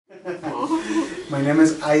My name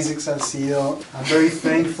is Isaac Salcido. I'm very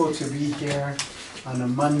thankful to be here on a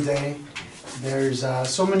Monday. There's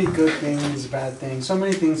so many good things, bad things, so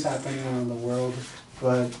many things happening around the world,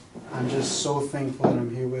 but I'm just so thankful that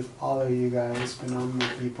I'm here with all of you guys, phenomenal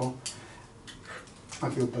people. I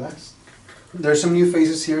feel blessed. There's some new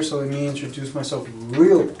faces here, so let me introduce myself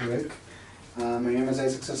real quick. My name is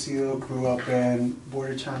Isaac Salcido, grew up in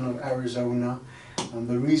Border Town of Arizona.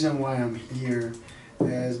 The reason why I'm here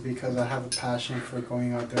is because I have a passion for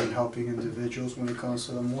going out there and helping individuals when it comes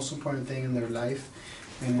to the most important thing in their life,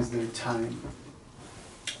 and is their time.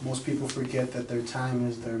 Most people forget that their time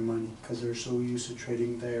is their money because they're so used to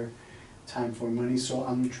trading their time for money. So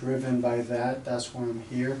I'm driven by that. That's why I'm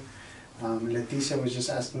here. Leticia was just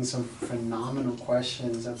asking some phenomenal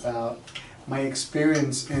questions about my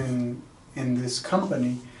experience in this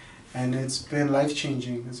company, and it's been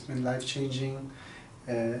life-changing. It's been life-changing.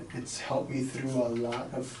 It's helped me through a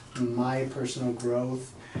lot of my personal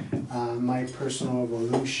growth, my personal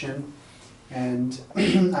evolution, and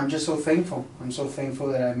I'm just so thankful. I'm so thankful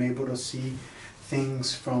that I'm able to see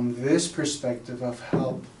things from this perspective of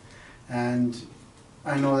help, and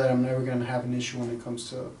I know that I'm never going to have an issue when it comes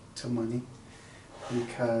to money,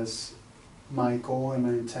 because my goal and my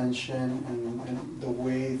intention and the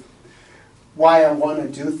way why I want to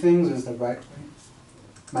do things is the right way.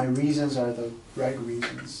 My reasons are the right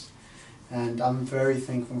reasons, and I'm very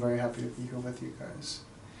thankful and very happy to be here with you guys.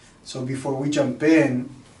 So before we jump in,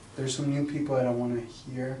 there's some new people that I want to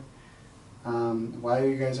hear. Why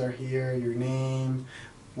you guys are here, your name,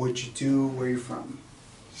 what you do, where you're from.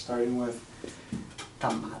 Starting with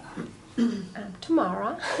Tamara. I'm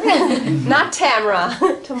Tamara, not Tamara,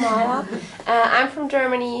 Tamara. I'm from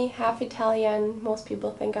Germany, half Italian. Most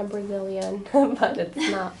people think I'm Brazilian, but it's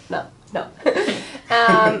not, no.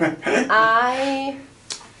 I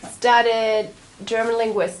studied German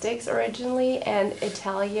linguistics originally and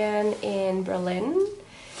Italian in Berlin.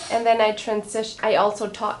 And then I also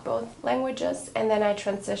taught both languages, and then I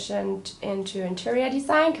transitioned into interior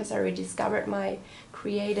design because I rediscovered my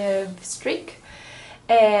creative streak.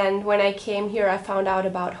 And when I came here, I found out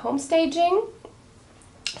about home staging.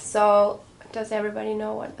 So, does everybody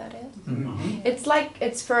know what that is? Mm-hmm.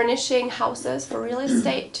 It's furnishing houses for real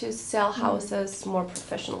estate to sell houses more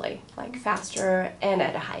professionally, like faster and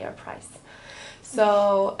at a higher price.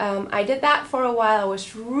 So I did that for a while. I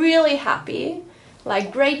was really happy.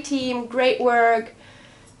 Like, great team, great work.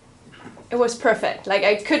 It was perfect. Like,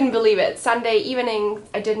 I couldn't believe it. Sunday evening,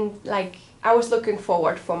 I was looking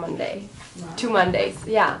forward for Monday. Wow. 2 Mondays,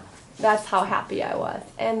 yeah. That's how happy I was.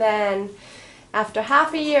 And then after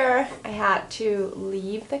half a year, I had to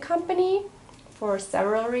leave the company for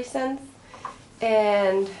several reasons.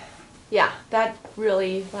 And yeah, that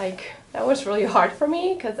was really hard for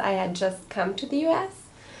me because I had just come to the US.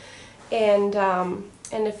 And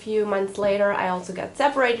a few months later, I also got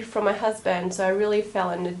separated from my husband, so I really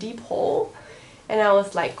fell in a deep hole. And I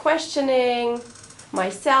was like questioning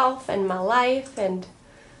myself and my life, and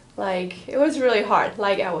it was really hard.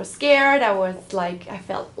 I was scared, I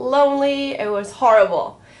felt lonely, it was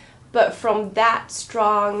horrible. But from that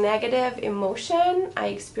strong negative emotion, I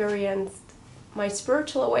experienced my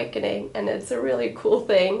spiritual awakening, and it's a really cool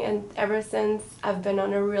thing. And ever since, I've been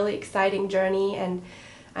on a really exciting journey, and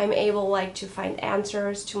I'm able to find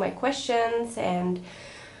answers to my questions, and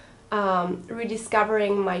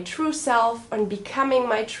rediscovering my true self and becoming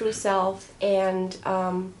my true self. And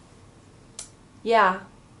yeah,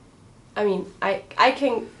 I mean, I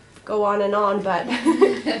can go on and on, but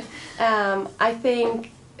I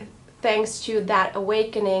think thanks to that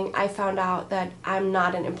awakening, I found out that I'm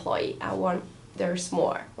not an employee. There's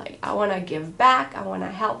more. I want to give back. I want to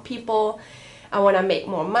help people. I want to make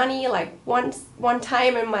more money, one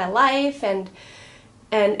time in my life, and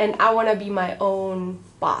I want to be my own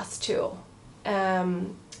boss too.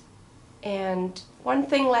 And one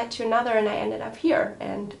thing led to another, and I ended up here.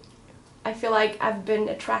 And I feel like I've been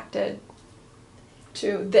attracted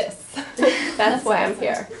to this. That's why I'm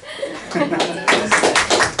here.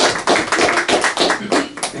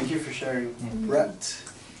 Thank you for sharing. Brett.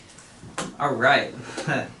 All right.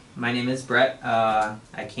 My name is Brett.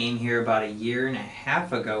 I came here about 1.5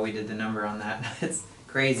 years ago. We did the number on that. It's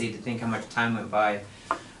crazy to think how much time went by.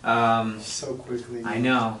 So quickly. I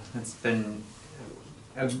know. It's been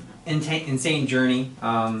an insane journey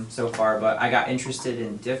so far, but I got interested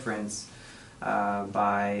in difference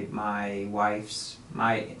by my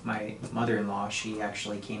mother-in-law. She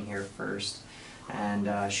actually came here first,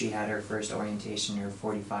 and she had her first orientation, her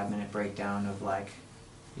 45-minute breakdown of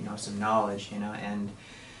some knowledge, and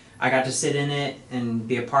I got to sit in it and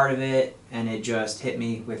be a part of it, and it just hit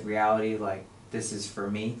me with reality this is for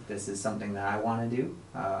me. This is something that I want to do.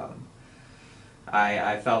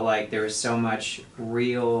 I felt like there was so much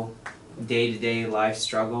real day-to-day life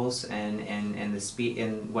struggles and the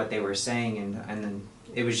in what they were saying, and then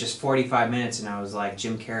it was just 45 minutes, and I was like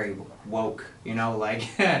Jim Carrey woke, you know, like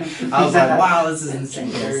I was like, wow, this is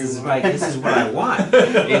insane. This is what I want,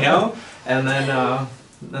 you know. And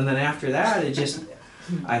then after that, it just,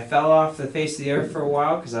 I fell off the face of the earth for a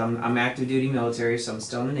while because I'm active duty military, so I'm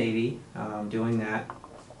still in the Navy, doing that.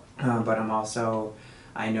 But I'm also,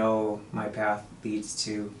 I know my path leads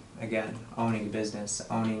to, again, owning a business,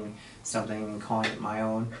 owning something and calling it my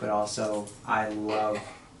own, but also I love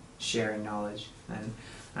sharing knowledge,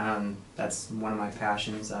 and that's one of my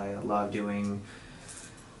passions. I love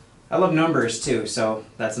numbers too, so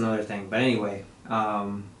that's another thing. But anyway,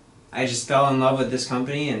 I just fell in love with this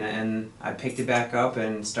company, and I picked it back up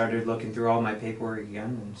and started looking through all my paperwork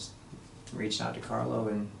again, and just reached out to Carlo,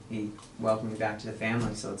 and he welcomed me back to the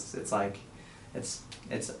family. So it's like, it's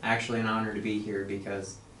actually an honor to be here,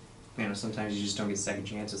 because, you know, sometimes you just don't get second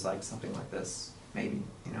chances like something like this, maybe,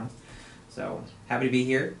 you know. So happy to be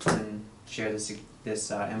here and share this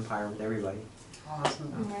empire with everybody.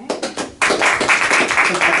 Awesome. All right.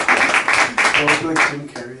 Woke like Jim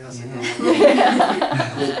Carrey, that's it.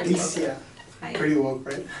 Leticia. Hi. Pretty woke,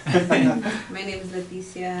 right? My name is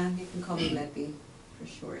Leticia. You can call me Letty for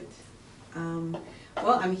short.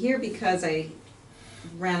 Well, I'm here because I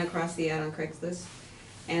ran across the ad on Craigslist,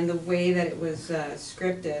 and the way that it was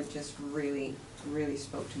scripted just really, really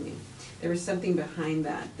spoke to me. There was something behind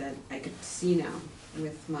that I could see now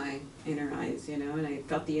with my inner eyes, you know, and I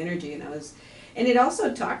felt the energy, and it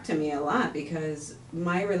also talked to me a lot, because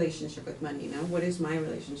my relationship with money, you know, what is my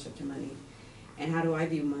relationship to money, and how do I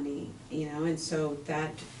view money, you know, and so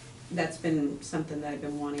that's been something that I've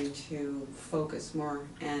been wanting to focus more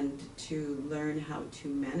and to learn how to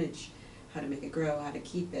manage, how to make it grow, how to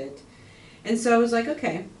keep it. And so I was like,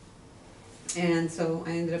 okay. And so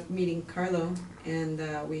I ended up meeting Carlo, and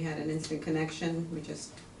we had an instant connection. We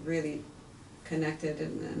just really connected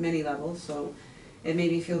in many levels, so it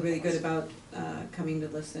made me feel really good about coming to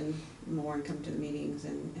listen more and come to the meetings,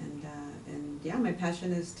 and yeah, my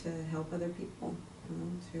passion is to help other people, you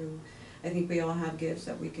know, I think we all have gifts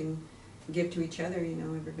that we can give to each other, you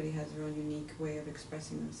know. Everybody has their own unique way of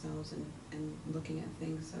expressing themselves and looking at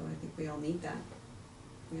things, so I think we all need that.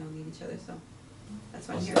 We all need each other, so that's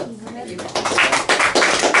why I'm here. Thank you.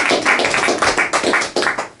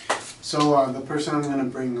 So the person I'm going to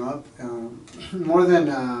bring up, more than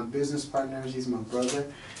a business partner, he's my brother,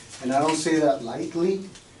 and I don't say that lightly.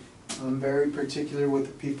 I'm very particular with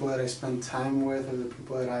the people that I spend time with, or the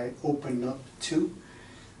people that I open up to.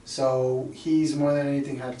 So he's, more than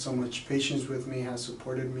anything, had so much patience with me, has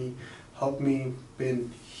supported me, helped me,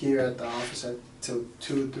 been here at the office till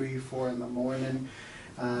 2, 3, 4 in the morning,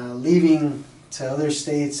 leaving to other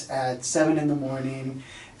states at 7 in the morning,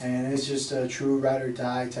 and it's just a true ride or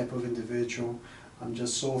die type of individual. I'm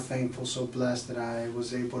just so thankful, so blessed that I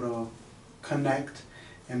was able to connect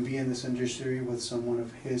and be in this industry with someone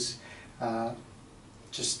of his,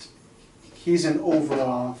 he's an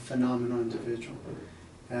overall phenomenal individual.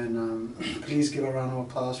 And please give a round of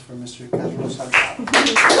applause for Mr. Carlos Alcala.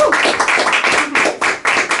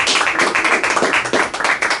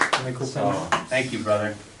 So, thank you,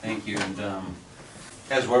 brother. Thank you. And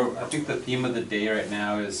guys, I think the theme of the day right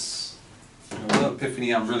now is, you know, the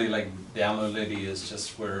epiphany I'm really like downloaded is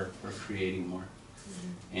just we're creating more.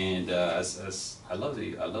 And as I love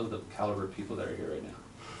the caliber of people that are here right now,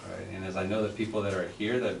 right? And as I know the people that are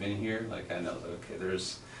here, that have been here, like I know that, okay,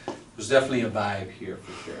 there's definitely a vibe here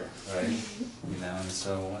for sure, right? You know, and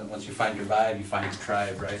so once you find your vibe, you find your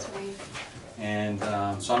tribe, right? And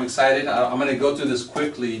so I'm excited. I'm going to go through this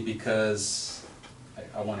quickly because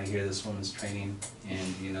I want to hear this woman's training,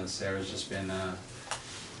 and you know, Sarah's just been,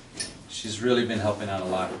 she's really been helping out a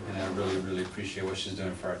lot, and I really, really appreciate what she's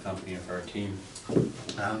doing for our company and for our team.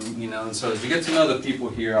 You know, and so as you get to know the people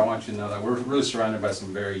here, I want you to know that we're really surrounded by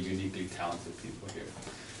some very uniquely talented people here.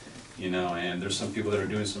 You know, and there's some people that are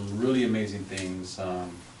doing some really amazing things.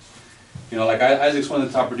 You know, like Isaac's one of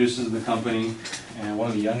the top producers in the company, and one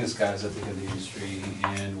of the youngest guys at the head of the industry.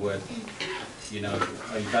 And what, you know,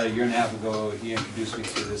 about a year and a half ago, he introduced me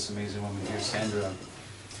to this amazing woman here, Sandra.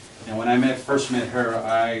 And when I first met her,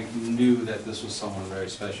 I knew that this was someone very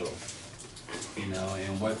special. You know,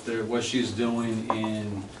 and what she's doing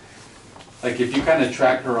in, like, if you kind of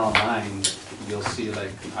track her online, you'll see,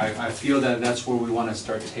 like, I feel that that's where we want to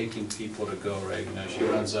start taking people to go, right? You know, she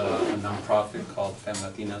runs a nonprofit called Fem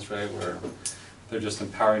Latinas, right, where they're just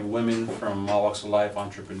empowering women from all walks of life,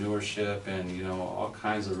 entrepreneurship, and you know, all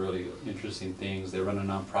kinds of really interesting things. They run a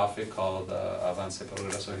nonprofit called Avance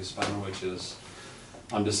Progreso Hispano, which is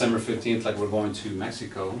on December 15th, like we're going to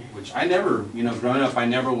Mexico, which I never, you know, growing up, I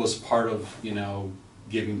never was part of, you know,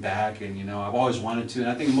 giving back, and you know, I've always wanted to, and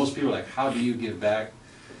I think most people are like, how do you give back?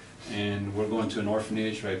 And we're going to an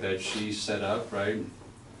orphanage, right, that she set up, right?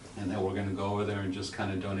 And then we're gonna go over there and just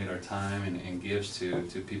kind of donate our time and gifts to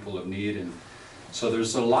people of need. And so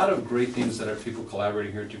there's a lot of great things that our people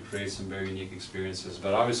collaborating here to create some very unique experiences.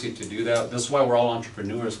 But obviously to do that, that's why we're all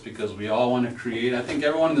entrepreneurs, because we all want to create. I think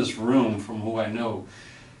everyone in this room, from who I know,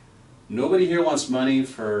 nobody here wants money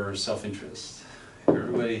for self-interest.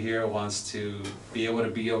 Everybody here wants to be able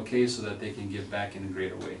to be okay so that they can give back in a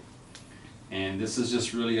greater way. And this is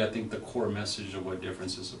just really, I think, the core message of what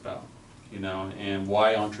Difference is about, you know, and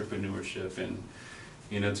why entrepreneurship. And,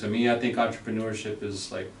 you know, to me, I think entrepreneurship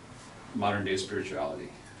is like modern day spirituality,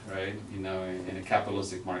 right? You know, in a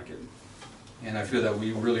capitalistic market. And I feel that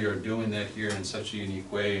we really are doing that here in such a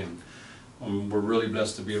unique way, and we're really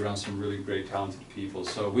blessed to be around some really great talented people.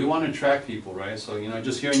 So we want to attract people, right? So, you know,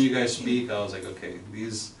 just hearing you guys speak, I was like, okay,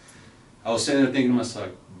 I was sitting there thinking to myself,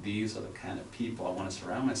 these are the kind of people I want to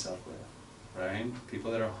surround myself with, right?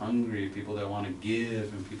 People that are hungry, people that want to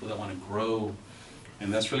give, and people that want to grow.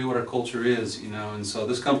 And that's really what our culture is, you know. And so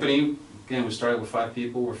this company, again, we started with 5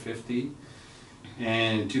 people, we're 50.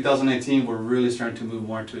 And in 2019, we're really starting to move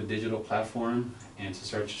more into a digital platform and to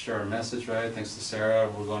start to share our message, right? Thanks to Sarah,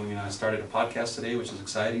 we're going, you know, I started a podcast today, which is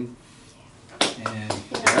exciting. And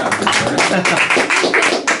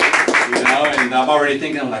you know, and I'm already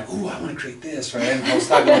thinking, I'm like, ooh, I want to create this, right? And I was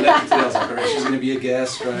talking to Lefty today, I was like, all right, she's going to be a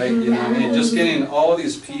guest, right? You know, and just getting all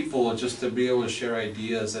these people just to be able to share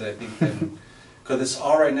ideas that I think can, because it's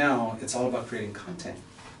all right now, it's all about creating content.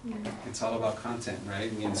 It's all about content,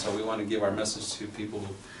 right? And so we want to give our message to people.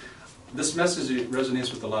 This message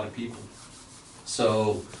resonates with a lot of people.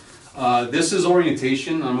 So this is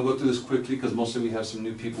orientation. I'm going to go through this quickly because mostly we have some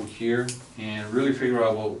new people here, and really figure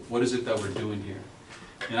out, well, what is it that we're doing here?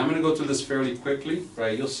 And I'm going to go through this fairly quickly,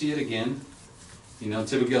 right? You'll see it again. You know,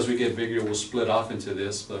 typically as we get bigger, we'll split off into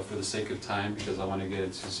this, but for the sake of time, because I want to get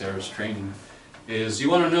into Sarah's training, is you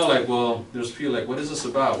want to know, like, well, there's people like, what is this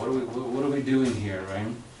about? What are we doing here, right?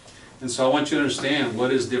 And so I want you to understand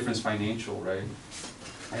what is Difference Financial, right?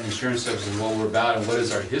 And insurance services, what we're about, and what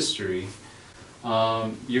is our history.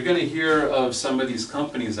 You're going to hear of some of these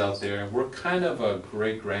companies out there. We're kind of a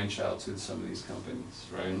great grandchild to some of these companies,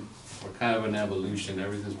 right? We're kind of an evolution.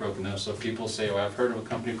 Everything's broken up. So people say, well, I've heard of a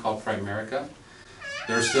company called Primerica.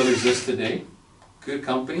 They still exist today. Good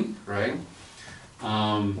company, right?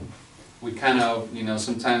 We kind of, you know,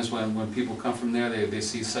 sometimes when people come from there, they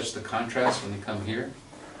see such the contrast when they come here,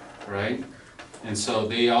 right? And so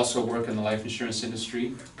they also work in the life insurance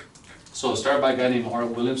industry. So it started by a guy named Art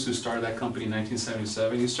Williams, who started that company in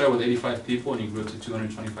 1977. He started with 85 people and he grew to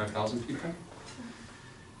 225,000 people.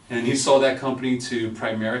 And he sold that company to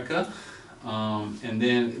Primerica. And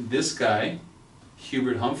then this guy,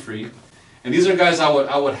 Hubert Humphrey, and these are guys I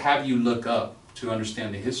would have you look up to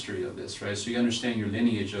understand the history of this, right? So you understand your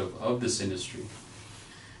lineage of this industry.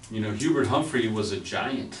 You know, Hubert Humphrey was a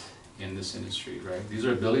giant in this industry, right? These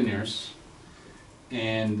are billionaires.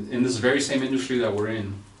 And in this very same industry that we're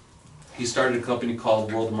in, he started a company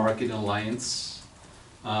called World Marketing Alliance.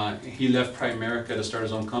 He left Primerica to start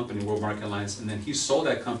his own company, World Marketing Alliance, and then he sold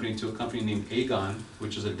that company to a company named Aegon,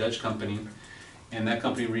 which is a Dutch company, and that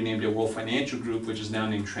company renamed it World Financial Group, which is now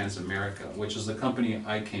named Transamerica, which is the company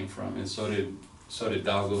I came from, and so did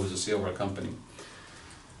Dalgo, who's the CEO of our company.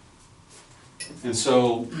 And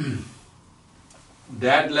so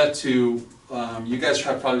that led to, you guys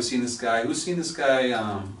have probably seen this guy. Who's seen this guy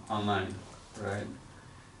online, right?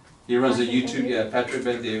 He runs a YouTube, yeah, Patrick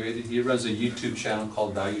Bet-David. He runs a YouTube channel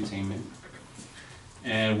called Valuetainment.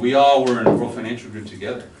 And we all were in World Financial Group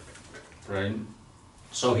together, right?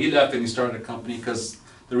 So he left and he started a company, because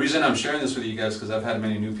the reason I'm sharing this with you guys, because I've had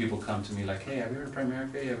many new people come to me like, hey, have you heard of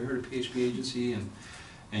Primerica? Hey, have you heard of PHP Agency?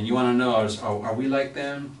 And you want to know, are we like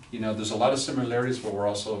them? You know, there's a lot of similarities, but we're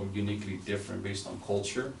also uniquely different based on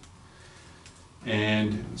culture.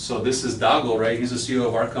 And so this is Dago, right? He's the CEO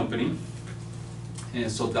of our company. And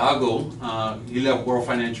so Dago, he left World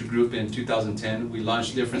Financial Group in 2010. We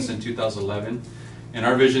launched Difference in 2011. And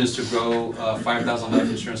our vision is to grow 5,000 life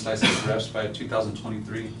insurance licensed reps by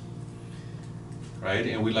 2023. Right?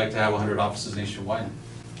 And we'd like to have 100 offices nationwide.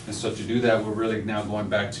 And so to do that, we're really now going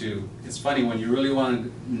back to, it's funny, when you really want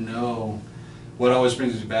to know, what always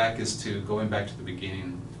brings me back is to going back to the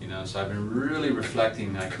beginning. You know, so I've been really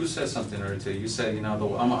reflecting, like, who said something earlier today? You said, you know,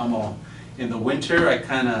 In the winter, I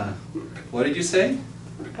kind of, what did you say?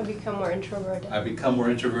 I become more introverted. I become more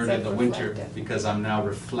introverted in the winter Self-reflective. because I'm now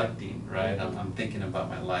reflecting, right? I'm thinking about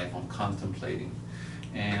my life, I'm contemplating.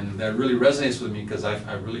 And that really resonates with me because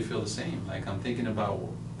I really feel the same. Like I'm thinking about,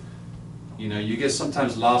 you know, you get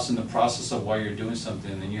sometimes lost in the process of why you're doing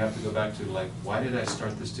something, and you have to go back to like, why did I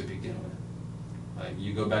start this to begin with? Like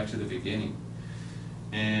you go back to the beginning.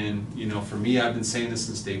 And, you know, for me, I've been saying this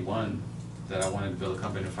since day one, that I wanted to build a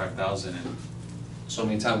company of 5,000. And so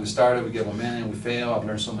many times we started, we get momentum, we fail, I've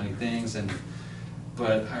learned so many things.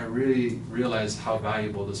 But I really realized how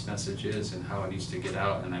valuable this message is and how it needs to get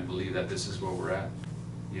out. And I believe that this is where we're at,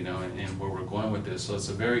 you know, and where we're going with this. So it's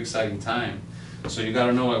a very exciting time. So you got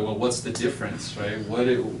to know, well, what's the difference, right?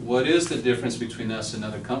 What is the difference between us and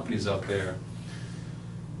other companies out there?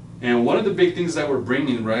 And one of the big things that we're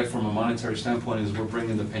bringing, right, from a monetary standpoint is we're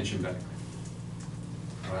bringing the pension back,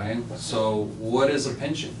 right? So what is a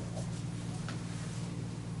pension?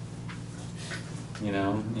 You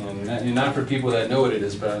know, and not for people that know what it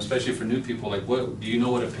is, but especially for new people, like what, do you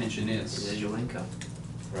know what a pension is? Residual income.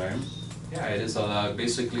 Right? Yeah, it is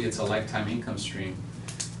basically it's a lifetime income stream.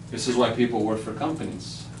 This is why people work for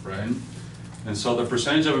companies, right? And so the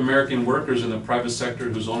percentage of American workers in the private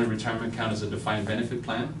sector whose only retirement account is a defined benefit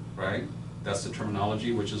plan, right? That's the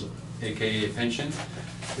terminology, which is AKA a pension,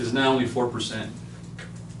 is now only 4%.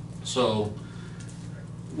 So,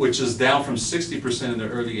 which is down from 60% in the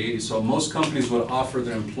early 80s. So most companies would offer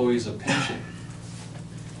their employees a pension.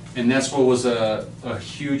 And that's what was a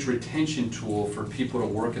huge retention tool for people to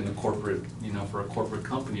work in the corporate, you know, for a corporate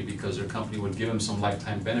company, because their company would give them some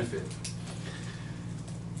lifetime benefit.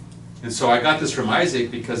 And so I got this from Isaac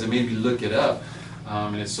because it made me look it up.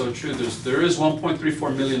 And it's so true. There is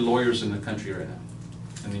 1.34 million lawyers in the country right now,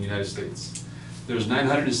 in the United States. There's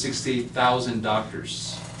 968,000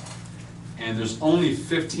 doctors. And there's only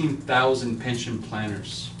 15,000 pension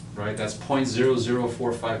planners, right? That's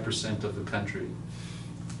 0.0045% of the country.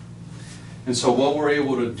 And so what we're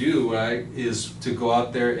able to do, right, is to go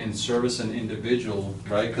out there and service an individual,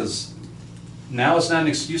 right? Because now it's not an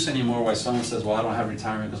excuse anymore why someone says, well, I don't have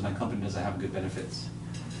retirement because my company doesn't have good benefits.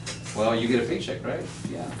 Well, you get a paycheck, right?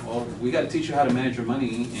 Yeah. Well, we got to teach you how to manage your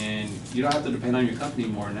money, and you don't have to depend on your company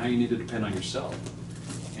anymore. Now you need to depend on yourself.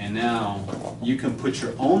 And now you can put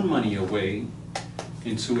your own money away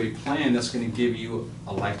into a plan that's going to give you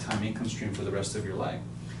a lifetime income stream for the rest of your life.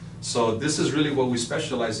 So this is really what we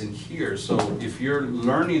specialize in here. So if you're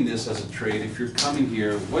learning this as a trade, if you're coming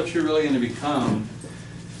here, what you're really going to become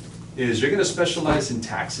is you're going to specialize in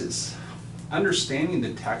taxes. Understanding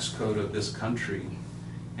the tax code of this country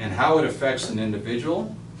and how it affects an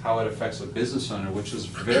individual, how it affects a business owner, which is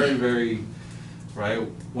very, very, right?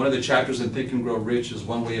 One of the chapters in Think and Grow Rich is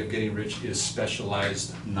one way of getting rich is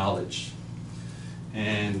specialized knowledge.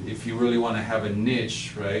 And if you really want to have a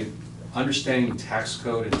niche, right, understanding tax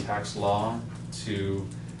code and tax law to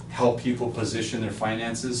help people position their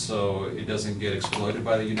finances so it doesn't get exploited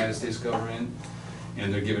by the United States government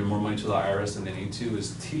and they're giving more money to the IRS than they need to,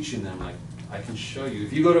 is teaching them, like, I can show you.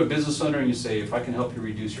 If you go to a business owner and you say, if I can help you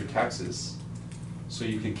reduce your taxes so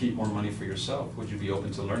you can keep more money for yourself, would you be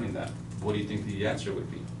open to learning that? What do you think the answer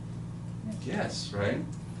would be? Yes, right?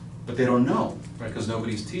 But they don't know, right? Because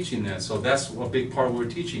nobody's teaching that. So that's a big part of what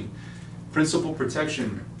we're teaching. Principal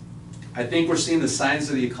protection. I think we're seeing the signs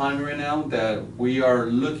of the economy right now that we are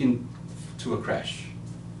looking to a crash.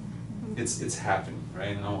 It's happening,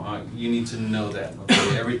 right? You need to know that.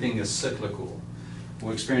 Okay? Everything is cyclical.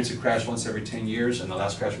 We experience a crash once every 10 years, and the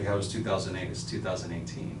last crash we had was 2008. It's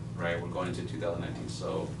 2018, right? We're going into 2019.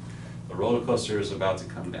 So the roller coaster is about to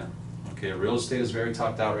come down. Okay, real estate is very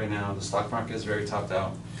topped out right now. The stock market is very topped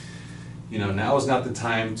out. You know, now is not the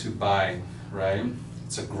time to buy, right?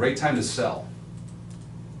 It's a great time to sell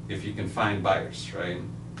if you can find buyers, right?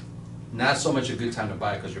 Not so much a good time to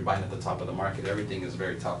buy because you're buying at the top of the market. Everything is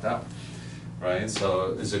very topped out, right?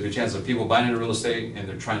 So there's a good chance of people buying into real estate and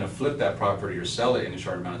they're trying to flip that property or sell it in a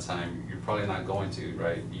short amount of time. You're probably not going to,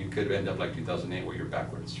 right? You could end up like 2008 where you're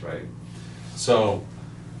backwards, right? So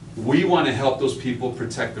we want to help those people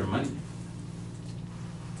protect their money.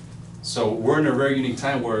 So we're in a very unique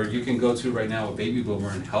time where you can go to right now a baby boomer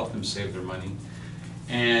and help them save their money.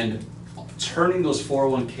 And turning those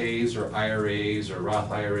 401ks or IRAs or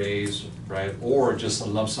Roth IRAs, right, or just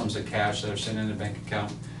lump sums of cash that are sitting in a bank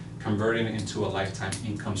account, converting it into a lifetime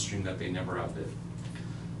income stream that they never outlive.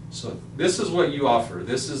 So this is what you offer.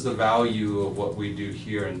 This is the value of what we do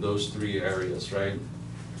here in those three areas, right?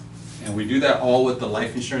 And we do that all with the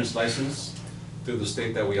life insurance license through the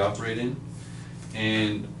state that we operate in.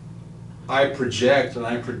 And I project and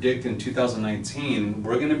I predict in 2019,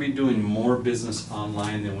 we're gonna be doing more business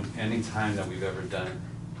online than any time that we've ever done,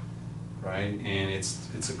 right? And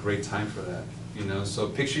it's a great time for that, you know? So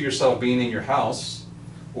picture yourself being in your house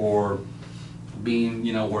or being,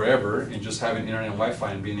 you know, wherever and just having internet and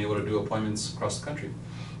Wi-Fi and being able to do appointments across the country,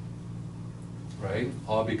 right?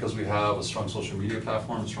 All because we have a strong social media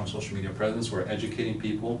platform, a strong social media presence, we're educating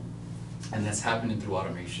people, and that's happening through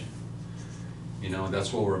automation. You know,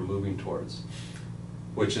 that's what we're moving towards,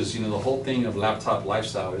 which is, you know, the whole thing of laptop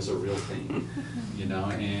lifestyle is a real thing, you know,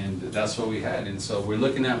 and that's what we had. And so we're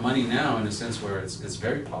looking at money now in a sense where it's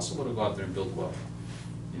very possible to go out there and build wealth.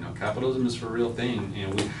 You know, capitalism is for a real thing,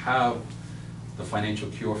 and we have the financial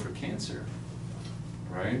cure for cancer,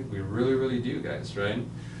 right? We really, really do, guys, right?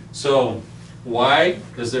 So why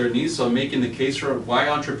is there a need? So making the case for why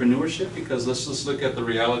entrepreneurship, because let's just look at the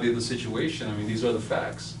reality of the situation. I mean, these are the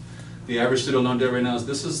facts. The average student loan debt right now is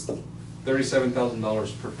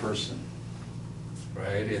 $37,000 per person,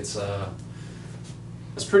 right? It's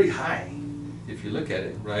pretty high if you look at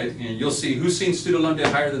it, right? And you'll see, who's seen student loan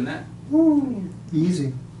debt higher than that? Woo,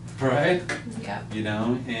 easy. Right? Yeah. You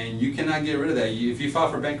know, and you cannot get rid of that. If you file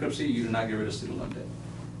for bankruptcy, you do not get rid of student loan debt,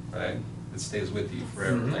 right? It stays with you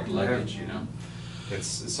forever, like luggage, you know? It's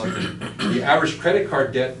something. The average credit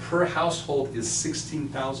card debt per household is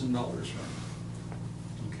 $16,000, right?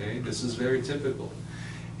 Okay, this is very typical.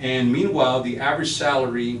 And meanwhile, the average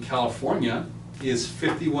salary in California is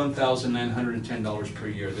 $51,910 per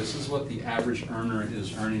year. This is what the average earner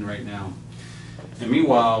is earning right now. And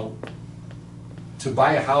meanwhile, to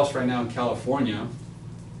buy a house right now in California,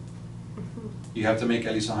 you have to make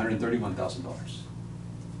at least $131,000.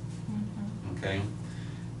 Okay?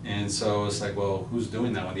 And so it's like, well, who's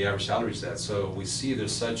doing that when the average salary is that? So we see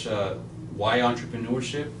there's such a, why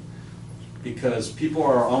entrepreneurship? Because people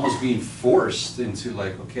are almost being forced into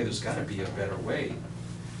like, okay, there's gotta be a better way.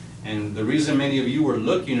 And the reason many of you were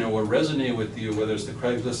looking or what resonated with you, whether it's the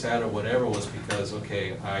Craigslist ad or whatever, was because,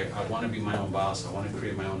 okay, I wanna be my own boss, I wanna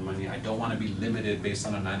create my own money, I don't wanna be limited based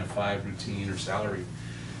on a 9-to-5 routine or salary.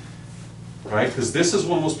 Right, because this is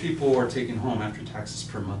what most people are taking home after taxes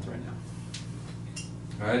per month right now.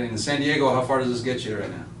 Right, and in San Diego, how far does this get you right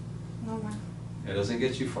now? Nowhere. It doesn't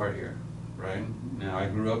get you far here, right? Now, I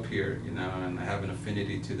grew up here, you know, and I have an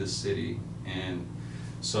affinity to this city, and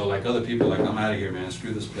so like other people, like, I'm out of here, man,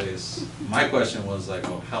 screw this place. My question was like,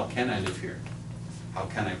 well, how can I live here? How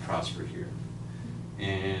can I prosper here?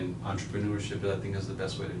 And entrepreneurship, I think, is the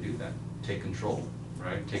best way to do that. Take control,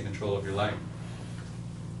 right? Take control of your life.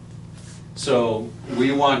 So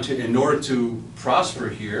we want to, in order to prosper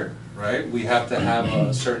here, right, we have to have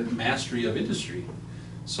a certain mastery of industry.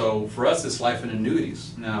 So for us, it's life and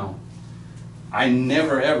annuities. Now, I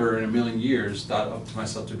never ever in a million years thought up to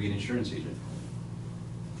myself to be an insurance agent.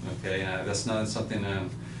 Okay, that's not something.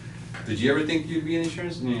 Did you ever think you'd be an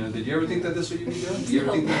insurance? You know, did you ever think that this would be doing? Did you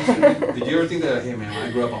ever think that? Did you ever think that? Hey, man, when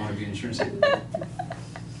I grow up, I want to be an insurance agent.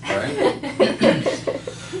 Right?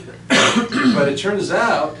 But it turns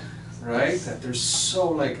out, right, that there's so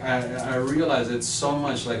like I realize it's so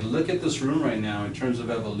much like look at this room right now in terms of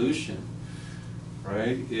evolution.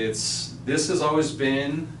 Right? This has always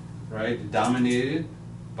been, right, dominated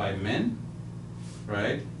by men,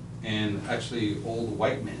 right? And actually old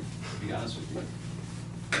white men, to be honest with you.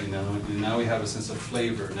 You know, and now we have a sense of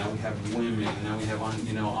flavor, now we have women, and now we have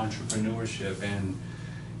entrepreneurship, and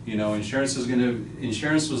you know, insurance was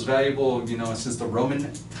valuable, you know, since the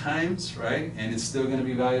Roman times, right? And it's still gonna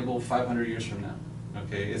be valuable 500 years from now.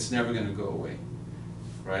 Okay, it's never gonna go away.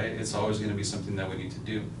 Right? It's always gonna be something that we need to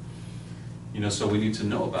do. You know, so we need to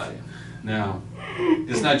know about it. Now,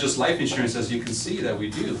 it's not just life insurance, as you can see, that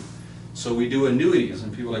we do. So we do annuities,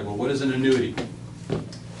 and people are like, well, what is an annuity?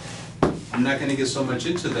 I'm not gonna get so much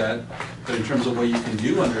into that, but in terms of what you can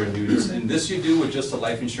do under annuities, and this you do with just a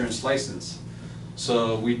life insurance license.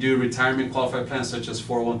 So we do retirement qualified plans such as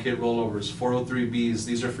 401k rollovers, 403bs,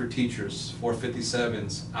 these are for teachers,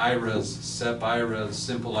 457s, IRAs, SEP IRAs,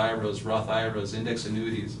 simple IRAs, Roth IRAs, index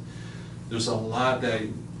annuities. There's a lot that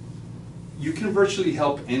you can virtually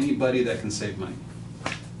help anybody that can save money.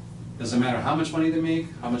 Doesn't matter how much money they make,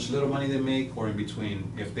 how much little money they make, or in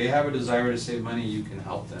between. If they have a desire to save money, you can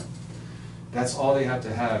help them. That's all they have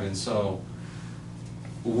to have. And so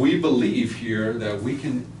we believe here that we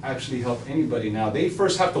can actually help anybody. Now, they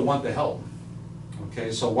first have to want the help.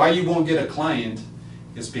 Okay, so why you won't get a client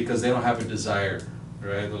is because they don't have a desire,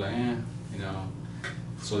 right? They're like, you know.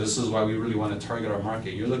 So this is why we really want to target our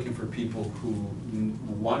market. You're looking for people who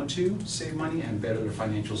want to save money and better their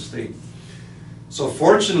financial state. So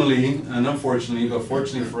fortunately, and unfortunately, but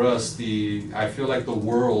fortunately for us, I feel like the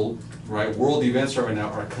world, right, world events right now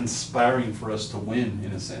are conspiring for us to win,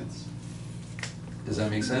 in a sense. Does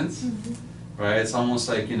that make sense? Right, it's almost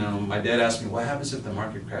like, my dad asked me, what happens if the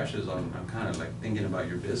market crashes? I'm kind of like thinking about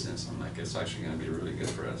your business. I'm like, it's actually gonna be really good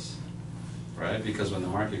for us, right? Because when the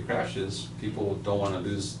market crashes, people don't wanna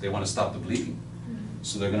lose, they wanna stop the bleeding.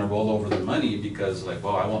 So they're gonna roll over their money because like,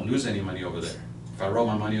 well, I won't lose any money over there. If I roll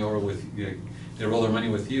my money over with, they roll their money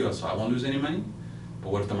with you, so I won't lose any money.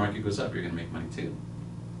 But what if the market goes up? You're gonna make money too.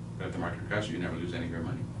 But if the market crashes, you never lose any of your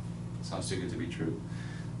money. Sounds too good to be true,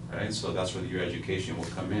 right? So that's where your education will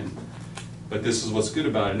come in. But this is what's good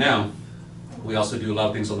about it. Now, we also do a lot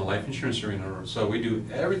of things on the life insurance arena. So we do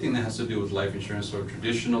everything that has to do with life insurance. So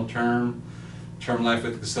traditional term life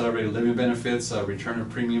with accelerated living benefits, return of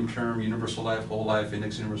premium term, universal life, whole life,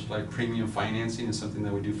 index universal life, premium financing is something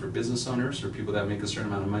that we do for business owners or people that make a certain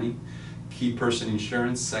amount of money. Key person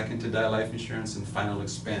insurance, second to die life insurance, and final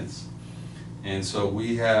expense. And so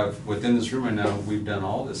we have, within this room right now, we've done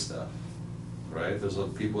all this stuff, right? There's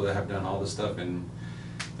people that have done all this stuff. And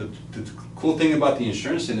the cool thing about the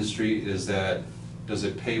insurance industry is that, does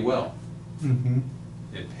it pay well? Mm-hmm.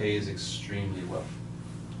 It pays extremely well,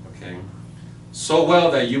 okay? So well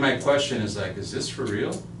that you might question, is like, is this for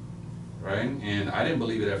real, right? And I didn't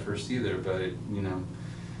believe it at first either, but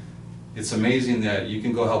it's amazing that you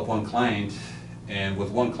can go help one client, and with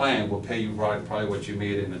one client will pay you probably what you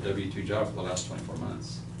made in a W-2 job for the last 24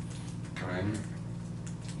 months, right?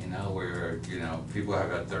 Where, people have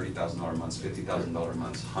got $30,000 months, $50,000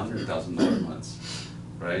 months, $100,000 months,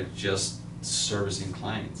 right? Just servicing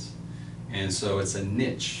clients. And so it's a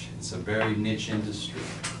niche, it's a very niche industry,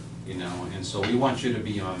 and so we want you to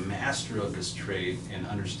be a master of this trade and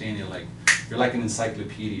understanding, like, you're like an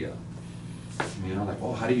encyclopedia. Like,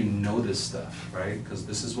 well, how do you know this stuff, right? Because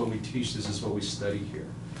this is what we teach, this is what we study here,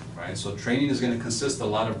 right? So training is going to consist a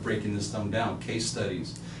lot of breaking this stuff down, case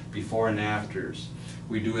studies, before and afters.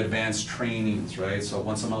 We do advanced trainings, right? So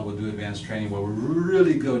once a month we'll do advanced training where we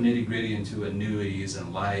really go nitty gritty into annuities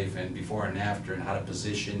and life and before and after and how to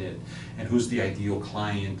position it and who's the ideal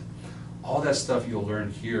client. All that stuff you'll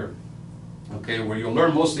learn here, okay? Where you'll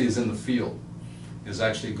learn mostly is in the field, is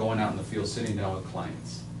actually going out in the field, sitting down with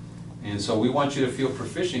clients. And so we want you to feel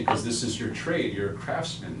proficient because this is your trade, you're a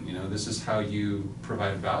craftsman, this is how you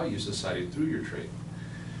provide value to society through your trade.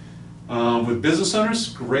 With business owners,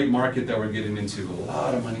 great market that we're getting into. A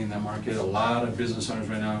lot of money in that market, a lot of business owners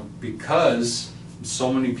right now, because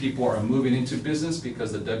so many people are moving into business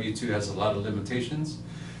because the W-2 has a lot of limitations.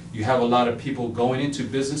 You have a lot of people going into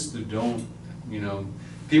business that don't,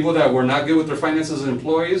 people that were not good with their finances as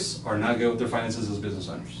employees are not good with their finances as business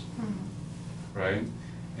owners, right?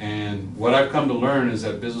 And what I've come to learn is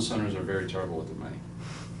that business owners are very terrible with their money.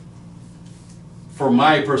 For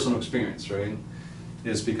my personal experience, right?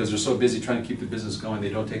 Is because they're so busy trying to keep the business going, they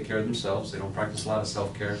don't take care of themselves, they don't practice a lot of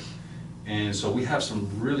self-care. And so we have some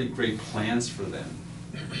really great plans for them,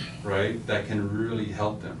 right, that can really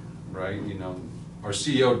help them, right? Our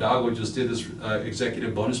CEO, Dago, just did this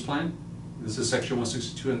executive bonus plan. This is Section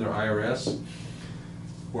 162 in their IRS,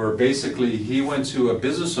 where basically he went to a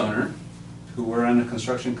business owner who were in a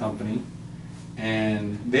construction company,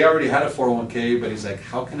 and they already had a 401k, but he's like,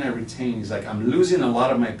 how can I retain? He's like, I'm losing a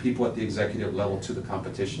lot of my people at the executive level to the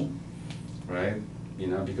competition, right?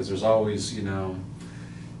 Because there's always,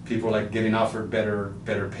 people like getting offered better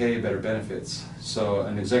pay, better benefits. So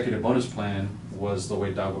an executive bonus plan was the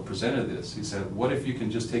way Dago presented this. He said, what if you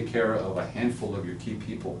can just take care of a handful of your key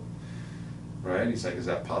people, right? He's like, is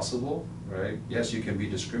that possible, right? Yes, you can be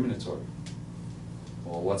discriminatory.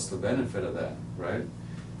 Well, what's the benefit of that, right?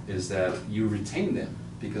 Is that you retain them,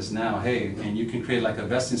 because now, hey, and you can create like a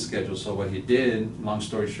vesting schedule. So what he did, long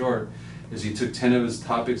story short, is he took 10 of his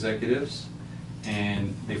top executives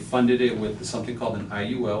and they funded it with something called an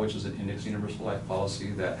IUL, which is an Index Universal Life Policy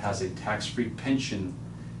that has a tax-free pension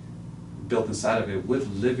built inside of it with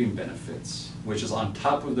living benefits, which is on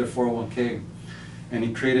top of their 401k. And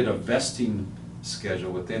he created a vesting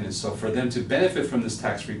schedule within it. So for them to benefit from this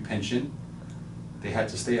tax-free pension, they had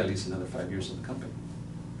to stay at least another 5 years in the company.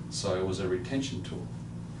 So it was a retention tool,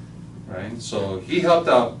 right? So he helped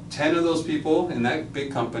out 10 of those people in that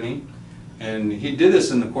big company, and he did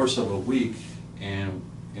this in the course of a week, and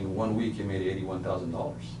in 1 week he made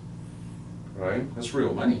 $81,000, right? That's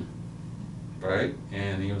real money, right?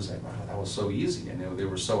 And he was like, wow, that was so easy, and they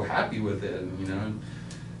were so happy with it, and,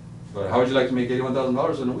 but how would you like to make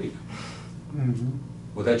 $81,000 in a week? Mm-hmm.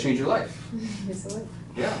 Would that change your life? Yes, it would.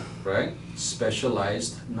 Yeah, right?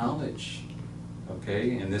 Specialized knowledge,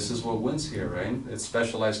 Okay, and this is what wins here, right? It's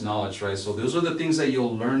specialized knowledge, right? So those are the things that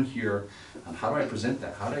you'll learn here. On how do I present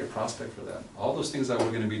that? How do I prospect for that? All those things that we're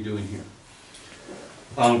going to be doing here.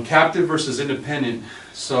 Captive versus independent.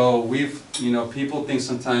 So we've, people think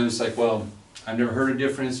sometimes like, well, I've never heard a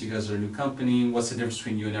difference. You guys are a new company. What's the difference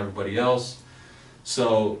between you and everybody else?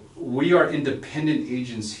 So we are independent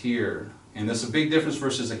agents here, and there's a big difference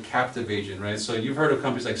versus a captive agent, right? So you've heard of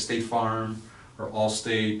companies like State Farm or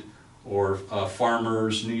Allstate or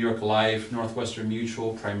Farmers, New York Life, Northwestern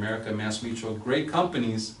Mutual, Primerica, Mass Mutual, great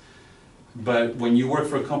companies. But when you work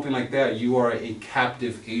for a company like that, you are a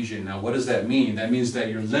captive agent. Now, what does that mean? That means that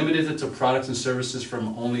you're limited to products and services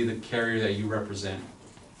from only the carrier that you represent,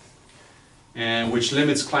 and which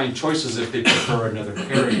limits client choices if they prefer another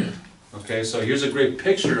carrier. Okay, so here's a great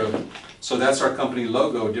picture of, so that's our company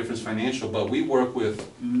logo, Difference Financial, but we work with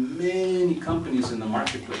many companies in the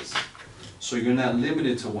marketplace. So you're not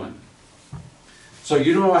limited to one. So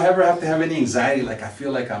you don't ever have to have any anxiety, like I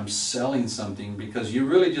feel like I'm selling something, because you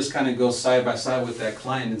really just kind of go side by side with that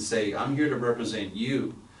client and say, I'm here to represent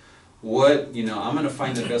you. I'm going to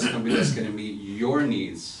find the best company that's going to meet your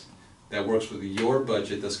needs, that works with your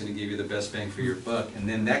budget, that's going to give you the best bang for your buck. And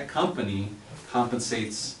then that company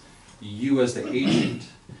compensates you as the agent.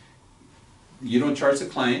 You don't charge the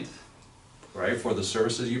client, right, for the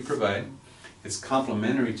services you provide. It's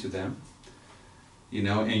complimentary to them.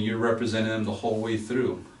 And you're representing them the whole way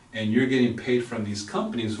through. And you're getting paid from these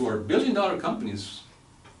companies who are billion-dollar companies.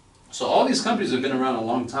 So all these companies have been around a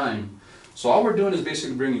long time. So all we're doing is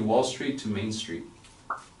basically bringing Wall Street to Main Street.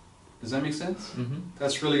 Does that make sense? Mm-hmm.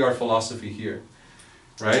 That's really our philosophy here,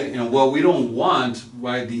 right? And what we don't want,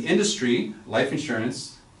 why the industry, life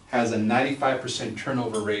insurance, has a 95%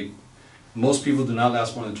 turnover rate. Most people do not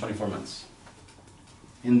last more than 24 months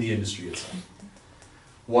in the industry itself.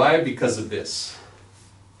 Why? Because of this.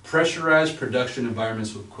 Pressurized production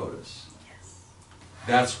environments with quotas. Yes.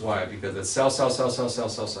 That's why, because it's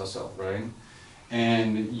sell, right?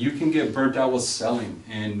 And you can get burnt out with selling.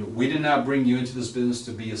 And we did not bring you into this business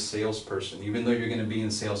to be a salesperson, even though you're going to be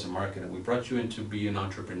in sales and marketing. We brought you in to be an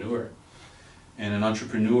entrepreneur. And an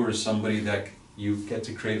entrepreneur is somebody that you get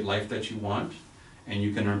to create life that you want, and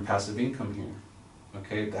you can earn passive income here.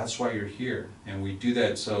 Okay, that's why you're here. And we do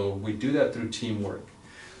that, so we do that through teamwork.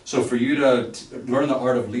 So for you to learn the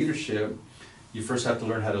art of leadership, you first have to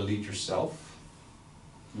learn how to lead yourself.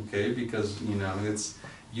 Okay, because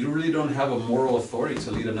you really don't have a moral authority to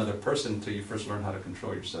lead another person until you first learn how to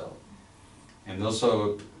control yourself. And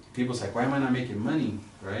also, people's like, why am I not making money,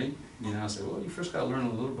 right? I say, well, you first got to learn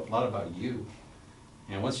a lot about you.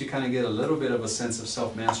 And once you kind of get a little bit of a sense of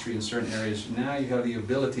self-mastery in certain areas, now you have the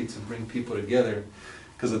ability to bring people together.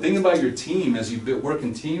 Because the thing about your team, as you work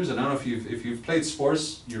in teams, and I don't know if you've played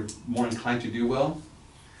sports, you're more inclined to do well.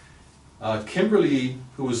 Kimberly,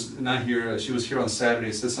 who was not here, she was here on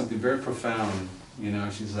Saturday, said something very profound.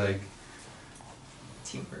 She's like,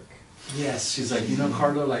 Teamwork. yes, she's like,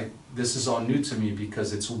 Carlo, like, this is all new to me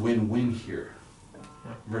because it's win-win here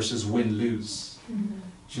versus win-lose. Mm-hmm.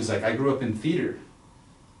 She's like, I grew up in theater,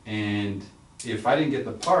 and if I didn't get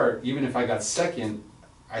the part, even if I got second,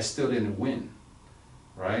 I still didn't win.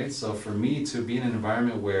 Right? So for me to be in an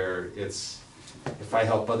environment where if I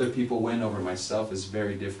help other people win over myself is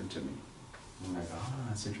very different to me. I'm like,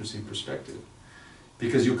 that's an interesting perspective.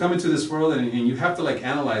 Because you come into this world and you have to like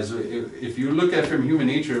analyze. If you look at it from human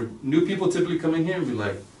nature, new people typically come in here and be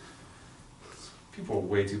like, people are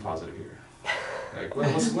way too positive here. Like, what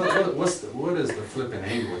is the flipping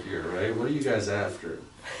angle here, right? What are you guys after?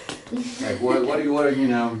 Like, what are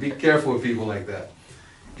you, be careful with people like that.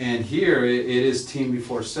 And here it is team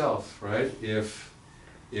before self, right? If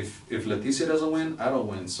Leticia doesn't win, I don't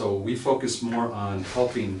win. So we focus more on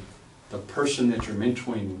helping the person that you're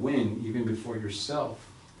mentoring win even before yourself.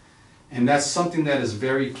 And that's something that is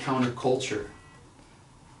very counterculture.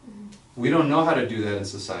 We don't know how to do that in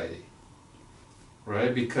society,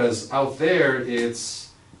 right? Because out there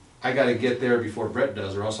it's, I gotta get there before Brett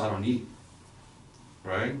does or else I don't eat,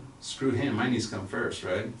 right? Screw him, my needs come first,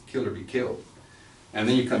 right? Kill or be killed. And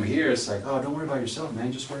then you come here, it's like, oh, don't worry about yourself,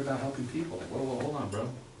 man. Just worry about helping people. Like, whoa, hold on, bro.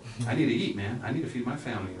 I need to eat, man. I need to feed my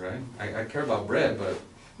family, right? I care about bread, but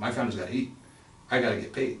my family's got to eat. I got to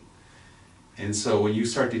get paid. And so when you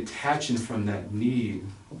start detaching from that need,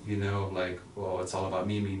 like, well, it's all about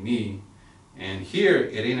me, me, me. And here,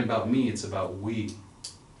 it ain't about me, it's about we.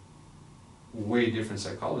 Way different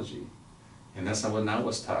psychology. And that's not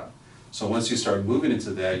what's taught. So once you start moving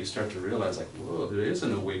into that, you start to realize, like, whoa, there is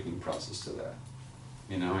an awakening process to that.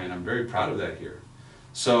 And I'm very proud of that here.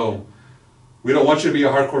 So We don't want you to be a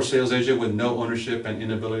hardcore sales agent with no ownership and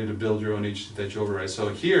inability to build your own agency that you override. So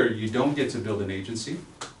here, you don't get to build an agency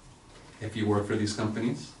if you work for these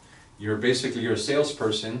companies. You're a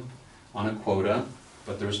salesperson on a quota,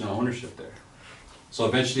 but there's no ownership there. So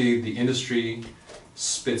eventually, the industry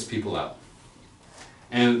spits people out.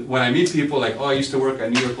 And when I meet people like, oh, I used to work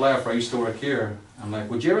at New York Life, or I used to work here, I'm like,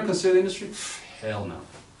 would you ever consider the industry? Hell no.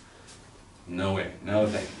 No way. No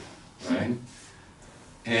thank you. Right?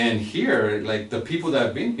 And here, like the people that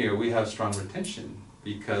have been here, we have strong retention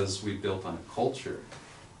because we built on a culture,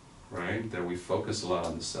 right? That we focus a lot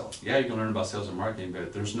on the sales. Yeah, you can learn about sales and marketing,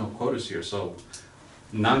 but there's no quotas here. So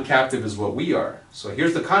non-captive is what we are. So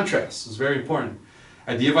here's the contrast. It's very important.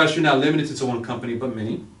 At DFIs, you're not limited to one company, but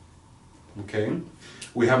many. Okay?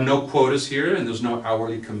 We have no quotas here, and there's no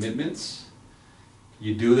hourly commitments.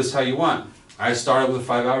 You do this how you want. I started with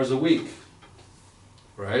 5 hours a week,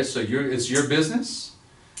 right? So it's your business.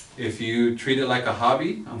 If you treat it like a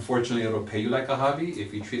hobby, unfortunately, it'll pay you like a hobby.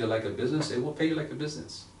 If you treat it like a business, it will pay you like a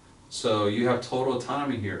business. So you have total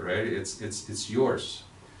autonomy here, right? It's yours.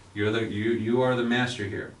 You are the master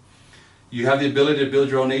here. You have the ability to build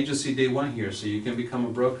your own agency day one here, so you can become a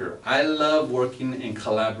broker. I love working and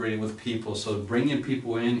collaborating with people, so bringing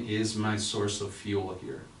people in is my source of fuel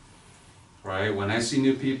here, right? When I see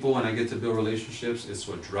new people and I get to build relationships, it's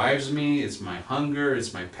what drives me, it's my hunger,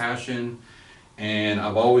 it's my passion, and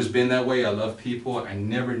I've always been that way. I love people. I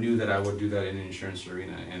never knew that I would do that in the insurance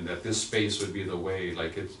arena, and that this space would be the way.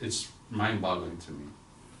 Like, it's mind-boggling to me.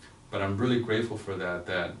 But I'm really grateful for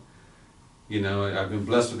that, you know, I've been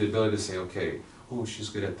blessed with the ability to say, okay, oh, she's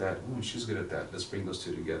good at that, oh, she's good at that. Let's bring those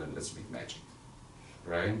two together and let's make magic,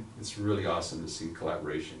 right? It's really awesome to see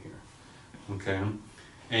collaboration here, okay?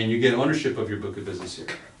 And you get ownership of your book of business here.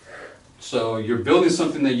 So you're building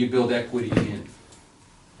something that you build equity in,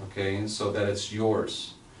 okay, so that it's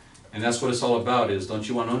yours. And that's what it's all about is, don't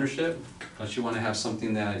you want ownership? Don't you want to have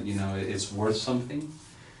something that, you know, it's worth something?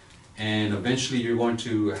 And eventually you're going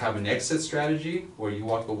to have an exit strategy where you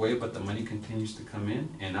walk away, but the money continues to come in.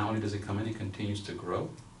 And not only does it come in, it continues to grow.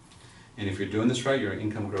 And if you're doing this right, your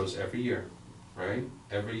income grows every year, right?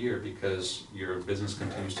 Every year, because your business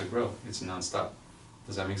continues to grow. It's nonstop.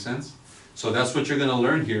 Does that make sense? So that's what you're going to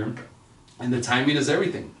learn here. And the timing is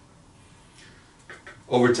everything.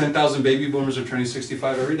 Over 10,000 baby boomers are turning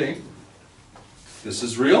 65 every day. This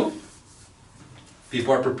is real.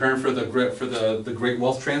 People are preparing for the great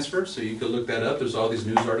wealth transfer, so you can look that up. There's all these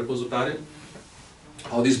news articles about it.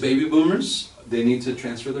 All these baby boomers, they need to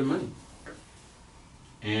transfer their money.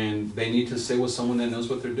 And they need to stay with someone that knows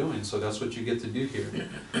what they're doing, so that's what you get to do here.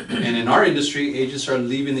 And in our industry, agents are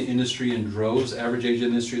leaving the industry in droves. Average age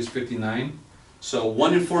in the industry is 59. So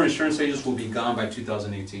 1 in 4 insurance agents will be gone by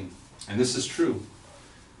 2018. And this is true.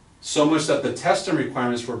 So much that the testing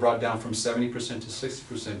requirements were brought down from 70% to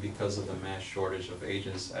 60% because of the mass shortage of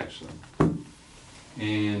agents, actually.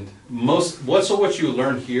 And what you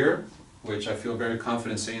learn here, which I feel very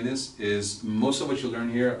confident saying this, is most of what you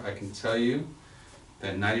learn here, I can tell you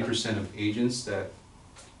that 90% of agents that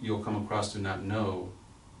you'll come across do not know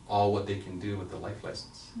all what they can do with the life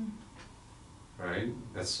license. Right?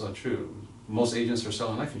 That's so true. Most agents are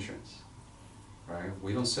selling life insurance. Right?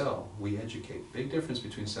 We don't sell, we educate. Big difference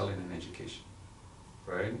between selling and education,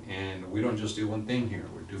 right? And we don't just do one thing here,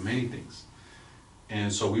 we do many things.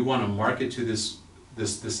 And so we want to market to this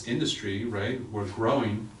industry, right? We're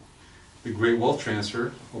growing the great wealth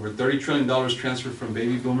transfer, over $30 trillion transferred from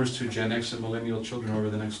baby boomers to Gen X and millennial children over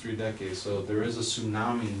the next 3 decades. So there is a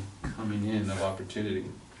tsunami coming in of opportunity.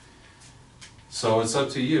 So it's up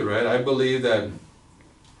to you, right? I believe that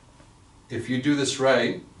if you do this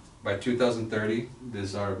right, by 2030,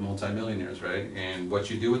 these are multimillionaires, right? And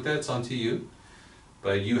what you do with that, it's on to you.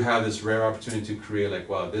 But you have this rare opportunity to create, like,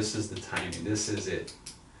 wow, this is the timing, this is it.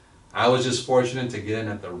 I was just fortunate to get in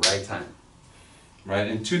at the right time, right?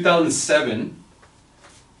 In 2007,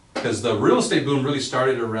 because the real estate boom really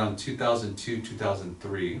started around 2002,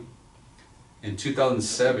 2003. In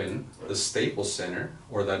 2007, the Staples Center,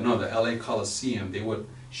 or the LA Coliseum, they would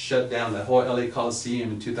shut down the whole LA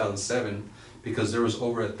Coliseum in 2007 because there was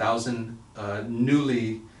over 1,000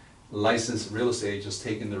 newly licensed real estate agents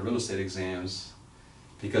taking the real estate exams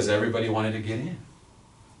because everybody wanted to get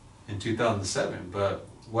in 2007. But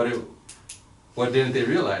what didn't they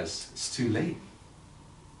realize? It's too late,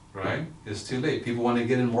 right? It's too late. People want to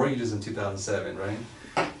get in mortgages in 2007, right?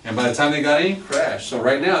 And by the time they got in, crashed. So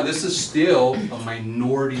right now, this is still a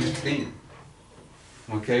minority thing,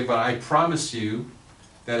 okay? But I promise you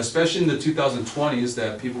that especially in the 2020s,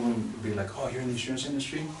 that people will be like, oh, you're in the insurance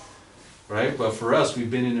industry, right? But for us,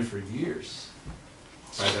 we've been in it for years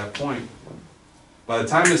by that point. By the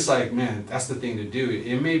time it's like, man, that's the thing to do,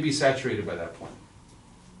 it may be saturated by that point,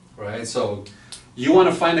 right? So you want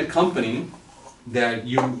to find a company that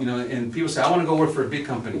you know, and people say, I want to go work for a big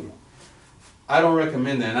company. I don't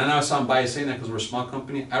recommend that. And I know I sound biased saying that because we're a small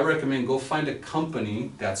company. I recommend go find a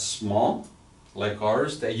company that's small, like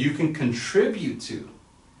ours, that you can contribute to,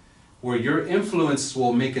 where your influence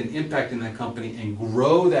will make an impact in that company and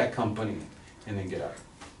grow that company, and then get out.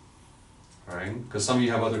 All right? Because some of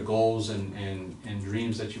you have other goals and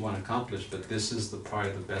dreams that you want to accomplish, but this is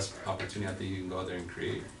probably the best opportunity I think you can go out there and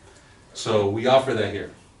create. So we offer that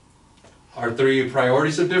here. Our 3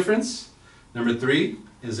 priorities of difference. Number 3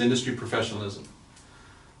 is industry professionalism.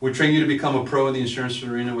 We train you to become a pro in the insurance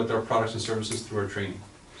arena with our products and services through our training.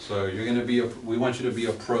 So you're going to be we want you to be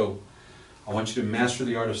a pro. I want you to master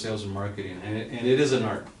the art of sales and marketing, and it is an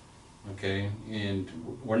art, okay?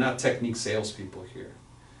 And we're not technique salespeople here,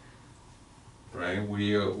 right?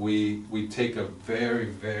 We take a very,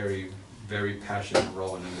 very, very passionate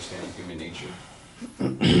role in understanding human nature,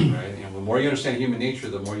 right? And the more you understand human nature,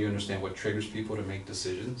 the more you understand what triggers people to make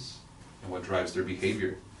decisions and what drives their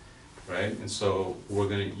behavior, right? And so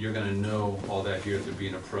you're gonna know all that here through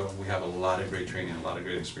being a pro. We have a lot of great training, a lot of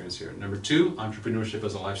great experience here. Number 2, entrepreneurship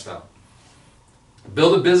as a lifestyle.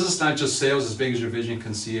 Build a business, not just sales, as big as your vision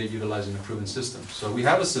can see it, utilizing a proven system. So we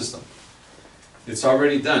have a system. It's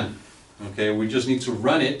already done, okay? We just need to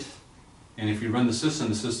run it, and if you run the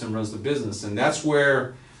system runs the business. And that's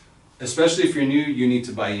where, especially if you're new, you need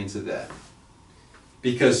to buy into that.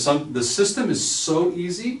 Because the system is so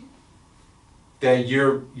easy that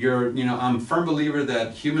you know, I'm a firm believer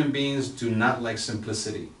that human beings do not like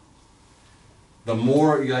simplicity. The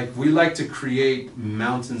more, we like to create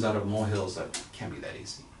mountains out of molehills that can't be that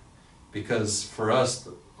easy. Because for us,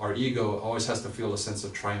 our ego always has to feel a sense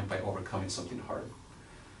of triumph by overcoming something hard.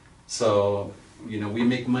 So, you know, we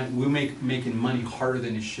make making money harder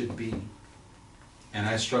than it should be. And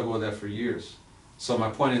I struggle with that for years. So my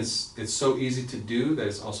point is, it's so easy to do that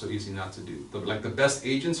it's also easy not to do. The best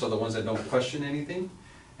agents are the ones that don't question anything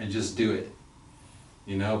and just do it.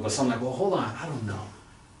 You know, but some like, well, hold on, I don't know.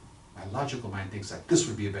 My logical mind thinks that this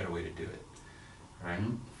would be a better way to do it, right?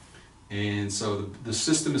 And so the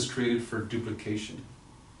system is created for duplication.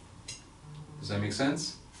 Does that make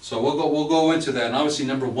sense? So we'll go into that. And obviously,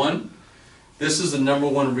 number 1, this is the number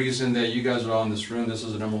 1 reason that you guys are all in this room. This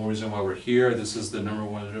is the number 1 reason why we're here. This is the number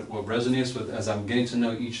 1 what resonates with as I'm getting to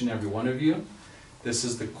know each and every one of you. This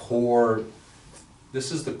is the core.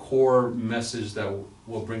 This is the core message that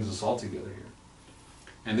what brings us all together here.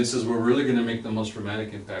 And this is where we're really going to make the most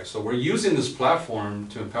dramatic impact. So we're using this platform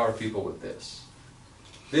to empower people with this.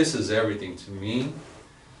 This is everything to me,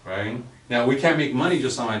 right? Now, we can't make money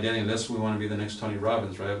just on identity unless we want to be the next Tony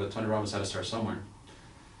Robbins, right? But Tony Robbins had to start somewhere.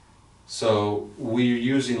 So we're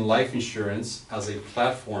using life insurance as a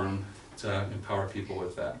platform to empower people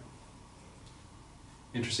with that.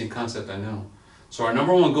 Interesting concept, I know. So our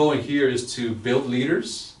number 1 goal in here is to build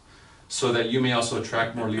leaders so that you may also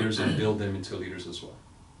attract more leaders and build them into leaders as well.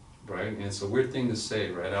 Right? And it's a weird thing to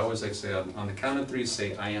say, right? I always like to say, on the count of 3,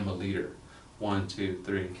 say, I am a leader. 1, 2,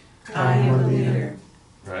 3. I am a leader.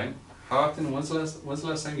 Right? How often, when's the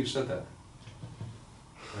last time you said that?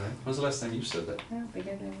 Right? When's the last time you said that? I don't think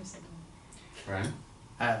I've ever said that.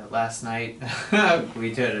 Right? Last night,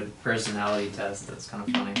 we did a personality test. That's kind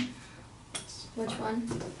of funny. Which one?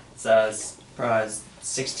 It's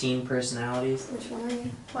 16 personalities. Which one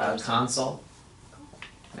are you? Console.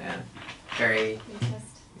 Man, very, Your test.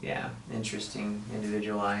 yeah, interesting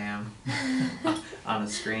individual I am. On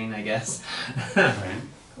the screen, I guess. Right?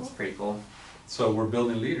 It's pretty cool. So we're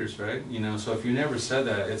building leaders, right? You know, so if you never said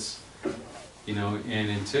that, it's, you know, and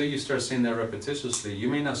until you start saying that repetitiously, you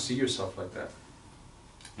may not see yourself like that.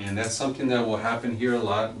 And that's something that will happen here a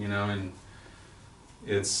lot, you know, and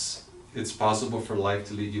it's possible for life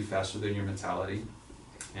to lead you faster than your mentality.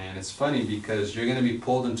 And it's funny because you're going to be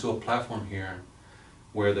pulled into a platform here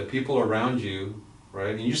where the people around you,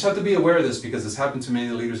 right, and you just have to be aware of this because it's happened to many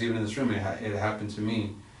leaders even in this room, it happened to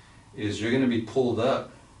me, is you're going to be pulled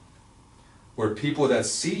up where people that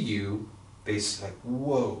see you, they say like,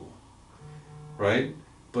 whoa, right?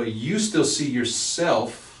 But you still see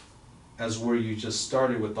yourself as where you just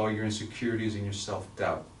started with all your insecurities and your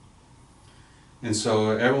self-doubt. And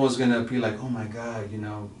so everyone's going to be like, oh my God, you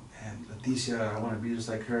know, and Leticia, I want to be just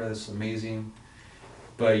like her, that's amazing.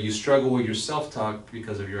 But you struggle with your self-talk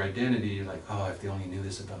because of your identity. You're like, oh, if they only knew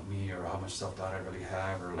this about me, or how much self-doubt I really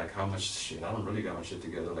have, or like how much shit, I don't really got my shit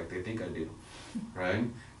together like they think I do, right?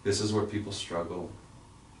 This is where people struggle,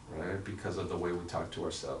 right? Because of the way we talk to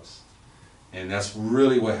ourselves. And that's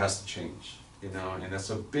really what has to change, you know? And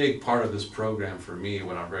that's a big part of this program for me,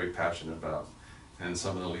 what I'm very passionate about. and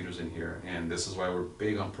some of the leaders in here, and this is why we're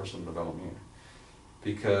big on personal development.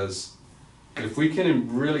 Because if we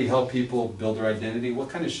can really help people build their identity, what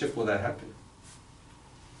kind of shift will that happen?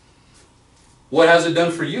 What has it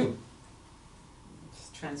done for you?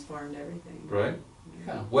 Just transformed everything. Right?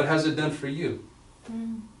 Yeah. What has it done for you?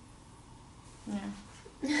 Yeah.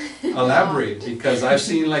 Elaborate, because I've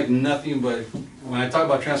seen like nothing but, when I talk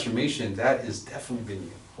about transformation, that has definitely been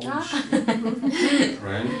you. Holy shit.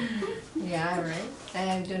 Right? Yeah, right.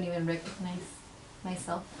 I don't even recognize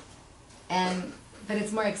myself. But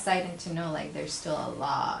it's more exciting to know like there's still a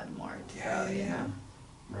lot more to do, you know?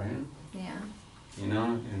 Right? Yeah. You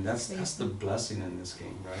know, and that's the blessing in this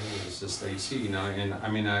game, right? It's just that you see, you know, and I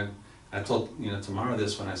mean, I told, you know, Tamara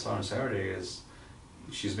this when I saw her on Saturday, is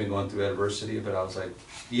she's been going through adversity, but I was like,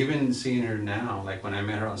 even seeing her now, like when I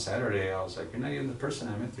met her on Saturday, I was like, you're not even the person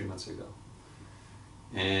I met 3 months ago.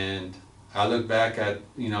 And I look back at,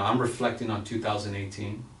 you know, I'm reflecting on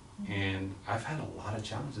 2018, and I've had a lot of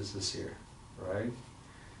challenges this year, right?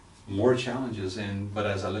 More challenges, but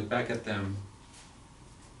as I look back at them,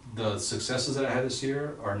 the successes that I had this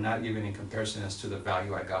year are not even in comparison as to the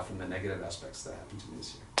value I got from the negative aspects that happened to me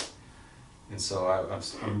this year. And so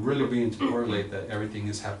I'm really beginning to correlate that everything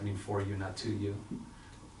is happening for you, not to you,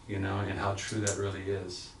 you know, and how true that really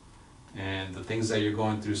is. And the things that you're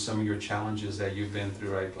going through, some of your challenges that you've been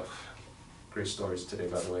through, right? Great stories today,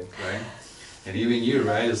 by the way, right? And even you,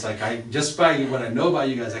 right? It's like, just by what I know about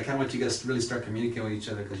you guys, I can't want you guys to really start communicating with each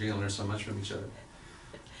other, because you're gonna learn so much from each other.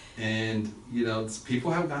 And, you know,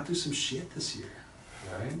 people have gone through some shit this year,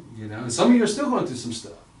 right? You know, and some of you are still going through some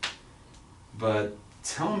stuff. But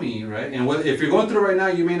tell me, right? And if you're going through it right now,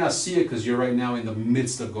 you may not see it because you're right now in the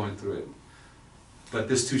midst of going through it. But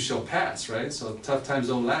this too shall pass, right? So tough times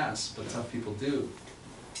don't last, but tough people do.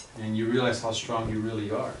 And you realize how strong you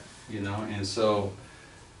really are, you know? And so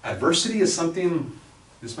adversity is something,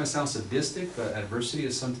 this might sound sadistic, but adversity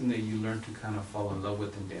is something that you learn to kind of fall in love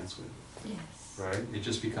with and dance with. Yes. Right? It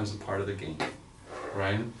just becomes a part of the game,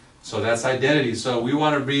 right? So that's identity. So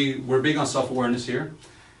we're big on self-awareness here.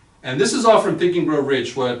 And this is all from Think and Grow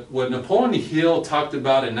Rich. What Napoleon Hill talked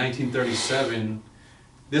about in 1937,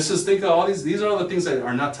 think of all these are all the things that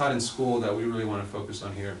are not taught in school that we really want to focus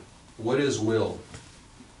on here. What is will?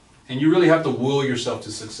 And you really have to will yourself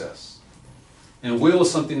to success. And will is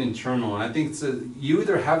something internal. And I think you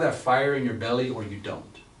either have that fire in your belly or you don't.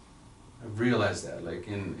 I've realized that, like,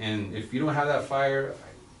 and if you don't have that fire,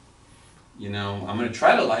 you know, I'm gonna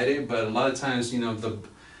try to light it, but a lot of times, you know,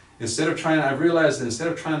 I've realized that instead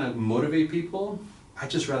of trying to motivate people, I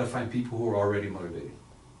just rather find people who are already motivated.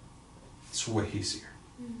 It's way easier,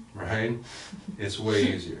 right? It's way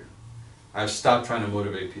easier. I've stopped trying to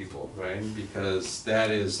motivate people, right? Because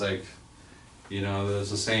that is like, you know,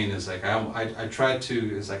 there's a saying, it's like, I try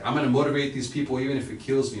to, it's like, I'm gonna motivate these people even if it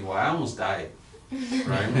kills me. Well, I almost died,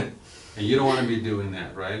 right? And you don't want to be doing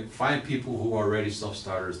that, right? Find people who are already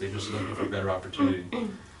self-starters. They're just looking for better opportunity,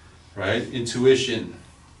 right? Intuition.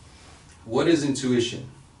 What is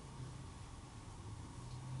intuition?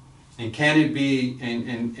 And can it be,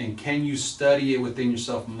 and can you study it within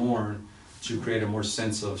yourself more to create a more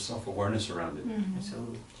sense of self-awareness around it?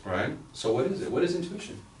 Absolutely. Right? So what is it? What is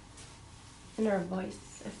intuition? Inner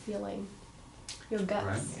voice, a feeling, your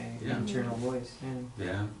guts. Right. Yeah, internal voice. Yeah.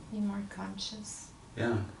 Yeah. Be more conscious.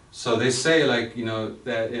 Yeah. So they say, like, you know,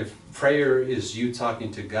 that if prayer is you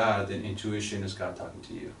talking to God, then intuition is God talking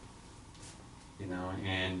to you. You know,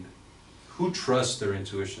 and who trusts their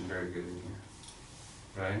intuition very good in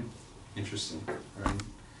here? Right? Interesting, right?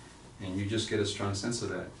 And you just get a strong sense of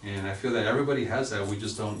that. And I feel that everybody has that. We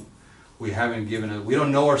just don't, we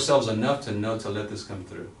don't know ourselves enough to know to let this come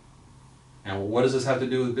through. And what does this have to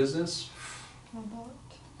do with business?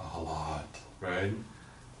 A lot, right?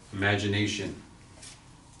 Imagination.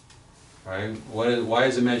 Right? Why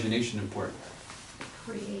is imagination important?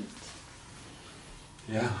 Create.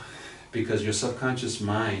 Yeah, because your subconscious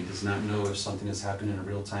mind does not know if something is happening in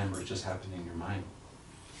real time or it's just happening in your mind.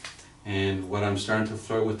 And what I'm starting to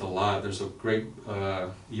flirt with a lot, there's a great,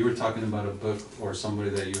 you were talking about a book or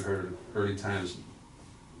somebody that you heard early times.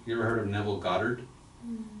 You ever heard of Neville Goddard?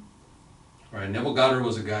 Right, Neville Goddard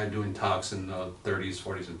was a guy doing talks in the 30s,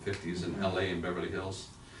 40s, and 50s in LA and Beverly Hills.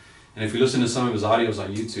 And if you listen to some of his audios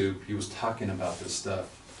on YouTube, he was talking about this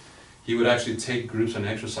stuff. He would actually take groups on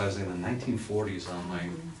exercise in the 1940s on, like,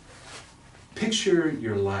 picture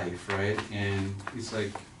your life, right? And he's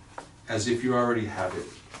like, as if you already have it.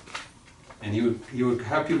 And he would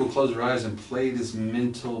have people close their eyes and play these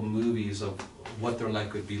mental movies of what their life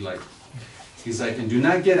could be like. He's like, and do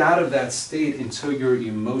not get out of that state until your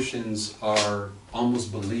emotions are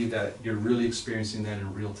almost believe that you're really experiencing that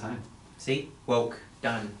in real time. See? Woke.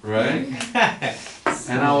 Done. right?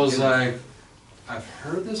 And I was like, I've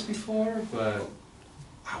heard this before, but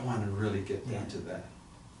I want to really get into that.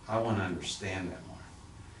 I want to understand that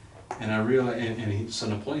more. And I realized, so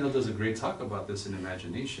Napoleon Hill does a great talk about this in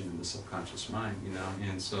imagination in the subconscious mind, you know.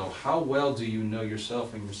 And so, how well do you know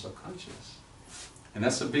yourself and your subconscious? And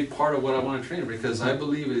that's a big part of what I want to train, because I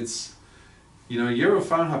believe it's, you know, you ever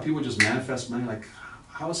found how people just manifest money? Like,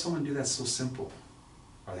 how does someone do that so simple?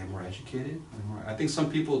 Are they more educated? I think some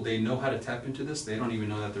people, they know how to tap into this, they don't even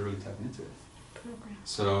know that they're really tapping into it.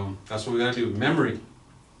 So that's what we gotta do. Memory.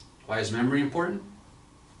 Why is memory important?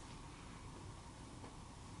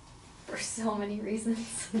 For so many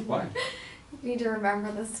reasons. Why? You need to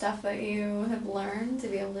remember the stuff that you have learned to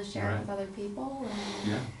be able to share it Right. with other people.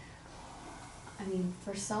 And Yeah, I mean,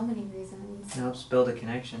 for so many reasons. It helps build a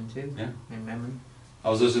connection too. yeah. In memory. I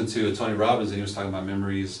was listening to Tony Robbins and he was talking about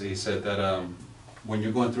memories. He said that when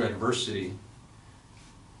you're going through adversity,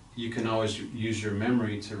 you can always use your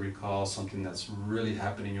memory to recall something that's really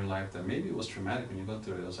happened in your life that maybe it was traumatic when you go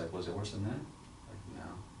through it. It was like, was it worse than that? Like,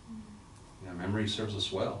 no. Yeah, memory serves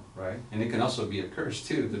us well, right? And it can also be a curse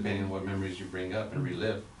too, depending on what memories you bring up and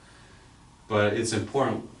relive. But it's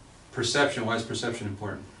important. Perception, why is perception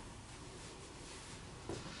important?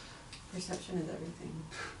 Perception is everything.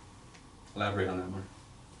 Elaborate on that more.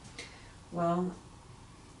 Well,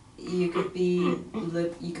 you could be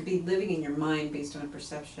living in your mind based on a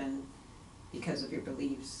perception because of your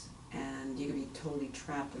beliefs, and you could be totally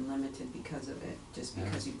trapped and limited because of it, just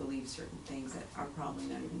because you believe certain things that are probably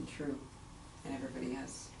not even true. And everybody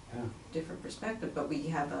has Yeah. different perspective, but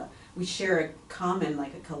we share a common,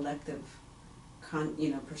 like a collective,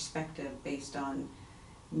 perspective based on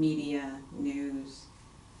media, news,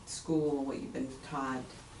 school, what you've been taught,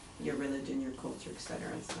 your religion, your culture,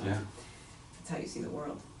 etc. So Yeah. that's how you see the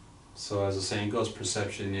world. So as the saying goes,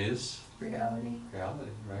 perception is Reality.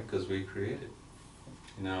 reality, right? Because we create it.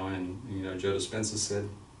 You know, and you know, Joe Dispenza said,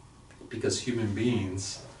 because human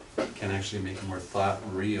beings can actually make more thought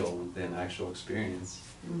real than actual experience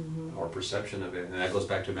or perception of it. And that goes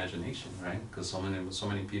back to imagination, right? Because so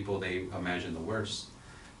many people, they imagine the worst,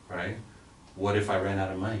 right? What if I ran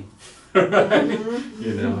out of money?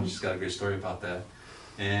 You know, she's got a great story about that.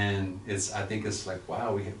 And I think it's like,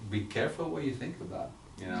 wow, be careful what you think about.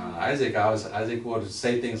 You know, Isaac would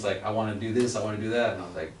say things like, I want to do this, I want to do that. And I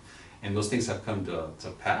was like, and those things have come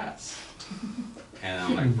to pass. And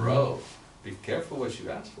I'm like, bro, be careful what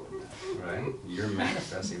you ask for, man, right? You're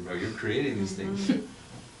manifesting, bro. You're creating these things.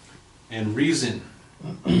 And reason,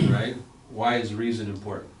 right? Why is reason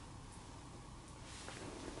important?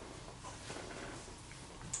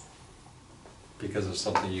 Because of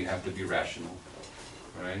something you have to be rational,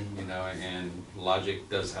 right? You know, and logic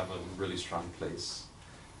does have a really strong place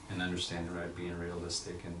in understanding, right? Being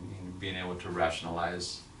realistic and being able to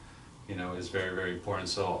rationalize, you know, is very, very important.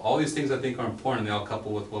 So all these things I think are important. They all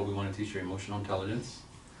couple with what we want to teach you: emotional intelligence,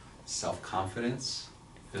 self-confidence,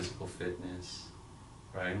 physical fitness,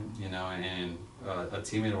 right? You know, and a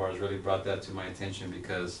teammate of ours really brought that to my attention,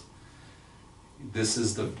 because this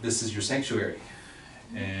is your sanctuary.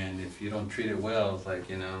 And if you don't treat it well, it's like,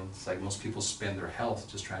 you know, it's like most people spend their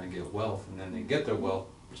health just trying to get wealth, and then they get their wealth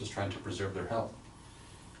just trying to preserve their health.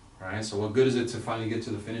 Right? So what good is it to finally get to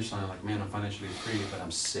the finish line, like, man, I'm financially free, but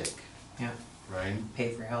I'm sick. Yeah. Right?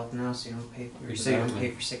 Pay for health now, so you don't pay for Exactly.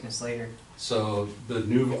 pay for sickness later. So the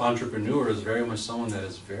new entrepreneur is very much someone that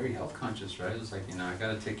is very health conscious, right? It's like, you know, I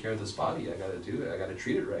gotta take care of this body, I gotta do it, I gotta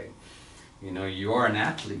treat it right. You know, you are an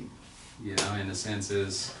athlete, you know, in a sense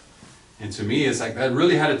is. And to me, it's like, that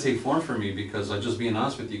really had to take form for me, because I'm just being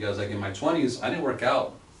honest with you guys, like in my 20s, I didn't work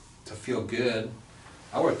out to feel good.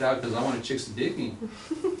 I worked out because I wanted chicks to dig me,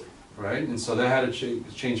 right? And so that had to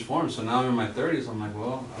change form. So now I'm in my 30s, I'm like,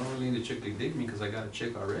 well, I don't really need a chick to dig me because I got a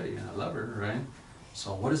chick already and I love her, right?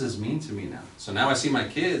 So what does this mean to me now? So now I see my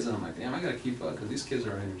kids and I'm like, damn, I gotta keep up because these kids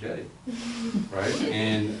are energetic, right?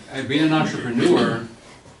 And being an entrepreneur,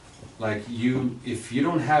 like if you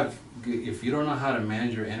don't know how to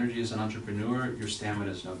manage your energy as an entrepreneur, your stamina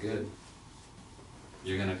is no good.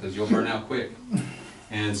 Because you'll burn out quick.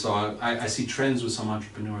 And so I see trends with some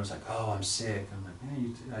entrepreneurs, like, oh, I'm sick. I'm like,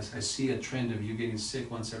 man, I see a trend of you getting sick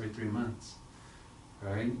once every 3 months,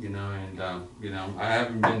 right? You know, and you know, I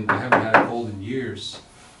haven't had a cold in years,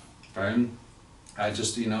 right? I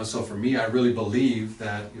just, you know, so for me, I really believe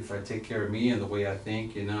that if I take care of me and the way I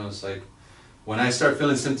think, you know, it's like, when I start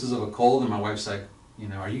feeling symptoms of a cold and my wife's like, you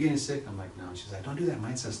know, are you getting sick? I'm like, no. She's like, don't do that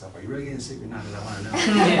mindset stuff. Are you really getting sick or not? Because I want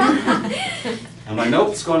to know. I'm like, nope,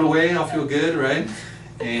 it's going away. I'll feel good, right?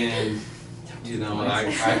 And You know,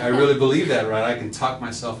 I really believe that, right? I can talk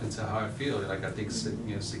myself into how I feel. Like, I think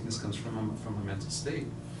sickness comes from a mental state.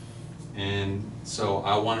 And so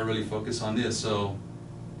I want to really focus on this. So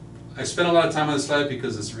I spent a lot of time on this slide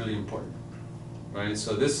because it's really important, right?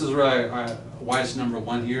 So this is why it's number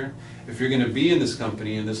one here. If you're going to be in this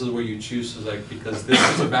company, and this is where you choose, is like, because this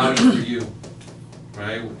is a value for you,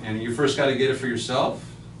 right? And you first got to get it for yourself,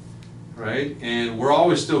 right? And we're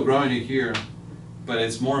always still growing it here, but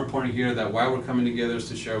it's more important here that why we're coming together is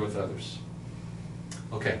to share with others.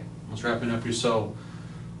 Okay, let's wrap it up here. So,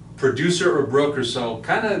 producer or broker. So,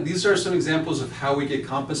 kind of, these are some examples of how we get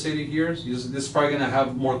compensated here. This is probably going to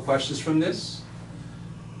have more questions from this.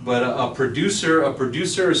 But a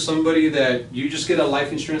producer is somebody that you just get a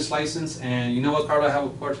life insurance license, and you know what, Carla, I have a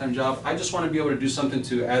part-time job. I just want to be able to do something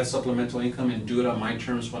to add supplemental income and do it on my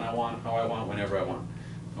terms when I want, how I want, whenever I want.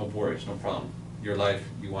 No worries, no problem. Your life,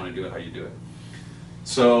 you want to do it how you do it.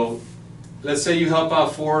 So let's say you help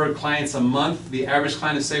out 4 clients a month. The average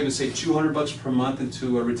client is saving, say, $200 per month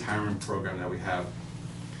into a retirement program that we have.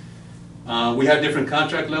 We have different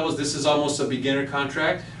contract levels. This is almost a beginner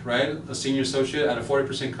contract, right? A senior associate at a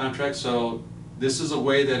 40% contract. So this is a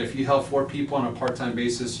way that if you help 4 people on a part-time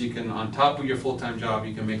basis, you can, on top of your full-time job,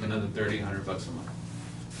 you can make another $100 a month.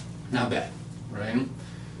 Not bad, right?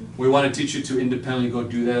 We want to teach you to independently go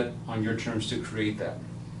do that on your terms to create that,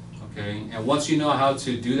 okay? And once you know how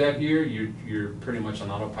to do that here, you're pretty much on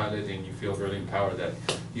autopilot, and you feel really empowered that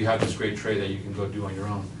you have this great trade that you can go do on your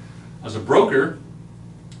own. As a broker,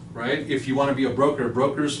 right? If you want to be a broker,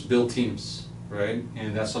 brokers build teams, right?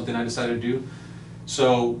 And that's something I decided to do.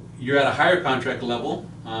 So you're at a higher contract level,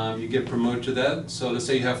 you get promoted to that. So let's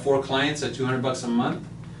say you have 4 clients at $200 a month.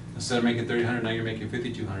 Instead of making $300, now you're making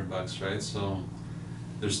 $5,200, right? So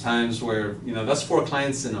there's times where, you know, that's 4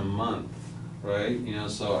 clients in a month, right? You know,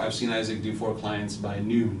 so I've seen Isaac do 4 clients by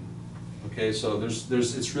noon. Okay, so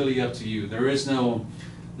it's really up to you. There is no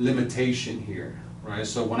limitation here, right?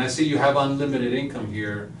 So when I say you have unlimited income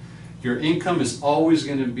here, your income is always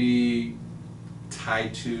going to be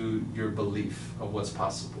tied to your belief of what's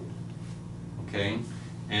possible, okay?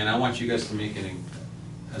 And I want you guys to make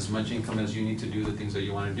as much income as you need to do the things that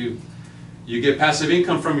you want to do. You get passive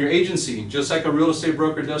income from your agency, just like a real estate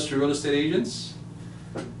broker does to real estate agents.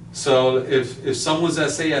 So if someone's at,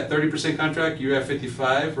 say, at 30% contract, you're at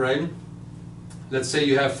 55, right? Let's say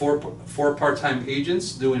you have four part-time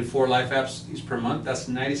agents doing 4 life apps each per month. That's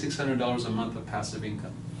 $9,600 a month of passive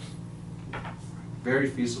income. Very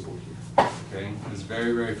feasible here, okay? It's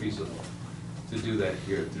very, very feasible to do that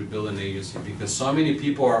here, to build an agency, because so many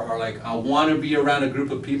people are like, I want to be around a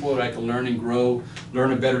group of people that I can learn and grow,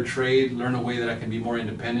 learn a better trade, learn a way that I can be more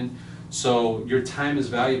independent. So your time is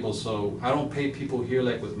valuable. So I don't pay people here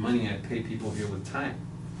like with money, I pay people here with time.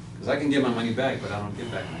 Because I can get my money back, but I don't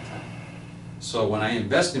get back my time. So when I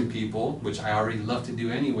invest in people, which I already love to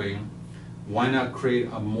do anyway, why not create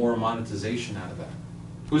a more monetization out of that?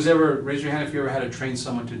 Who's ever, raise your hand if you ever had to train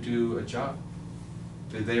someone to do a job.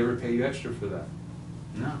 Did they ever pay you extra for that?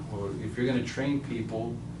 No. Well, if you're going to train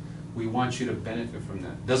people, we want you to benefit from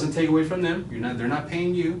that. Doesn't take away from them. They're not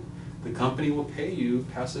paying you. The company will pay you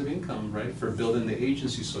passive income, right, for building the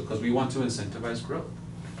agency. So, because we want to incentivize growth.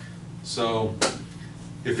 So,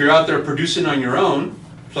 if you're out there producing on your own,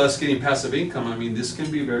 plus getting passive income, I mean, this can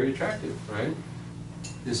be very attractive, right?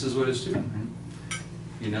 This is what it's doing, right?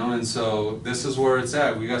 You know, and so this is where it's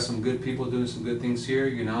at. We got some good people doing some good things here,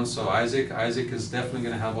 you know. So Isaac is definitely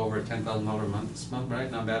going to have over $10,000 a month this month,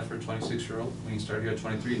 right? Not bad for a 26-year-old. When you start here at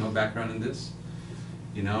 23, no background in this,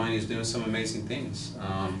 you know, and he's doing some amazing things.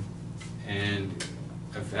 And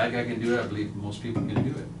if that guy can do it, I believe most people can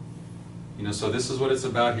do it. You know, so this is what it's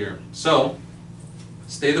about here. So,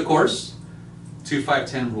 stay the course,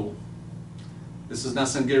 2-5-10 rule. This is not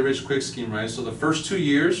some get-rich-quick scheme, right? So the first 2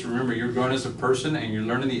 years, remember, you're growing as a person and you're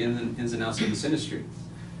learning the ins and outs of this industry.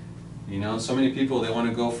 You know, so many people, they want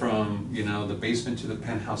to go from, you know, the basement to the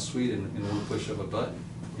penthouse suite in one push of a button,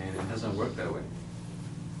 and it doesn't work that way.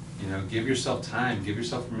 You know, give yourself time, give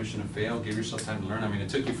yourself permission to fail, give yourself time to learn. I mean, it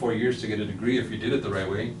took you 4 years to get a degree if you did it the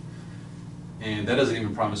right way, and that doesn't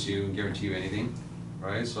even promise you and guarantee you anything,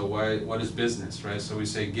 right? So what is business, right? So we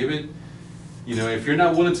say give it. You know, if you're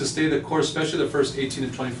not willing to stay the course, especially the first 18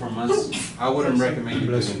 to 24 months, I wouldn't recommend you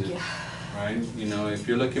doing it, right? You know, if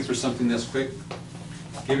you're looking for something that's quick,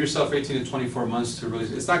 give yourself 18 to 24 months to really,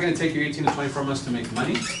 it's not going to take you 18 to 24 months to make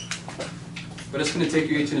money, but it's going to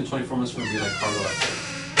take you 18 to 24 months to be like, Carlo,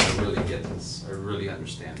 I really get this, I really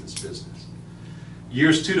understand this business.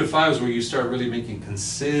 Years 2 to 5 is where you start really making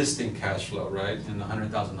consistent cash flow, right? In the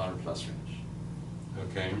 $100,000 plus range,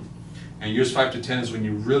 okay? And years 5 to 10 is when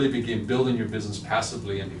you really begin building your business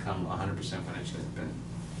passively and become 100% financially independent.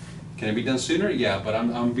 Can it be done sooner? Yeah, but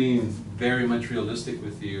I'm being very much realistic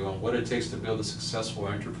with you on what it takes to build a successful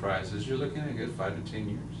enterprise. Is you're looking at a good 5 to 10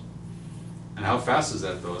 years. And how fast is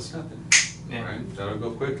that though? It's nothing, Yeah. right? That'll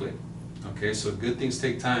go quickly. Okay, so good things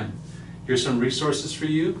take time. Here's some resources for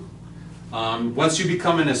you. Once you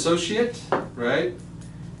become an associate, right,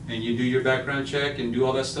 and you do your background check and do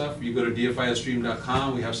all that stuff, you go to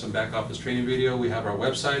dfisdream.com. We have some back office training video. We have our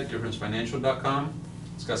website, differencefinancial.com.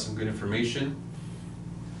 It's got some good information.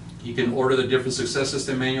 You can order the Different Success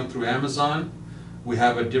System Manual through Amazon. We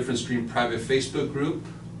have a Different Stream private Facebook group.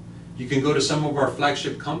 You can go to some of our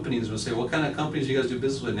flagship companies and say, what kind of companies do you guys do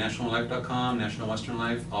business with? NationalLife.com, National Western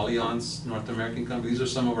Life, Allianz, North American companies. These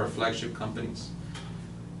are some of our flagship companies.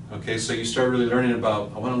 Okay, so you start really learning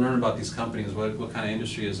about, I want to learn about these companies. What kind of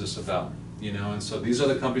industry is this about? You know, and so these are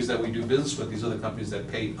the companies that we do business with. These are the companies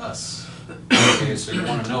that pay us. Okay, so you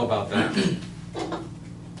want to know about that.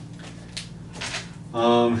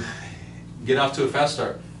 Get off to a fast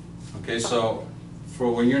start. Okay, so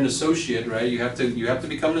for when you're an associate, right, you have to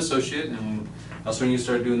become an associate, and that's when you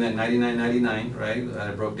start doing that $99.99, right, that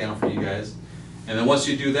I broke down for you guys. And then once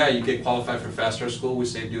you do that, you get qualified for Fast Start School. We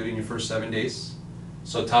say do it in your first 7 days.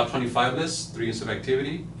 So top 25 list, 3 years of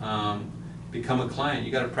activity. Become a client.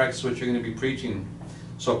 You got to practice what you're going to be preaching.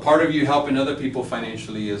 So part of you helping other people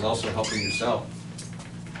financially is also helping yourself,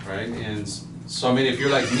 right? And so I mean, if you're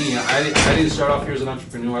like me, I didn't start off here as an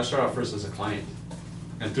entrepreneur. I started off first as a client,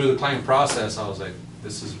 and through the client process, I was like,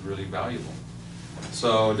 this is really valuable.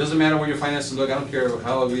 So it doesn't matter where your finances look. I don't care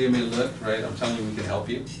how ugly it may look, right? I'm telling you, we can help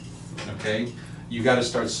you. Okay, you got to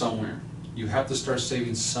start somewhere. You have to start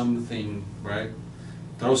saving something, right?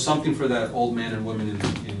 Throw something for that old man and woman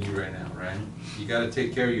in you right now, right? You got to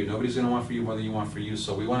take care of you. Nobody's going to want for you more than you want for you.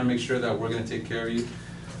 So we want to make sure that we're going to take care of you.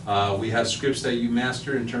 We have scripts that you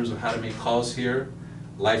master in terms of how to make calls here.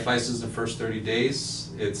 Life license the first 30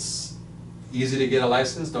 days. It's easy to get a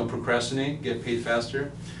license. Don't procrastinate. Get paid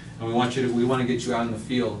faster. And we want to get you out in the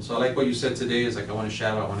field. So I like what you said today. Is like, I want to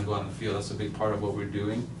shadow. I want to go out in the field. That's a big part of what we're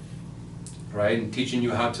doing, right? And teaching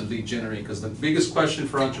you how to lead generate. Because the biggest question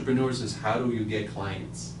for entrepreneurs is, how do you get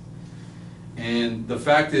clients? And the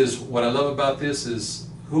fact is, what I love about this is,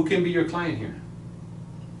 who can be your client here?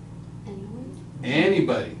 Anyone?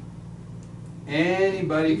 Anybody.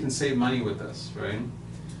 Anybody can save money with us, right?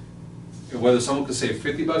 Whether someone can save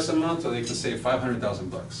 $50 a month or they can save 500,000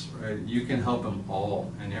 bucks, right? You can help them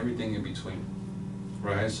all and everything in between,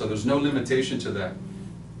 right? So there's no limitation to that.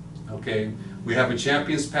 Okay, we have a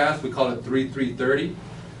champions path. We call it 3-3-30.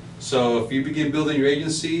 So if you begin building your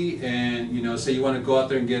agency, and you know, say you want to go out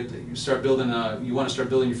there and you want to start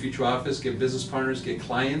building your future office, get business partners, get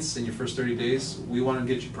clients in your first 30 days. We want to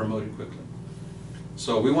get you promoted quickly.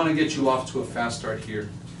 So we want to get you off to a fast start here.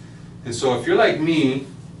 And so if you're like me,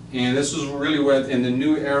 and this is really where in the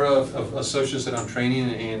new era of associates that I'm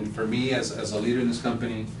training, and for me as a leader in this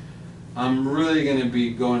company, I'm really going to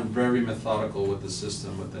be going very methodical with the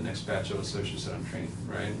system with the next batch of associates that I'm training,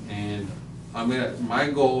 right? And my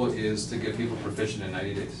goal is to get people proficient in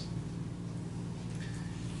 90 days.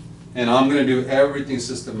 And I'm going to do everything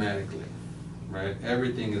systematically, right?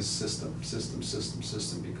 Everything is system,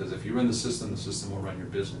 because if you run the system will run your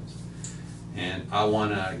business. And I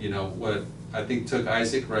want to, you know, what I think took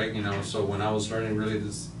Isaac, right? You know, so when I was learning really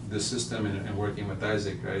this system and working with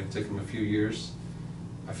Isaac, right, it took him a few years.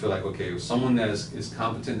 I feel like, okay, with someone that is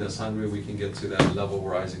competent, that's hungry, we can get to that level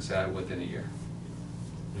where Isaac's at within a year.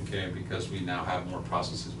 Okay, because we now have more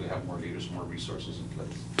processes, we have more leaders, more resources in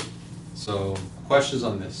place. So, questions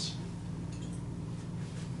on this?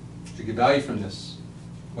 Did you get value from this?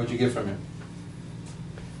 What'd you get from it?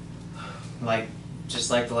 Just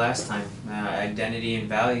like the last time, identity and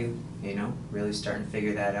value, you know, really starting to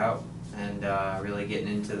figure that out, and really getting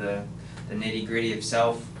into the nitty gritty of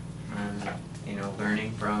self, and you know,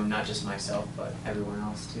 learning from not just myself but everyone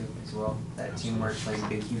else too as well. That teamwork plays a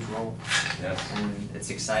big, huge role. Yes. And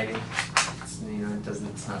it's exciting. It's, you know,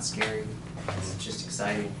 it's not scary. It's just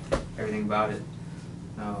exciting. Everything about it.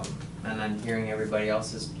 And then hearing everybody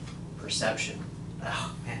else's perception.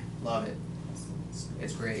 Oh man, love it.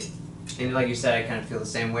 It's great. And like you said, I kind of feel the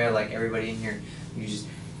same way. Like everybody in here, you just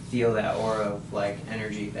feel that aura of like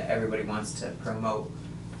energy that everybody wants to promote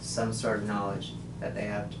some sort of knowledge that they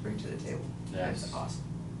have to bring to the table. Yes. It's awesome.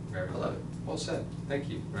 Very I love it. Well said. Thank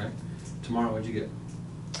you. Right. Tomorrow, what'd you get?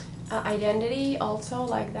 Identity also,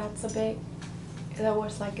 like that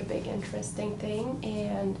was like a big interesting thing,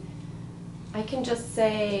 and I can just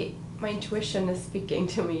say my intuition is speaking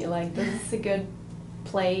to me, like this is a good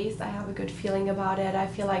place, I have a good feeling about it. I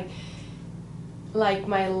feel like like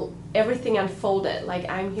everything unfolded. Like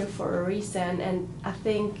I'm here for a reason, and I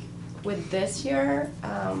think with this year,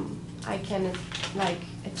 I can like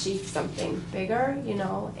achieve something bigger, you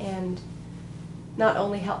know, and not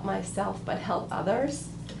only help myself but help others.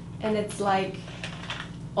 And it's like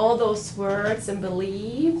all those words and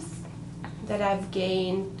beliefs that I've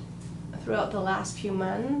gained throughout the last few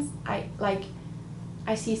months,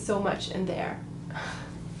 I see so much in there.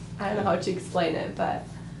 I don't know how to explain it, but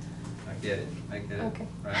I get it, okay.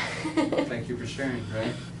 right? Thank you for sharing,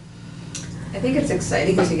 right? I think it's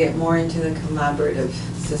exciting to get more into the collaborative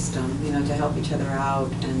system, you know, to help each other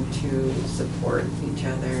out and to support each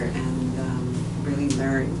other and really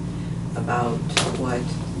learn about what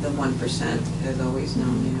the 1% has always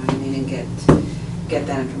known, you know what I mean, and get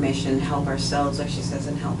that information, help ourselves, like she says,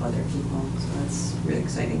 and help other people. So that's really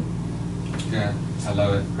exciting. Yeah, I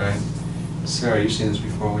love it, right? Sarah, you've seen this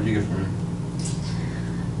before. What did you get from her?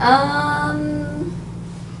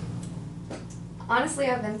 Honestly,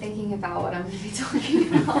 I've been thinking about what I'm going to be talking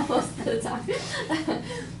about most of the time.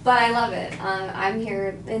 But I love it. I'm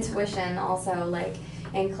here, intuition also, like,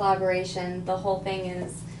 and collaboration. The whole thing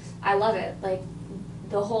is, I love it. Like,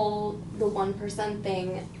 the 1%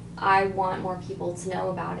 thing, I want more people to know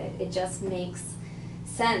about it. It just makes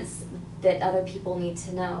sense that other people need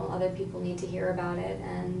to know, other people need to hear about it,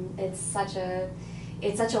 and it's such a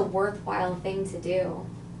worthwhile thing to do.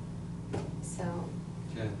 So,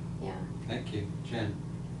 Jen. yeah. Thank you. Jen.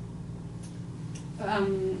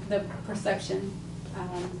 The perception,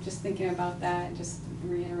 just thinking about that, just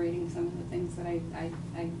reiterating some of the things that I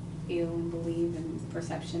feel and believe in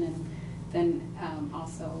perception, and then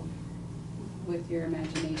also with your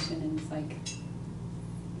imagination, and it's like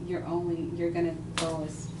you're gonna go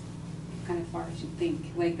as kind of far as you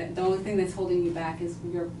think. Like the only thing that's holding you back is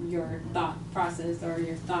your thought process or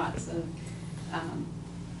your thoughts of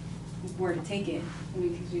where to take it,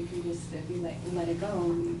 because you can just, if you let it go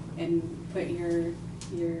and put your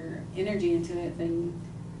energy into it, then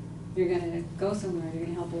you're gonna go somewhere. You're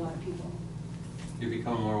gonna help a lot of people. You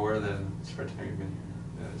become more aware than it's first time you've been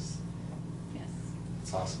here. Yes.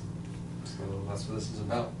 It's awesome. So that's what this is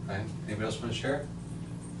about, right? Anybody else want to share?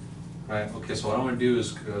 Right. Okay. So what I want to do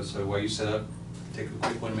is, so while you set up, take a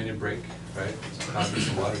quick 1-minute break, right? Some coffee,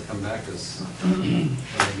 some water, come back, because we're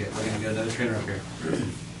gonna get another trainer up here.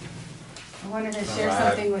 I wanted to share Alright.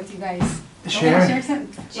 something with you guys. Share. I want to share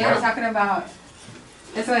something. Sure. I was talking about,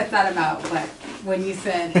 that's what I thought about, but when you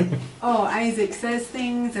said, oh, Isaac says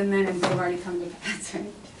things and then they've already come to pass,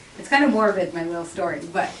 right? It's kind of morbid, my little story,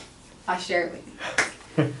 but I'll share it with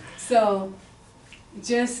you. So,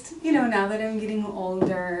 just, you know, now that I'm getting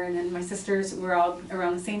older, and then my sisters, we're all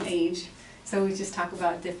around the same age, so we just talk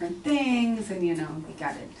about different things, and you know, you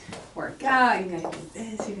gotta work out, you gotta do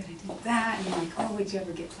this, you gotta do that, and I'm like, oh, would you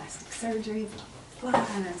ever get plastic surgery? Blah, blah.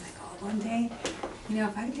 And I was like, oh, one day, you know,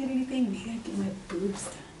 if I did anything, maybe I'd get my boobs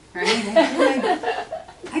done, right?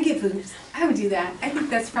 I get boobs, I would do that. I think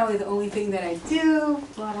that's probably the only thing that I do,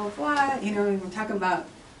 blah, blah, blah, you know, and we're talking about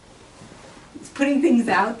putting things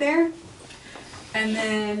out there. And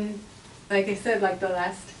then, like I said, like the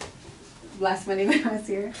last Monday when I was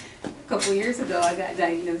here, a couple years ago, I got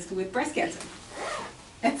diagnosed with breast cancer.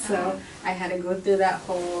 And so I had to go through that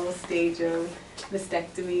whole stage of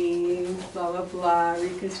mastectomy, blah, blah, blah,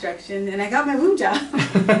 reconstruction, and I got my boob job.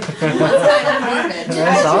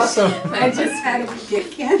 That's awesome. I just had to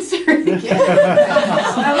get cancer again. So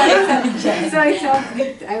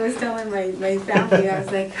I was telling my family, I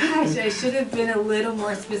was like, gosh, I should have been a little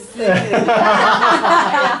more specific.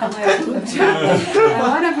 My boob job. I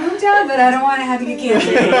want a boob job, but I don't want to have to get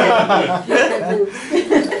cancer again.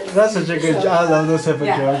 That's such a good job. I love those type of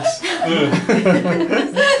jokes.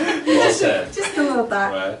 Well said. Just a little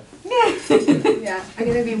thought. Right. Yeah, I'm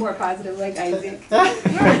gonna be more positive like Isaac. Sure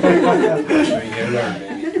you get learn,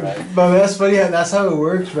 baby, right? But that's funny. That's how it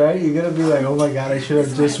works, right? You're gonna be like, oh my god, I should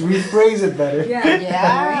have just rephrased it better. Yeah.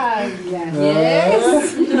 Yeah. Yeah.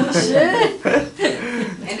 Yes.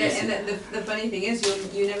 And the funny thing is,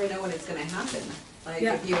 you never know when it's gonna happen. Like,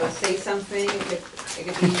 Yeah. if you say something, it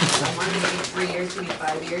could be a month, it could be 3 years, it could be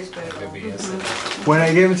 5 years, but It could be it'll- instant. When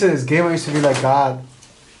I came into this game, I used to be like, God,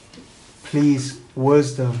 please,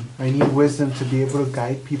 wisdom. I need wisdom to be able to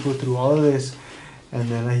guide people through all of this. And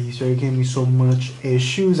then he started giving me so much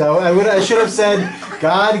issues. I should have said,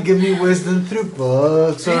 God, give me wisdom through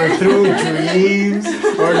books or through dreams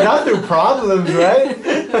or not through problems, right?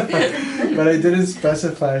 But I didn't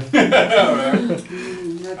specify.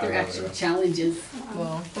 Not their actual challenges.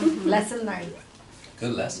 Well, lesson learned.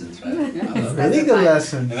 Good lessons, right? I love it. Really good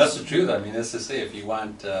lesson. And that's the truth. I mean, that's to say, if you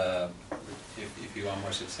want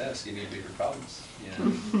more success, you need bigger problems. You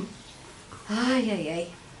know. Ay.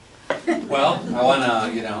 Well, I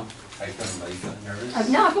wanna, you know, are you feeling nervous?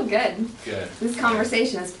 No, I feel good. Good. This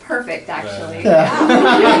conversation is perfect, actually.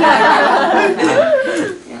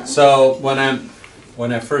 So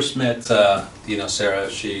when I first met, you know, Sarah,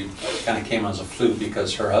 she kind of came as a fluke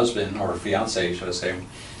because her husband, or fiance, should I say,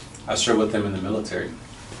 I served with him in the military.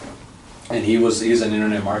 And he's an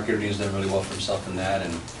internet marketer, and he's done really well for himself in that.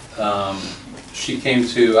 And she came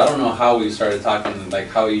to, I don't know how we started talking, like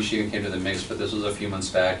how she even came to the mix, but this was a few months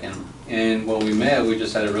back. And when we met, we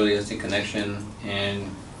just had a really instant connection. And,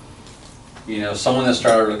 you know, someone that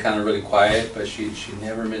started kind of really quiet, but she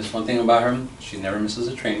never missed, one thing about her, she never misses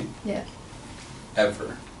a training. Yeah.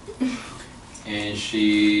 Ever. And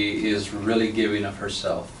she is really giving of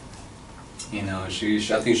herself. You know, I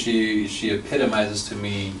think she epitomizes to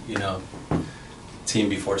me, you know, team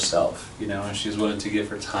before self, you know, and she's willing to give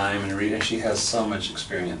her time and read, and she has so much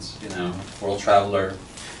experience, you know, world traveler.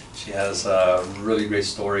 She has a really great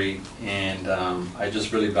story, and I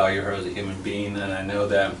just really value her as a human being, and I know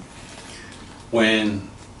that when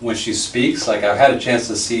she speaks, like I've had a chance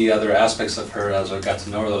to see other aspects of her as I got to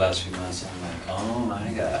know her the last few months, and I'm like, oh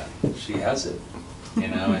my God, she has it. You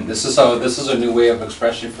know, and this is a new way of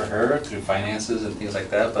expression for her through finances and things like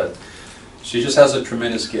that. But she just has a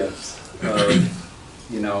tremendous gift.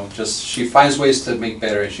 You know, just she finds ways to make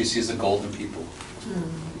better, and she sees the gold in people.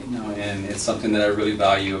 You know, and it's something that I really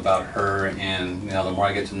value about her. And you know, the more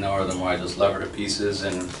I get to know her, the more I just love her to pieces.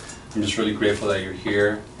 And I'm just really grateful that you're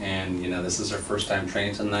here. And you know, this is her first time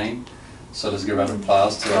training tonight. So let's give a round of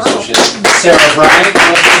applause to our associate Sarah Bryant.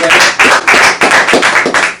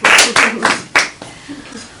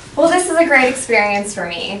 Well, this is a great experience for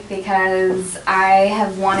me because I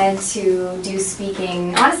have wanted to do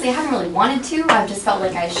speaking. Honestly, I haven't really wanted to. I've just felt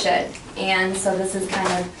like I should. And so this is kind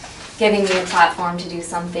of giving me a platform to do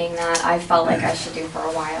something that I felt like I should do for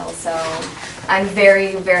a while. So I'm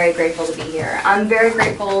very, very grateful to be here. I'm very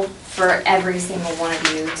grateful for every single one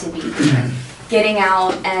of you to be here. Getting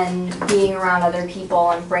out and being around other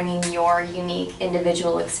people and bringing your unique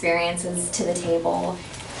individual experiences to the table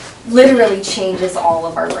literally changes all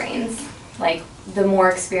of our brains. Like, the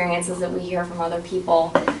more experiences that we hear from other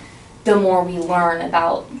people, the more we learn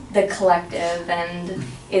about the collective, and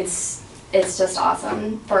it's just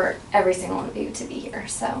awesome for every single one of you to be here.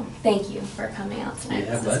 So thank you for coming out tonight.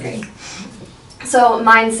 Yeah, this is great. So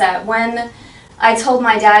mindset. When I told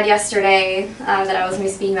my dad yesterday that I was going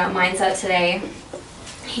to be speaking about mindset today,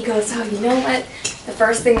 he goes, oh, you know what? The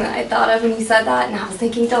first thing that I thought of when you said that, and I was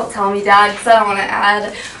thinking, don't tell me, Dad, because I don't want to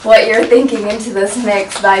add what you're thinking into this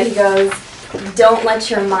mix, but he goes, don't let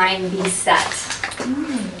your mind be set.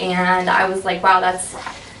 And I was like, wow, that's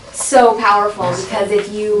so powerful, because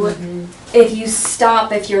if you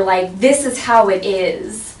stop, if you're like, this is how it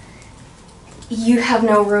is, you have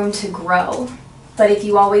no room to grow. But if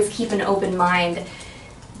you always keep an open mind,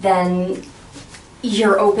 then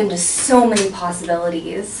you're open to so many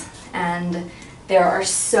possibilities, and there are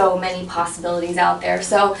so many possibilities out there.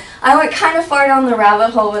 So I went kind of far down the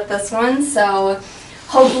rabbit hole with this one, so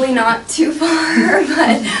hopefully not too far,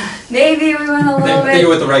 but maybe we went a little bit. I think you're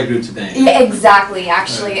with the right group today. Yeah, exactly,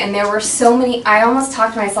 actually. And there were so many, I almost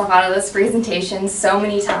talked myself out of this presentation so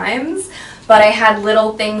many times, but I had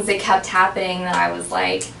little things that kept happening that I was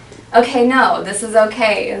like, okay, no, this is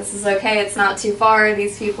okay, it's not too far,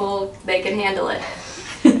 these people, they can handle it.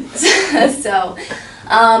 So,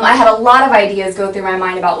 I had a lot of ideas go through my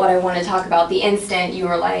mind about what I want to talk about. The instant you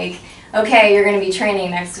were like, okay, you're going to be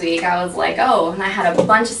training next week, I was like, oh, and I had a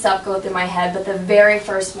bunch of stuff go through my head, but the very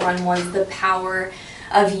first one was the power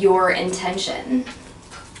of your intention.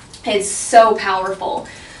 It's so powerful.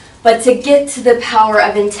 But to get to the power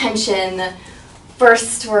of intention,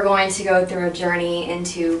 first we're going to go through a journey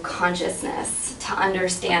into consciousness to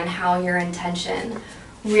understand how your intention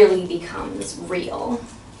really becomes real.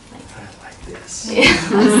 This.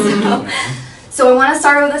 Yeah. So I want to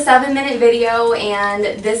start with a 7-minute video, and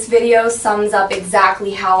this video sums up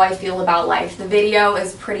exactly how I feel about life. The video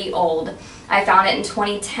is pretty old. I found it in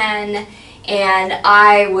 2010, and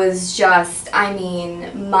I was just,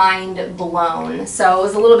 mind blown. So it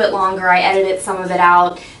was a little bit longer. I edited some of it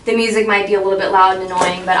out. The music might be a little bit loud and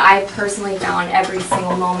annoying, but I personally found every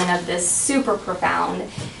single moment of this super profound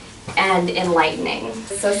and enlightening.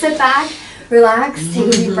 So sit back, relax, take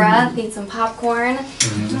a deep breath, eat some popcorn,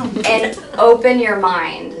 and open your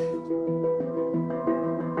mind.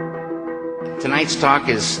 Tonight's talk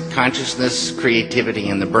is consciousness, creativity,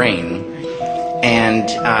 and the brain. And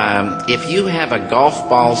if you have a golf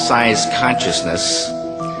ball-sized consciousness,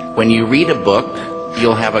 when you read a book,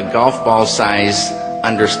 you'll have a golf ball-sized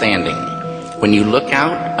understanding. When you look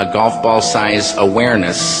out, a golf ball-sized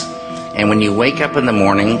awareness. and when you wake up in the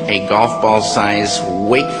morning, a golf ball size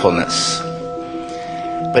wakefulness.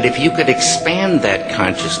 But if you could expand that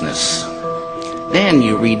consciousness, then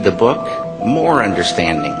you read the book, more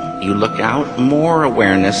understanding. You look out, more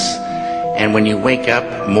awareness, and when you wake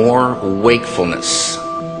up, more wakefulness.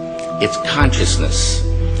 It's consciousness.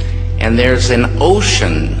 And there's an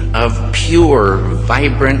ocean of pure,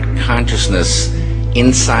 vibrant consciousness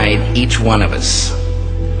inside each one of us.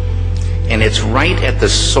 And it's right at the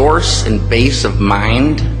source and base of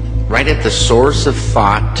mind, right at the source of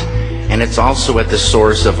thought, and it's also at the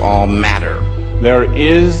source of all matter. There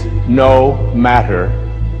is no matter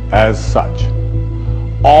as such.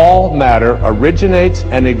 All matter originates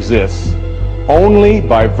and exists only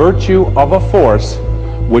by virtue of a force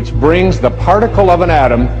which brings the particle of an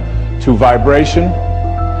atom to vibration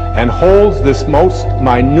and holds this most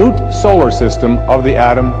minute solar system of the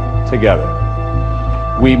atom together.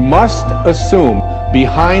 We must assume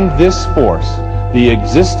behind this force the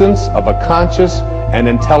existence of a conscious and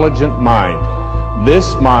intelligent mind.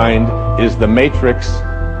 This mind is the matrix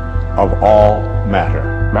of all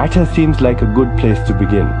matter. Matter seems like a good place to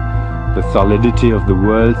begin. The solidity of the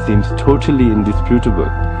world seems totally indisputable.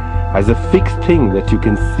 As a fixed thing that you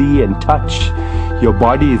can see and touch, your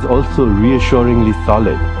body is also reassuringly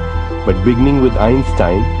solid. But beginning with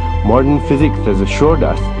Einstein, modern physics has assured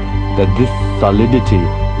us that this solidity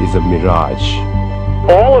is a mirage.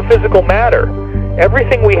 All of physical matter,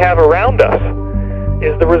 everything we have around us,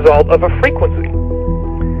 is the result of a frequency.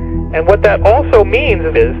 And what that also means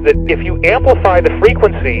is that if you amplify the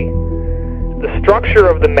frequency, the structure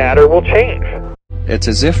of the matter will change. It's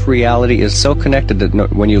as if reality is so connected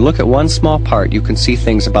that when you look at one small part, you can see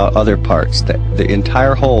things about other parts, that the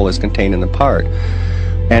entire whole is contained in the part.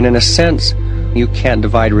 And in a sense, you can't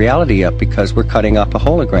divide reality up because we're cutting up a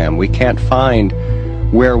hologram. We can't find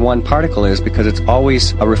where one particle is because it's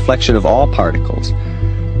always a reflection of all particles.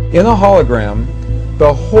 In a hologram,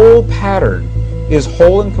 the whole pattern is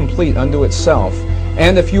whole and complete unto itself,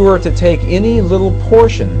 and if you were to take any little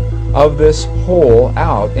portion of this whole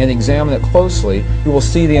out and examine it closely, you will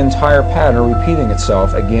see the entire pattern repeating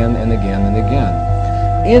itself again and again and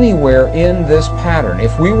again. Anywhere in this pattern,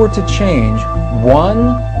 if we were to change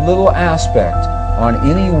one little aspect on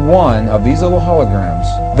any one of these little holograms,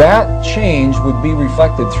 that change would be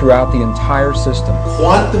reflected throughout the entire system.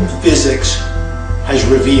 Quantum physics has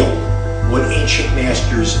revealed what ancient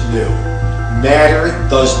masters knew. Matter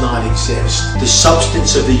does not exist. The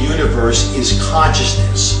substance of the universe is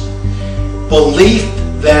consciousness. Belief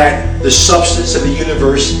that the substance of the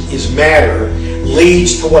universe is matter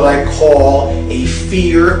leads to what I call a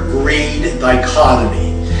fear-greed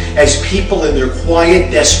dichotomy, as people in their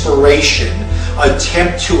quiet desperation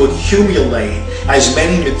attempt to accumulate as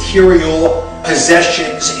many material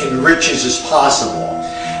possessions and riches as possible.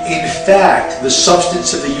 In fact, the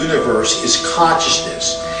substance of the universe is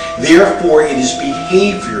consciousness. Therefore, it is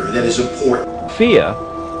behavior that is important. Fear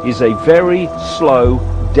is a very slow,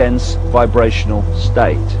 dense vibrational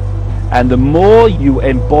state. And the more you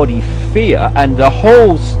embody fear, and the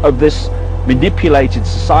whole of this manipulated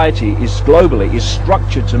society is globally is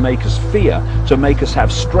structured to make us fear, to make us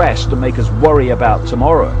have stress, to make us worry about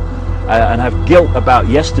tomorrow, and have guilt about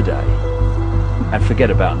yesterday, and forget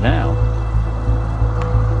about now.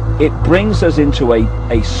 It brings us into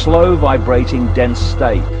a slow vibrating dense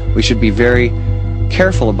state. We should be very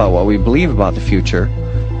careful about what we believe about the future.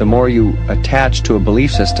 The more you attach to a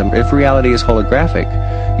belief system, if reality is holographic,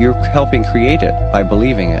 you're helping create it by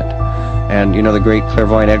believing it. And you know, the great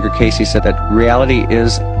clairvoyant Edgar Cayce said that reality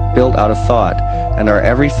is built out of thought, and our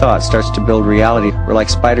every thought starts to build reality. We're like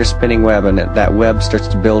spiders spinning web, and that web starts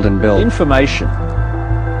to build and build. Information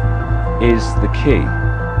is the key,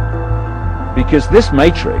 because this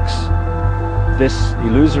matrix, this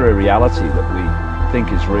illusory reality that we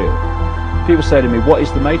think is real, people say to me, what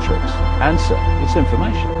is the matrix? Answer, it's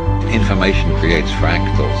information. Information creates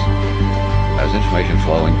fractals. As information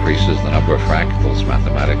flow increases, the number of fractals,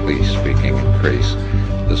 mathematically speaking, increase.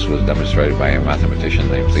 This was demonstrated by a mathematician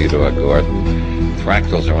named Theodore Gordon.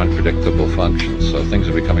 Fractals are unpredictable functions, so things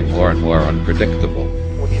are becoming more and more unpredictable.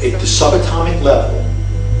 At the subatomic level,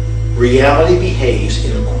 reality behaves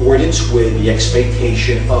in accordance with the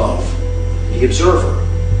expectation of the observer,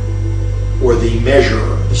 or the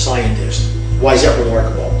measurer, the scientist. Why is that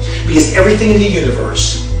remarkable? Because everything in the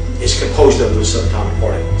universe is composed of those subatomic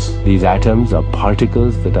particles. These atoms are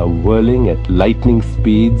particles that are whirling at lightning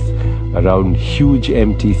speeds around huge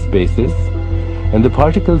empty spaces, and the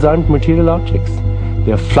particles aren't material objects.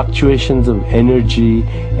 They are fluctuations of energy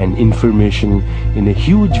and information in a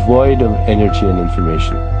huge void of energy and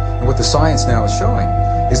information. What the science now is showing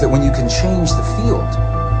is that when you can change the field,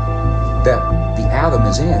 that the atom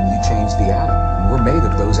is in, you change the atom. And we're made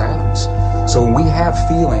of those atoms. So when we have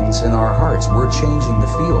feelings in our hearts, we're changing the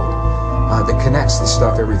field that connects the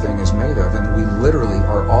stuff everything is made of, and we literally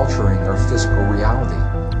are altering our physical reality.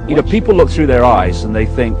 You know, people look through their eyes and they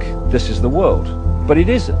think this is the world, but it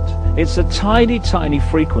isn't. It's a tiny, tiny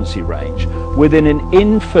frequency range within an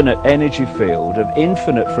infinite energy field of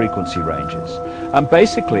infinite frequency ranges. And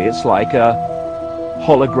basically it's like a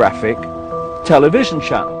holographic television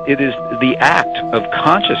channel. It is the act of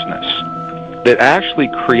consciousness that actually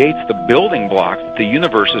creates the building block that the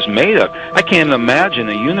universe is made of. I can't imagine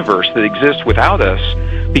a universe that exists without us,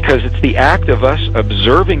 because it's the act of us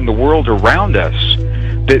observing the world around us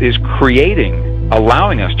that is creating,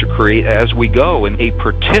 allowing us to create as we go in a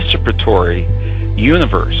participatory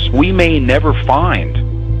universe. We may never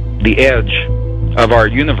find the edge of our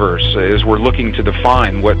universe as we're looking to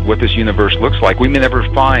define what this universe looks like. We may never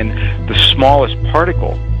find the smallest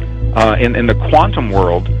particle in the quantum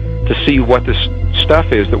world to see what this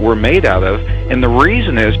stuff is that we're made out of. And the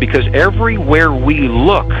reason is because everywhere we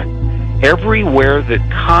look, everywhere that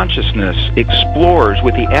consciousness explores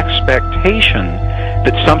with the expectation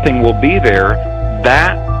that something will be there,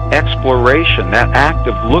 that exploration, that act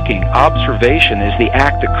of looking, observation, is the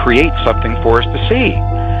act that creates something for us to see.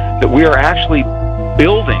 That we are actually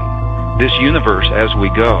building this universe as we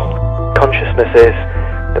go. Consciousness is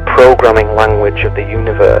the programming language of the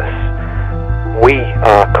universe. We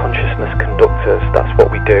are consciousness conductors. That's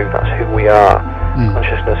what we do. That's who we are.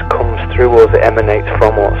 Consciousness comes through us. It emanates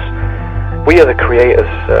from us. We are the creators.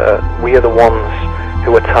 We are the ones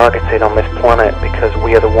who are targeted on this planet because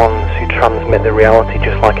we are the ones who transmit the reality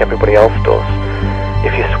just like everybody else does.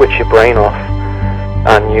 If you switch your brain off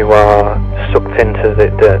and you are sucked into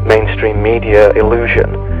the mainstream media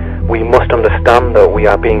illusion, we must understand that we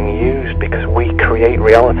are being used because we create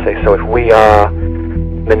reality. So if we are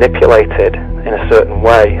manipulated in a certain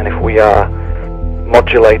way, and if we are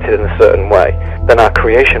modulated in a certain way, then our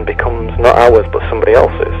creation becomes not ours but somebody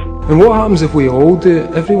else's. And what happens if we all do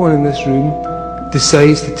it? Everyone in this room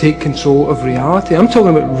decides to take control of reality. I'm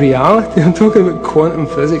talking about reality. I'm talking about quantum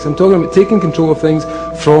physics. I'm talking about taking control of things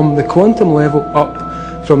from the quantum level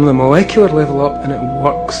up, from the molecular level up, and it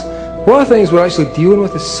works. One of the things we're actually dealing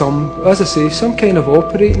with is as I say, some kind of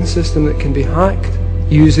operating system that can be hacked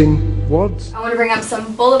using words. I want to bring up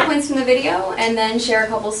some bullet points from the video and then share a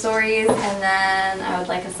couple stories, and then I would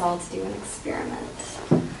like us all to do an experiment.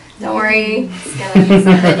 Don't worry, it's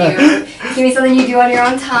gonna be something you do on your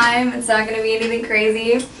own time. It's not gonna be anything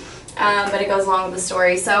crazy, but it goes along with the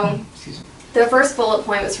story. So the first bullet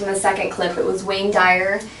point was from the second clip. It was Wayne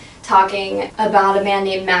Dyer talking about a man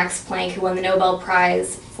named Max Planck who won the Nobel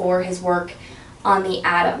Prize for his work on the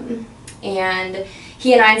atom. And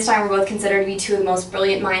he and Einstein were both considered to be two of the most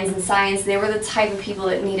brilliant minds in science. They were the type of people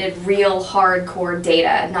that needed real hardcore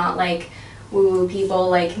data, not like woo people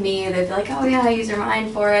like me. They'd be like, oh yeah, use your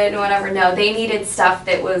mind for it and whatever. No, they needed stuff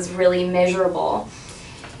that was really measurable.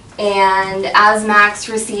 And as Max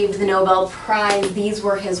received the Nobel Prize, these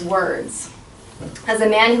were his words. As a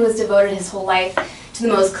man who has devoted his whole life to the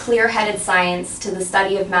most clear-headed science, to the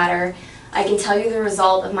study of matter, I can tell you the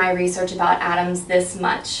result of my research about atoms this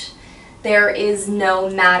much. There is no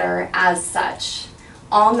matter as such.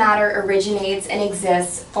 All matter originates and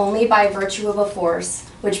exists only by virtue of a force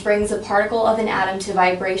which brings a particle of an atom to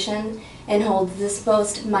vibration and holds this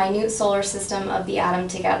most minute solar system of the atom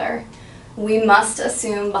together. We must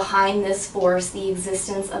assume behind this force the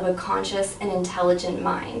existence of a conscious and intelligent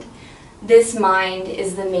mind. This mind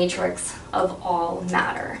is the matrix of all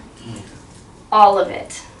matter. All of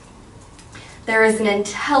it. There is an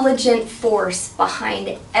intelligent force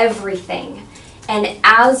behind everything, and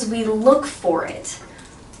as we look for it,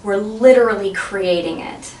 we're literally creating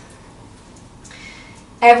it.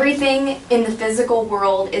 Everything in the physical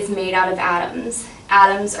world is made out of atoms.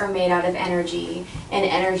 Atoms are made out of energy, and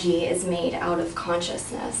energy is made out of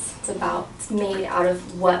consciousness. It's made out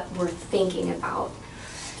of what we're thinking about.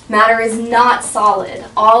 Matter is not solid.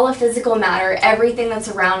 All of physical matter, everything that's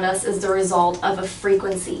around us, is the result of a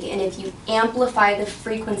frequency. And if you amplify the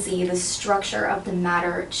frequency, the structure of the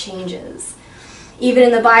matter changes. Even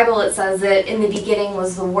in the Bible it says that in the beginning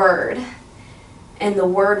was the Word, and the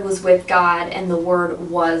Word was with God, and the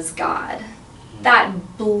Word was God.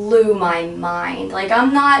 That blew my mind. Like,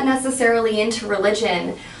 I'm not necessarily into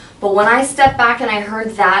religion, but when I stepped back and I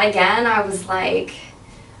heard that again, I was like,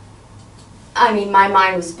 I mean, my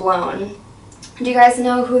mind was blown. Do you guys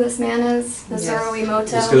know who this man is? Nozoru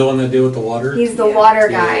Emoto? Is he the one that deal with the water? He's the water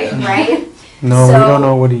guy, right? No, So- we don't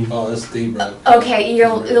know what he. Oh, that's Steve, right? Okay,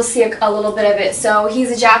 you'll see a little bit of it. So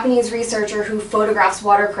he's a Japanese researcher who photographs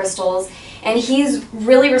water crystals, and he's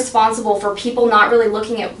really responsible for people not really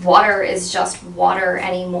looking at water as just water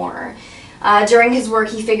anymore. During his work,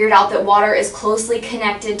 he figured out that water is closely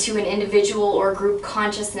connected to an individual or group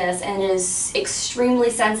consciousness and is extremely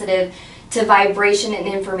sensitive to vibration and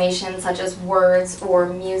information such as words or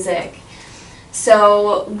music.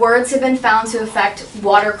 So words have been found to affect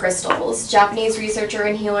water crystals. Japanese researcher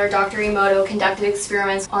and healer Dr. Emoto conducted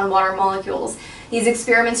experiments on water molecules. These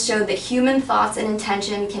experiments showed that human thoughts and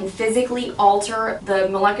intention can physically alter the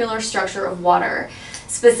molecular structure of water.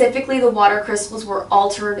 Specifically, the water crystals were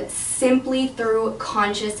altered simply through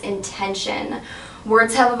conscious intention.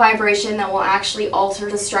 Words have a vibration that will actually alter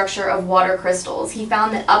the structure of water crystals. He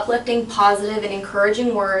found that uplifting, positive, and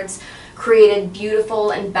encouraging words created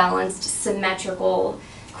beautiful and balanced, symmetrical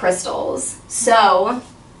crystals. So,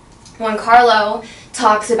 when Carlo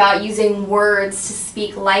talks about using words to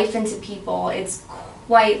speak life into people, it's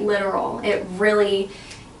quite literal. It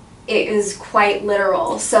is quite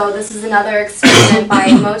literal. So this is another experiment by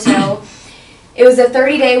Emoto. It was a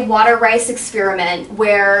 30-day water rice experiment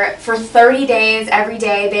where for 30 days, every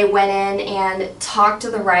day, they went in and talked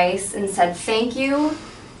to the rice and said thank you,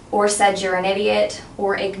 or said you're an idiot,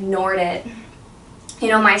 or ignored it. You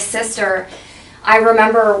know, my sister, I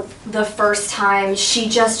remember the first time she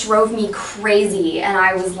just drove me crazy, and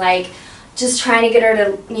I was like just trying to get her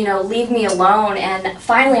to, you know, leave me alone, and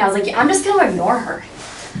finally I was like, I'm just going to ignore her.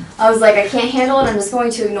 I was like, I can't handle it, I'm just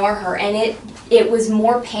going to ignore her. And it was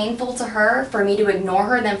more painful to her for me to ignore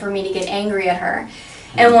her than for me to get angry at her.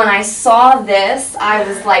 And when I saw this, I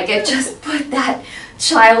was like, it just put that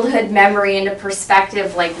childhood memory into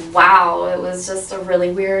perspective, like, wow, it was just a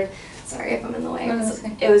really weird, sorry if I'm in the way,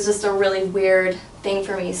 it was just a really weird thing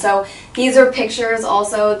for me. So these are pictures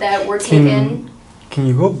also that were taken. Can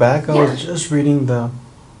you go back? I Yeah. was just reading the.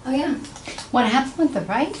 Oh yeah. What happened with the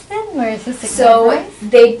rice then? Where is this So rice?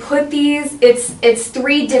 they put these, it's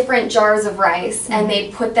 3 different jars of rice, and they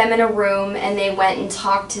put them in a room, and they went and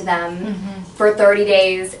talked to them for 30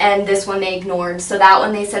 days, and this one they ignored. So that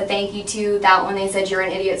one they said thank you to, that one they said you're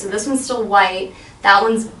an idiot. So this one's still white, that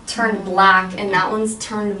one's turned black, and that one's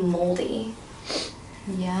turned moldy.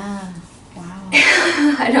 Yeah. Wow.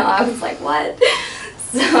 I know, I was like, what?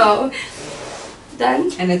 So,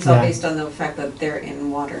 done? And it's all Yeah. based on the fact that they're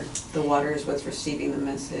in water. The water is what's receiving the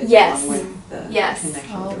message. Yes. Along with the Yes.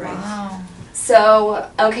 connection with the rice. Wow. So,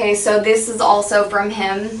 okay, so this is also from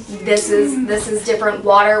him. This is different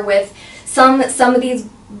water with some of these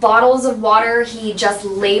bottles of water he just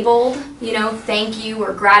labeled, you know, thank you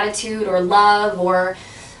or gratitude or love or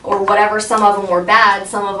whatever. Some of them were bad.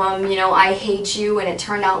 Some of them, you know, I hate you, and it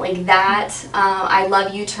turned out like that. I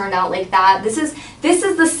love you turned out like that. This is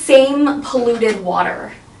the same polluted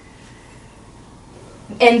water.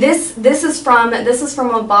 And this is from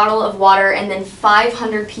a bottle of water, and then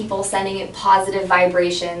 500 people sending it positive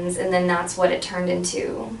vibrations, and then that's what it turned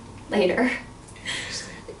into later.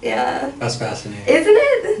 Yeah. That's fascinating. Isn't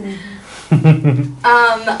it?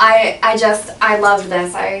 I love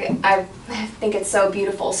this. I think it's so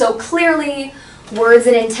beautiful. So clearly, words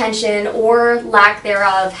and intention or lack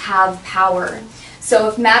thereof have power. So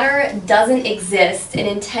if matter doesn't exist, and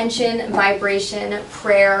intention, vibration,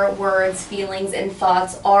 prayer, words, feelings, and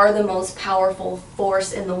thoughts are the most powerful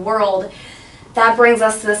force in the world, that brings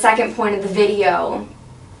us to the second point of the video.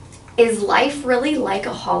 Is life really like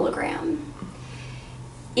a hologram?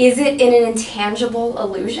 Is it in an intangible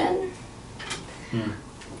illusion?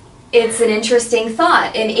 It's an interesting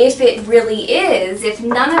thought. And if it really is, if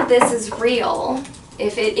none of this is real,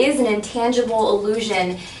 if it is an intangible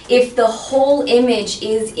illusion, if the whole image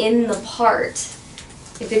is in the part,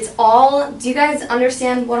 if it's all, do you guys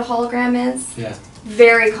understand what a hologram is? Yeah.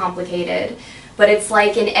 Very complicated, but it's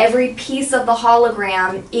like in every piece of the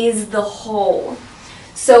hologram is the whole.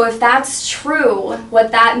 So if that's true,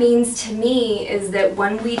 what that means to me is that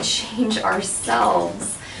when we change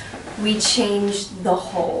ourselves, we change the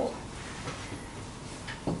whole.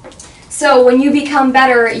 So when you become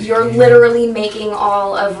better, you're literally making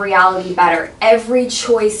all of reality better. Every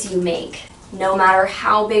choice you make, no matter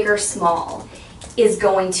how big or small, is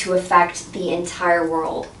going to affect the entire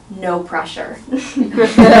world. No pressure.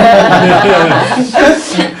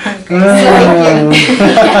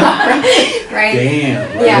 Right?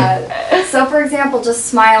 Damn. Yeah. So for example, just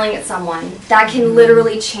smiling at someone, that can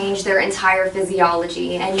literally change their entire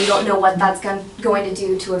physiology, and you don't know what that's going to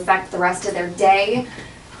do to affect the rest of their day,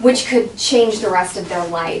 which could change the rest of their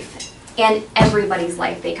life and everybody's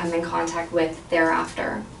life they come in contact with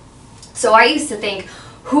thereafter. So I used to think,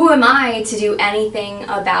 who am I to do anything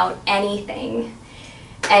about anything?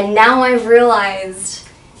 And now I've realized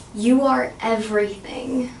you are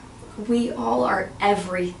everything. We all are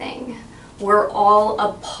everything. We're all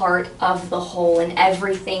a part of the whole, and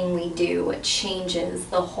everything we do changes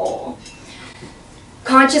the whole.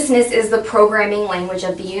 Consciousness is the programming language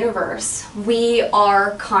of the universe. We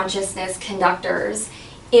are consciousness conductors.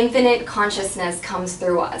 Infinite consciousness comes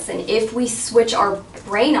through us, and if we switch our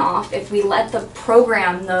brain off, if we let the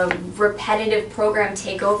program, the repetitive program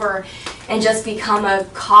take over and just become a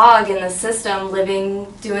cog in the system, doing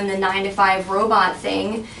the 9-to-5 robot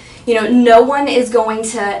thing, no one's going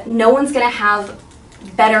to have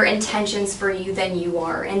better intentions for you than you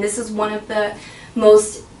are. And this is one of the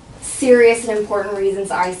most serious and important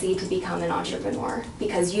reasons I see to become an entrepreneur,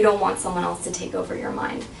 because you don't want someone else to take over your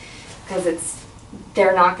mind, because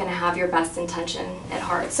they're not going to have your best intention at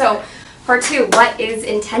heart. So, part 2, what is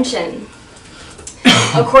intention?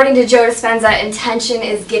 According to Joe Dispenza, intention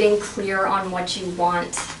is getting clear on what you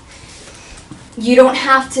want. You don't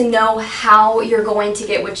have to know how you're going to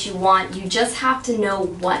get what you want. You just have to know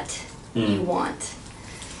what you want.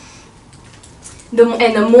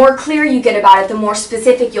 And the more clear you get about it, the more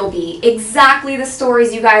specific you'll be. Exactly the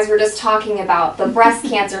stories you guys were just talking about. The breast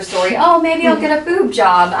cancer story. Oh, maybe I'll get a boob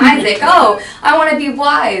job. Isaac, oh, I want to be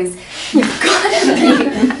wise. You've got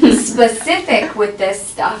to be specific with this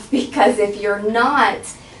stuff, because if you're not,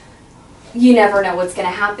 you never know what's going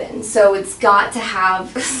to happen. So it's got to have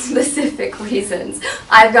specific reasons.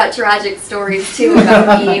 I've got tragic stories too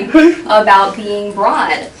about being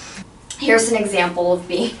broad. Here's an example of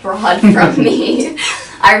being broad from me.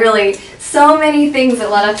 So many things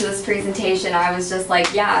that led up to this presentation, I was just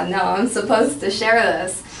like, yeah, no, I'm supposed to share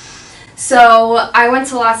this. So I went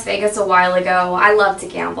to Las Vegas a while ago. I love to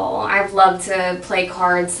gamble. I've loved to play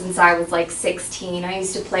cards since I was like 16. I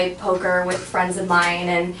used to play poker with friends of mine,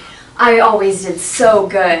 and I always did so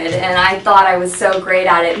good, and I thought I was so great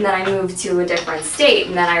at it. And then I moved to a different state,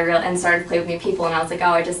 and then and started to play with new people, and I was like,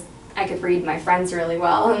 oh, I could read my friends really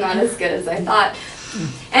well. I'm not as good as I thought.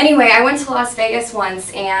 Anyway, I went to Las Vegas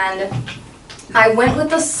once, and I went with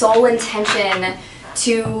the sole intention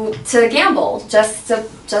to gamble, just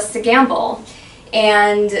to gamble,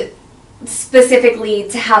 and specifically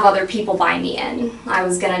to have other people buy me in. I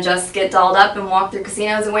was gonna just get dolled up and walk through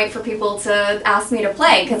casinos and wait for people to ask me to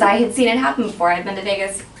play, because I had seen it happen before. I'd been to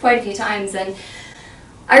Vegas quite a few times, and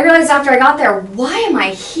I realized after I got there, why am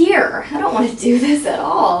I here? I don't want to do this at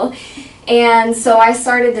all. And so I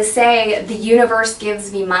started to say, the universe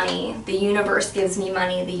gives me money, the universe gives me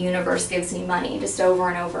money, the universe gives me money, just over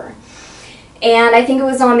and over. And I think it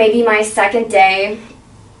was on maybe my second day,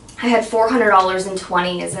 I had $400 in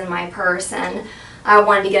 20s in my purse, and I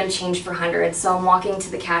wanted to get them changed for hundreds, so I'm walking to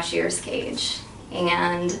the cashier's cage.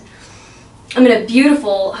 And I'm in a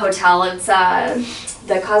beautiful hotel. It's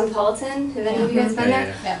the Cosmopolitan. Have any of you guys been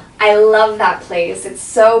there? Yeah. I love that place. It's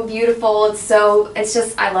so beautiful.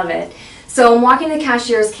 I love it. So I'm walking to the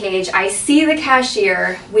cashier's cage. I see the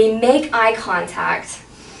cashier. We make eye contact.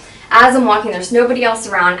 As I'm walking, there's nobody else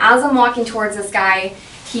around. As I'm walking towards this guy,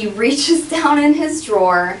 he reaches down in his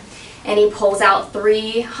drawer and he pulls out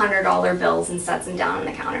 $300 bills and sets them down on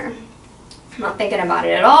the counter. I'm not thinking about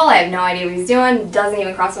it at all. I have no idea what he's doing. Doesn't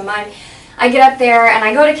even cross my mind. I get up there and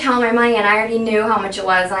I go to count my money, and I already knew how much it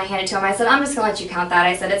was, and I handed it to him. I said, I'm just going to let you count that.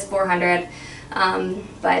 I said, it's $400,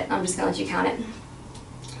 but I'm just going to let you count it.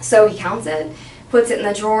 So he counts it, puts it in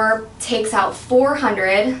the drawer, takes out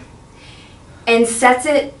 $400, and sets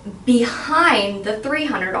it behind the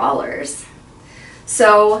 $300.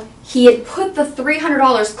 So he had put the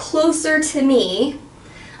 $300 closer to me.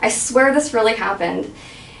 I swear this really happened.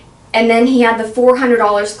 And then he had the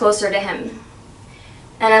 $400 closer to him.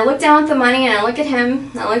 And I look down at the money and I look at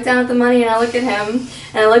him, and I look down at the money and I look at him,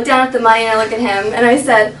 and I look down at the money and I look at him, and I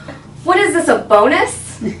said, what is this, a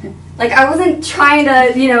bonus? Like, I wasn't trying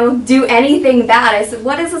to, do anything bad. I said,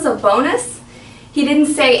 what is this, a bonus? He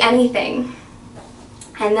didn't say anything.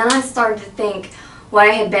 And then I started to think what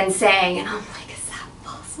I had been saying, and I'm like, is that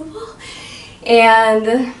possible?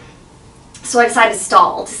 And so I decided to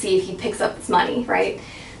stall to see if he picks up his money, right?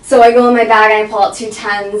 So I go in my bag and I pull out 2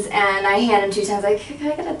 10s, and I hand him 2 10s. Like,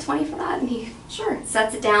 can I get a 20 for that? And he, sure,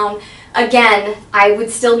 sets it down. Again, I would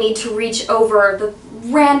still need to reach over the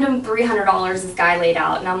random $300 this guy laid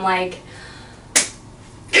out, and I'm like,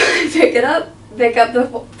 pick it up, pick up the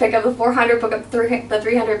 400, pick up the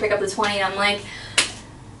 300, pick up the 20, and I'm like,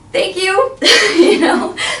 thank you.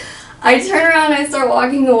 I turn around and I start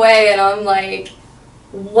walking away, and I'm like,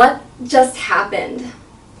 what just happened?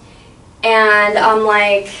 And I'm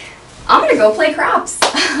like, I'm gonna go play craps.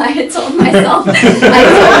 I had told myself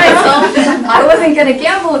I wasn't gonna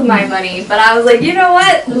gamble with my money, but I was like, you know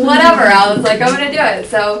what? Whatever. I was like, I'm gonna do it.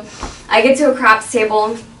 So I get to a craps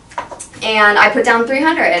table and I put down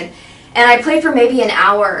 300. And I played for maybe an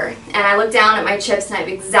hour, and I looked down at my chips, and I have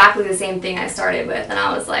exactly the same thing I started with, and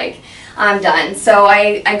I was like, I'm done. So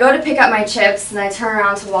I go to pick up my chips, and I turn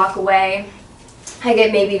around to walk away. I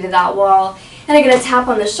get maybe to that wall, and I get a tap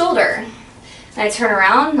on the shoulder. And I turn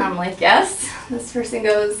around, and I'm like, yes. This person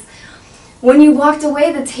goes, when you walked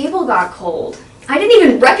away, the table got cold. I didn't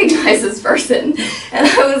even recognize this person. And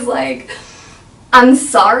I was like, I'm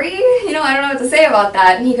sorry? You know, I don't know what to say about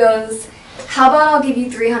that. And he goes, how about I'll give you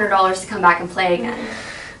 $300 to come back and play again?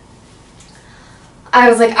 I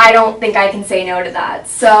was like, I don't think I can say no to that.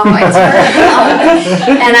 So I turned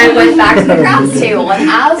around and I went back to the craps table. And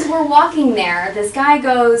as we're walking there, this guy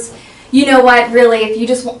goes, you know what, really, if you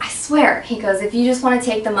just, I swear, he goes, if you just want to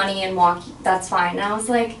take the money and walk, that's fine. And I was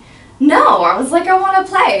like, no. I was like, I want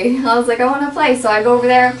to play. So I go over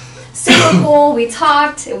there, super cool, we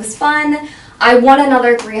talked, it was fun. I won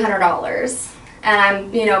another $300. And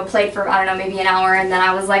I'm, you know, played for, I don't know, maybe an hour, and then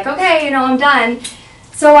I was like, okay, you know, I'm done.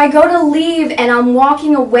 So I go to leave, and I'm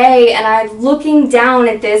walking away, and I'm looking down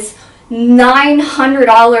at this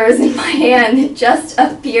 $900 in my hand that just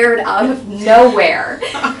appeared out of nowhere.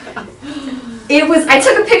 It was, I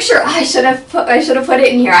took a picture, I should have put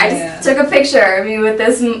it in here. I just took a picture of me with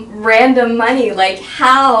this random money, like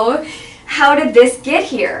how did this get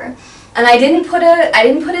here? And I didn't put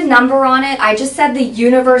a number on it. I just said the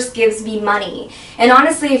universe gives me money. And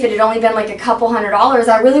honestly, if it had only been like a couple $100s,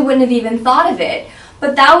 I really wouldn't have even thought of it.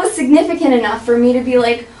 But that was significant enough for me to be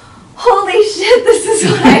like, holy shit, this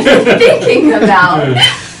is what I've been thinking about.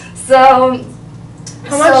 So,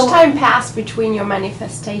 how much time passed between your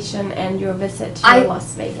manifestation and your visit to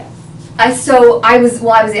Las Vegas? I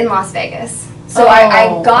was in Las Vegas. So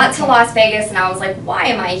I got to Las Vegas and I was like, why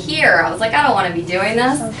am I here? I was like, I don't want to be doing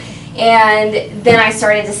this. Okay. And then I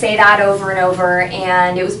started to say that over and over,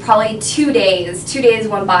 and it was probably 2 days. 2 days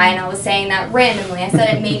went by, and I was saying that randomly. I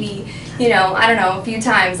said it maybe, you know, I don't know, a few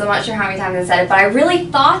times. I'm not sure how many times I said it, but I really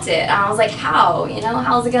thought it. And I was like, how? You know,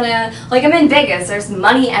 how's it gonna, like, I'm in Vegas. There's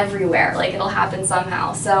money everywhere. Like, it'll happen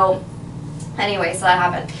somehow. So, anyway, so that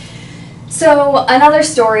happened. So, another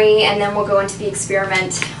story, and then we'll go into the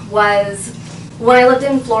experiment, was when I lived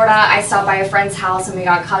in Florida, I stopped by a friend's house and we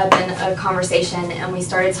got caught up in a conversation and we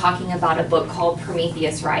started talking about a book called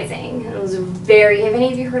Prometheus Rising. It was have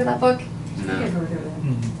any of you heard of that book? No. I've heard of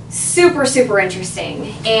it. Super, super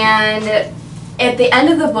interesting. And at the end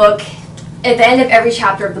of the book, at the end of every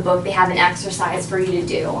chapter of the book, they have an exercise for you to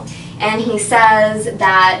do. And he says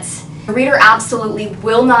that the reader absolutely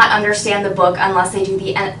will not understand the book unless they do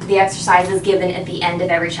the exercises given at the end of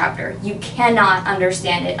every chapter. You cannot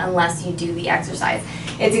understand it unless you do the exercise.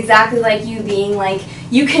 It's exactly like you being like,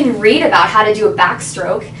 you can read about how to do a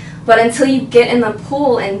backstroke, but until you get in the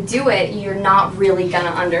pool and do it, you're not really going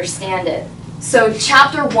to understand it. So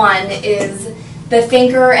chapter 1 is the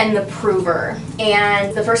thinker and the prover.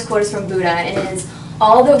 And the first quote is from Buddha, and it is,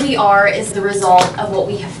 all that we are is the result of what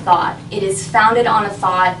we have thought. It is founded on a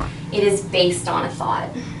thought. It is based on a thought.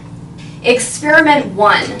 Experiment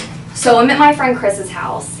 1. So I'm at my friend Chris's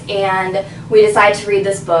house, and we decide to read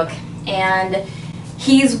this book. And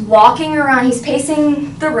he's walking around, he's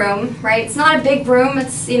pacing the room, right? It's not a big room,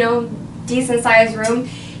 it's, you know, decent sized room.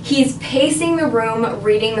 He's pacing the room,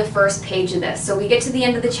 reading the first page of this. So we get to the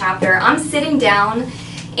end of the chapter. I'm sitting down,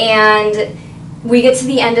 and we get to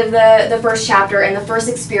the end of the first chapter, and the first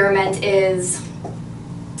experiment is,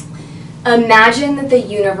 imagine that the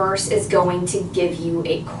universe is going to give you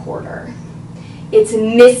a quarter. It's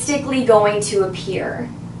mystically going to appear.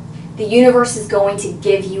 The universe is going to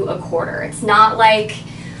give you a quarter. It's not like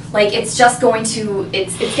it's just going to,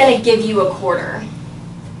 it's going to give you a quarter.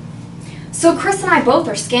 So Chris and I both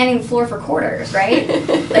are scanning the floor for quarters, right?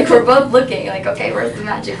 Like, we're both looking, like, okay, where's the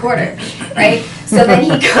magic quarter, right? So then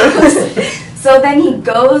he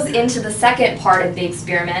goes into the second part of the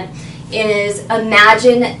experiment, is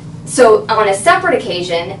imagine, so on a separate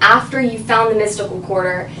occasion, after you found the mystical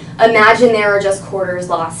quarter, imagine there are just quarters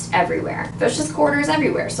lost everywhere. There's just quarters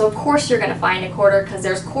everywhere. So of course you're going to find a quarter because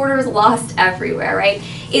there's quarters lost everywhere, right?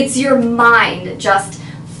 It's your mind just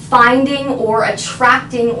finding or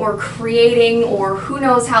attracting or creating, or who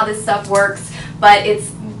knows how this stuff works, but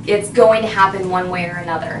it's going to happen one way or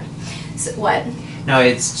another. So what? No,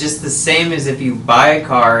 it's just the same as if you buy a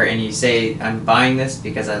car and you say, I'm buying this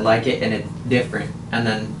because I like it and it's different. And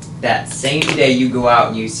then that same day you go out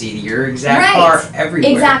and you see your exact car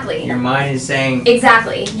everywhere. Exactly. Your mind is saying,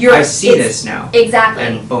 exactly. I see this now. Exactly.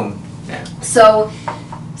 And boom. Yeah. So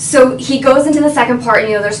So he goes into the second part, and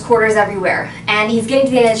you know, there's quarters everywhere. And he's getting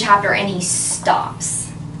to the end of the chapter, and he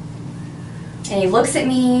stops. And he looks at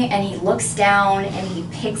me, and he looks down, and he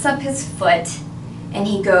picks up his foot, and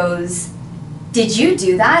he goes, "Did you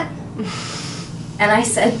do that?" And I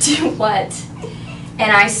said, "Do what?"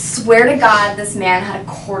 And I swear to God, this man had a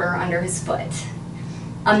quarter under his foot.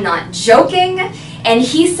 I'm not joking. And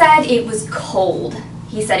he said it was cold.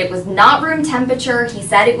 He said it was not room temperature. He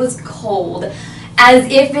said it was cold, as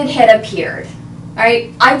if it had appeared. All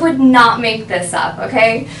right? I would not make this up,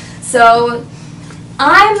 okay? So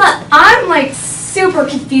I'm like super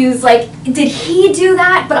confused. Like, did he do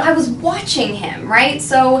that? But I was watching him, right?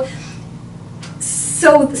 So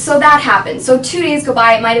that happened. So 2 days go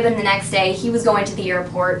by. It might have been the next day. He was going to the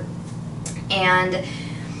airport, and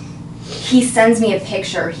he sends me a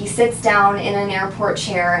picture. He sits down in an airport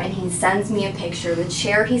chair, and he sends me a picture. The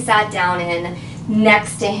chair he sat down in,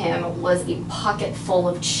 next to him was a pocket full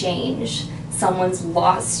of change. Someone's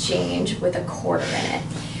lost change with a quarter in it.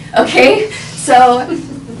 Okay? So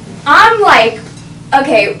I'm like,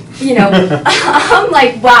 okay, you know, I'm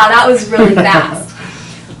like, wow, that was really fast.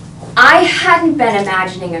 I hadn't been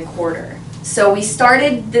imagining a quarter. So we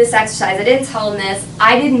started this exercise. I didn't tell him this.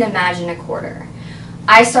 I didn't imagine a quarter.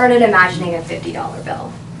 I started imagining a $50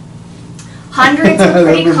 bill. Hundreds are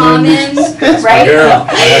pretty common, right?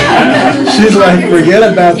 She's like, forget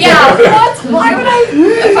about that. Yeah, what? Why would I,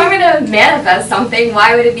 if I'm going to manifest something,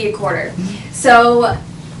 why would it be a quarter? So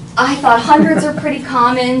I thought hundreds are pretty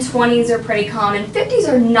common, 20s are pretty common, 50s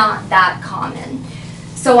are not that common.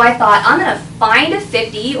 So I thought, I'm going to find a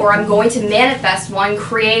 50, or I'm going to manifest one,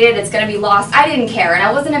 create it, it's going to be lost. I didn't care, and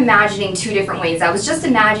I wasn't imagining two different ways. I was just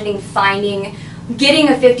imagining getting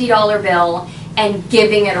a $50 bill and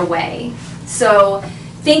giving it away. So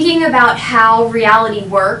thinking about how reality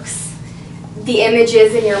works, the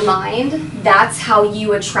images in your mind, that's how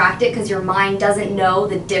you attract it, because your mind doesn't know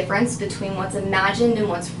the difference between what's imagined and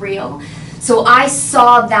what's real. So I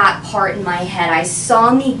saw that part in my head. I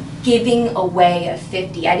saw me giving away a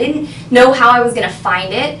 50. I didn't know how I was going to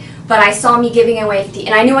find it, but I saw me giving away 50.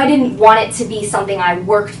 And I knew I didn't want it to be something I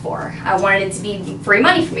worked for. I wanted it to be free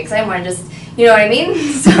money for me, because I didn't want to just, you know what I mean?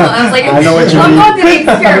 So I was like, I'm going to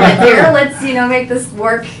experiment here. Let's, you know, make this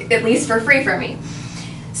work at least for free for me.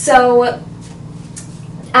 So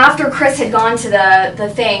after Chris had gone to the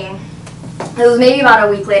thing, it was maybe about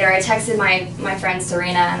a week later, I texted my friend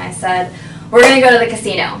Serena, and I said, we're going to go to the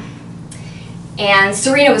casino. And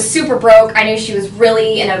Serena was super broke. I knew she was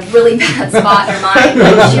really in a really bad spot in her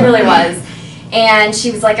mind. She really was. And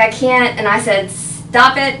she was like, I can't. And I said,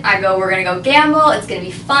 stop it. I go, we're going to go gamble. It's going to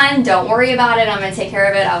be fun. Don't worry about it. I'm going to take care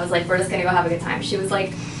of it. I was like, we're just going to go have a good time. She was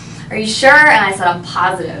like, are you sure? And I said, I'm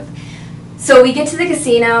positive. So we get to the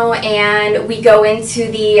casino, and we go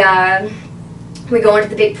into the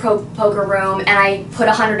big poker room, and I put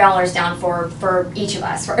 $100 down for each of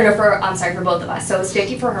us, for both of us. So it was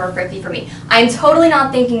 50 for her, 50 for me. I'm totally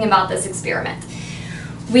not thinking about this experiment.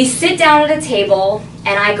 We sit down at a table,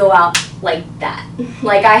 and I go out like that.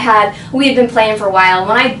 Like we had been playing for a while.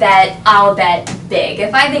 When I bet, I'll bet big.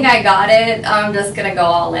 If I think I got it, I'm just gonna go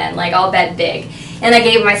all in. Like, I'll bet big. And I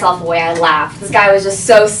gave myself away. I laughed. This guy was just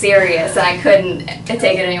so serious, and I couldn't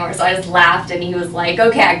take it anymore. So I just laughed, and he was like,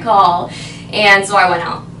 okay, I call. And so I went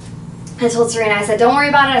out. I told Serena, I said, don't worry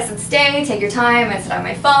about it. I said, stay, take your time. I said, I have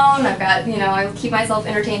my phone. I've got, you know, I keep myself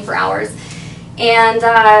entertained for hours. And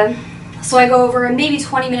so I go over, and maybe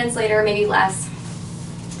 20 minutes later, maybe less,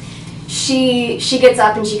 she gets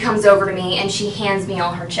up, and she comes over to me, and she hands me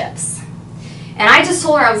all her chips. And I just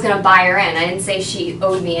told her I was going to buy her in. I didn't say she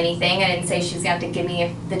owed me anything. I didn't say she was going to have to give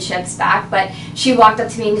me the chips back. But she walked up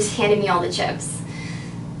to me and just handed me all the chips.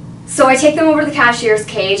 So I take them over to the cashier's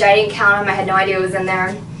cage. I didn't count them. I had no idea what was in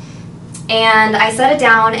there. And I set it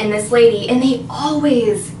down, and this lady, and they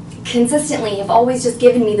always, consistently, have always just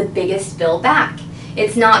given me the biggest bill back.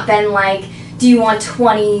 It's not been like, do you want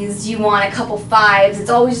 20s? Do you want a couple 5s? It's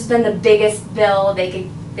always just been the biggest bill they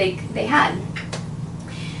had.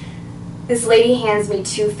 This lady hands me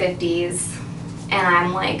 2 50s, and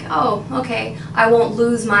I'm like, oh, okay, I won't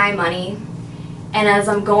lose my money. And as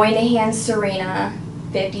I'm going to hand Serena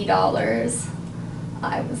 $50,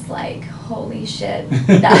 I was like, holy shit,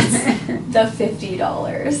 that's the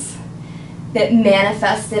 $50 that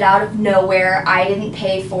manifested out of nowhere. I didn't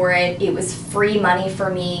pay for it. It was free money for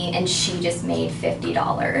me, and she just made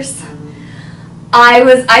 $50.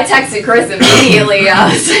 I texted Chris immediately.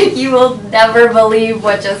 I was like, you will never believe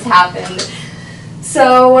what just happened.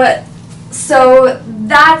 So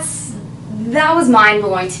that was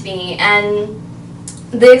mind-blowing to me. And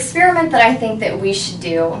the experiment that I think that we should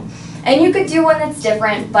do, And you could do one that's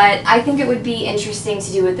different, but I think it would be interesting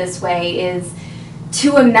to do it this way, is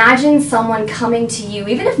to imagine someone coming to you,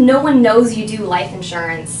 even if no one knows you do life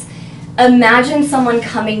insurance, imagine someone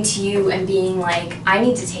coming to you and being like, I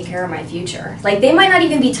need to take care of my future. Like, they might not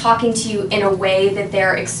even be talking to you in a way that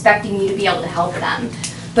they're expecting you to be able to help them,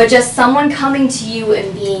 but just someone coming to you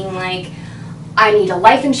and being like, I need a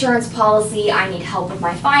life insurance policy, I need help with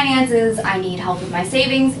my finances, I need help with my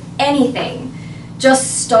savings, anything.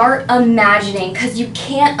 Just start imagining, because you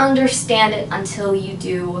can't understand it until you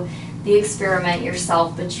do the experiment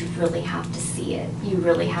yourself, but you really have to see it. You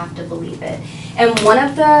really have to believe it. And one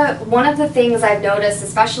of the things I've noticed,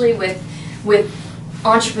 especially with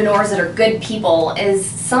entrepreneurs that are good people, is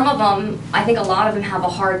some of them, I think a lot of them have a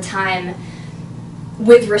hard time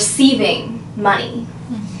with receiving money.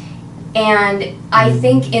 And I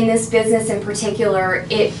think in this business in particular,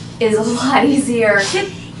 it is a lot easier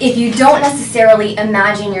if you don't necessarily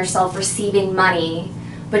imagine yourself receiving money,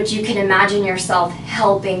 but you can imagine yourself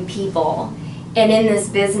helping people. And in this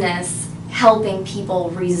business, helping people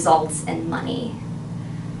results in money.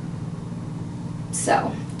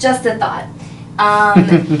 So, just a thought.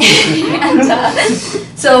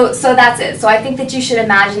 So that's it. So I think that you should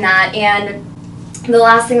imagine that. And the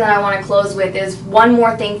last thing that I want to close with is one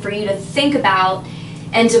more thing for you to think about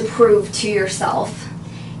and to prove to yourself.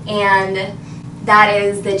 And that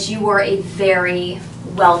is that you are a very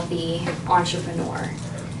wealthy entrepreneur.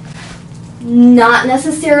 Not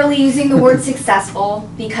necessarily using the word successful,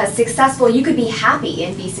 because successful, you could be happy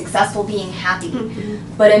and be successful being happy,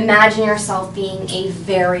 but imagine yourself being a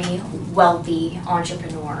very wealthy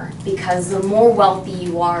entrepreneur, because the more wealthy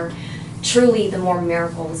you are, truly the more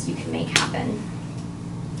miracles you can make happen.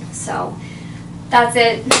 So that's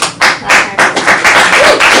it.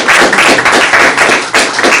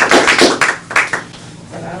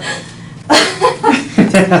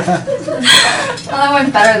 Well, that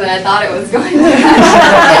went better than I thought it was going to.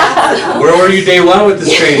 Where were you day one with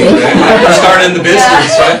this training? Right? You started in the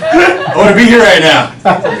business, right? I want to be here right now.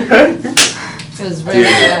 It was very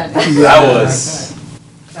good. That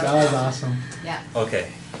was awesome. Yeah.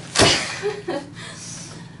 Okay.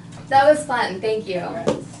 That was fun. Thank you.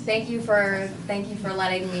 Thank you for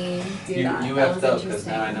letting me do that. You That effed was up because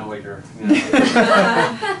interesting. now I know what you're. You know,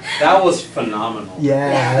 that was phenomenal.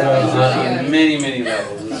 Yeah. On many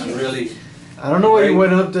levels. It's really. I don't know what you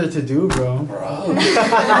went up there to do, bro.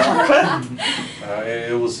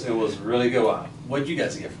 It was really good. Wow. What'd you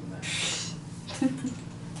guys get from that?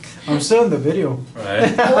 I'm still in the video.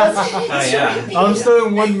 Right. Oh, yeah. I'm still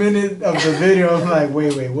in 1 minute of the video. I'm like,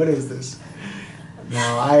 wait, what is this? No,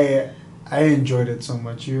 I enjoyed it so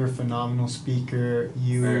much. You're a phenomenal speaker.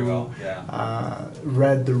 You Very well, yeah.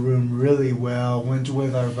 Read the room really well, went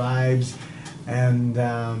with our vibes, and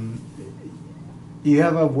you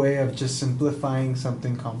have a way of just simplifying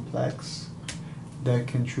something complex that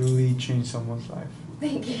can truly change someone's life.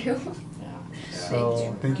 Thank you.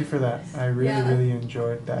 So thank you for that. I really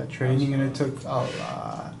enjoyed that training, and it took a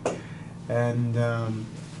lot. And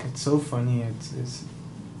it's so funny. It's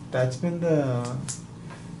that's been the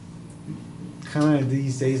kind of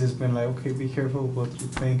these days. It's been like, okay, be careful what you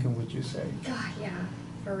think and what you say. God, yeah,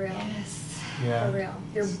 for real. Yes. Yeah. For real.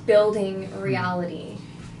 You're building reality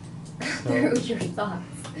through your thoughts.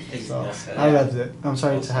 So I loved it. I'm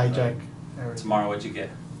sorry to hijack. Tomorrow, what'd you get?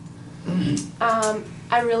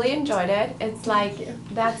 I really enjoyed it. It's like,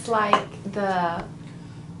 that's like the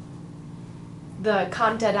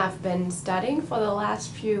content I've been studying for the last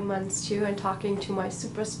few months too, and talking to my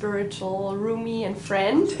super spiritual roomie and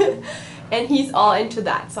friend. And he's all into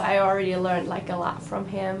that, so I already learned like a lot from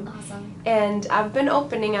him. Awesome. And I've been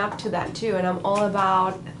opening up to that too, and I'm all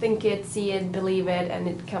about think it, see it, believe it, and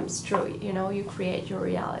it comes true. You know, you create your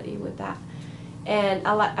reality with that. And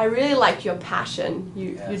I really liked your passion.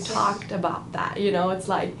 You talked about that. You know, it's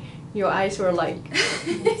like your eyes were like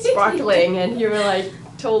sparkling, and you were like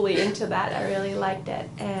totally into that. I really liked it.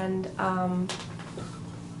 And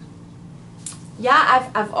yeah,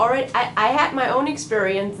 I've already I had my own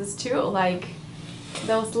experiences too, like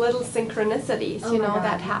those little synchronicities, Oh you my know, God.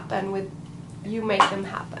 that happen with you make them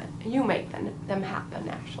happen. You make them happen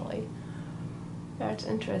actually. That's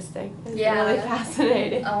interesting. It's really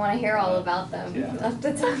fascinating. I want to hear all about them. Yeah. I'll have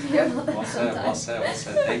to tell me about them Well said, sometime. well said, well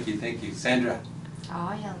said. Thank you. Sandra.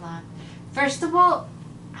 Oh, yeah. First of all,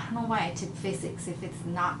 I don't know why I took physics if it's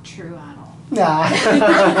not true at all. Nah.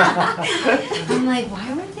 I'm like,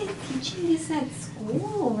 why were they teaching this at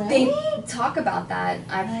school? Really? They talk about that.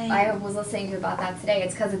 I was listening to about that today.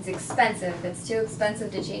 It's because it's expensive. It's too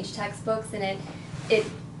expensive to change textbooks, and it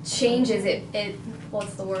changes it.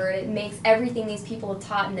 What's the word? It makes everything these people have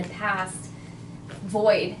taught in the past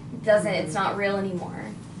void. It's not real anymore.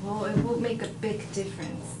 Well, it will make a big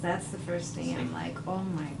difference. That's the first thing. I'm like, oh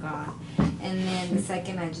my God. And then the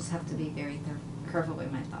second, I just have to be very careful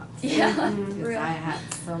with my thoughts. Yeah. Because I had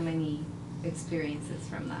so many experiences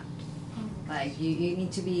from that. Like, you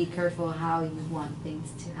need to be careful how you want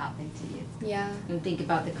things to happen to you. Yeah. And think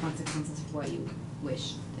about the consequences of what you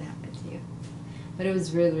wish to happen to you. But it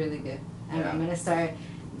was really, really good. And I'm going to start,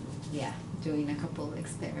 doing a couple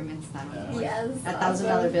experiments that one. Yes.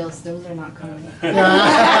 $1,000 bills, those are not coming. I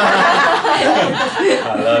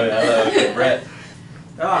love it. Brett.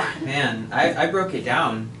 Oh man, I broke it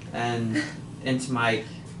down and into my,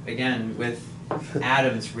 again, with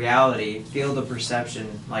Adam's reality, field of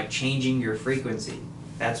perception, like changing your frequency.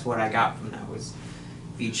 That's what I got from that was,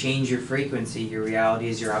 if you change your frequency, your reality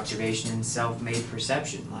is your observation and self-made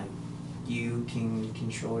perception. Like, you can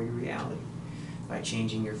control your reality by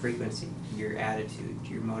changing your frequency, your attitude,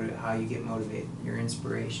 your how you get motivated, your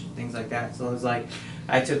inspiration, things like that. So it was like,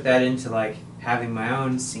 I took that into like having my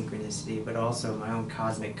own synchronicity, but also my own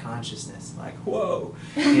cosmic consciousness. Like, whoa,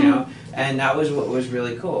 you know. And that was what was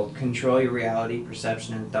really cool. Control your reality,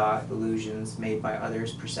 perception and thought, illusions made by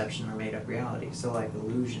others, perception or made up reality. So like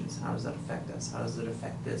illusions, how does that affect us? How does it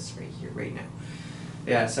affect this right here, right now?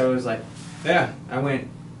 Yeah. So it was like, I went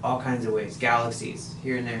all kinds of ways, galaxies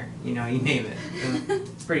here and there, you know, you name it.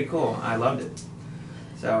 It's pretty cool. I loved it.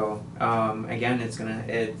 So again, it's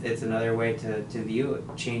another way to view it,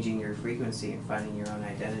 changing your frequency and finding your own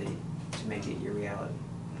identity to make it your reality.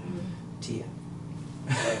 Tia.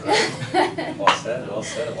 Well said.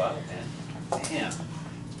 Wow, man. Damn.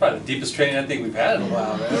 It's probably the deepest training I think we've had in a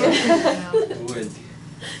while, man.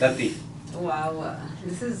 Letty. Wow,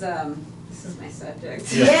 this is my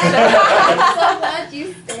subject. Yeah. I'm so glad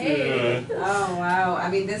you stayed. Oh wow. I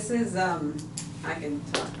mean, this is I can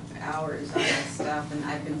talk hours on this stuff, and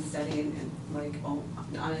I've been studying it like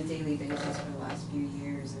on a daily basis for the last few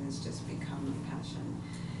years, and it's just become a passion.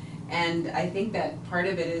 And I think that part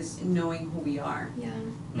of it is knowing who we are. Yeah.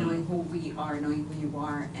 Knowing who we are, knowing who you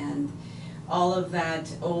are, and all of that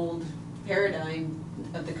old paradigm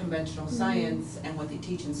of the conventional science and what they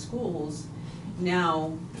teach in schools.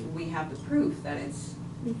 Now we have the proof that it's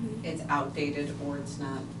outdated or it's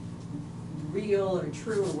not real or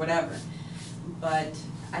true or whatever. But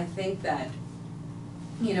I think that,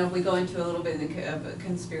 you know, if we go into a little bit of a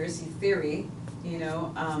conspiracy theory, you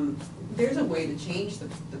know, there's a way to change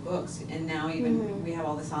the books, and now even we have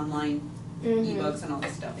all this online ebooks and all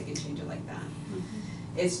this stuff, they can change it like that.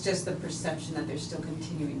 It's just the perception that they're still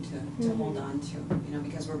continuing to hold on to, you know,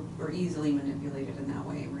 because we're easily manipulated in that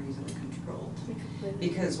way, we're easily controlled.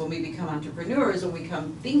 Because when we become entrepreneurs, when we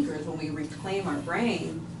become thinkers, when we reclaim our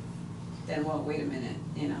brain, then, well, wait a minute,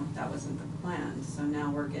 you know, that wasn't the plan. So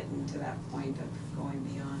now we're getting to that point of going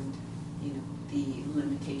beyond, you know, the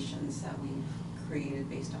limitations that we've created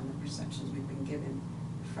based on the perceptions we've been given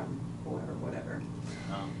from whoever, whatever.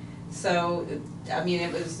 So, I mean,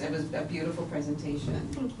 it was a beautiful presentation,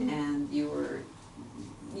 and you were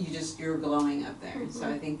glowing up there. So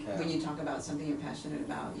I think when you talk about something you're passionate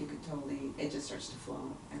about, you could totally, it just starts to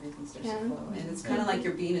flow. Everything starts to flow, and it's kind of like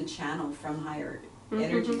you're being a channel from higher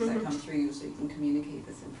energies that come through you, so you can communicate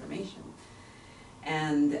this information.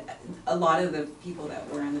 And a lot of the people that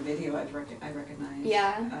were in the video, I recognize.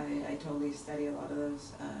 Yeah. I totally study a lot of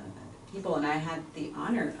those people, and I had the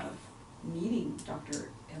honor of meeting Dr.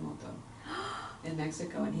 Emoto in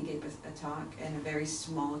Mexico, and he gave us a talk in a very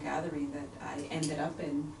small gathering that I ended up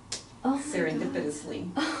in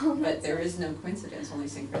serendipitously. But there is no coincidence, only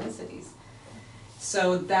synchronicities.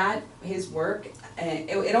 So that, his work,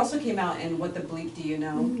 it also came out in What the Bleep Do You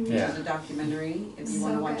Know, which is a documentary. If you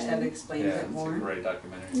want to watch that, it explains it more. It's a great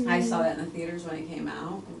documentary. I saw that in the theaters when it came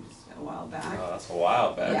out a while back. Oh, that's a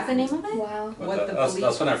while back. What's the name of it? Wow.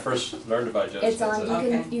 That's when I first learned about Joe It's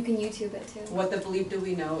Dispenza. on, you can YouTube it too. What the Bleep Do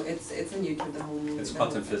We Know? It's on YouTube, the whole. It's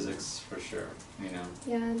quantum physics for sure, you know.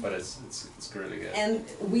 Yeah. But it's really good. And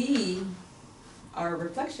we are a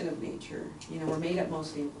reflection of nature. You know, we're made up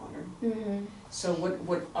mostly of water. So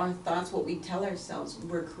what our thoughts, what we tell ourselves,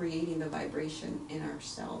 we're creating the vibration in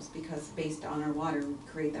ourselves, because based on our water, we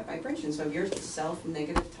create that vibration. So if you're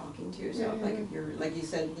self-negative talking to yourself, like if you're, like you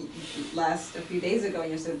said a few days ago,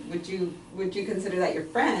 and you said, would you consider that your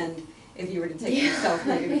friend if you were to take your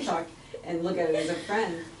self-negative talk and look at it as a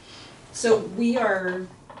friend? So we are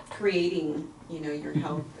creating, you know, your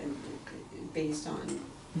health and based on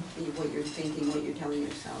what you're thinking, what you're telling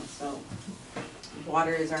yourself. So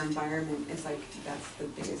water is our environment. It's like, that's the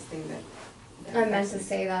biggest thing that I meant to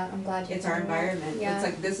say that. I'm glad you it's our told me that. environment. Yeah. It's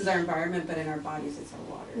like, this is our environment, but in our bodies it's our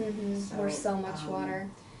water. We're so much water.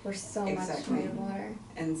 We're so much Exactly. made of water.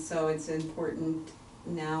 And so it's important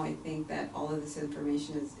now, I think, that all of this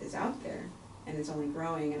information is out there, and it's only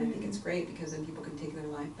growing, and I think it's great because then people can take their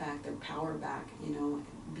life back, their power back, you know,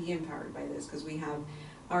 be empowered by this, because we have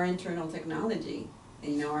our internal technology,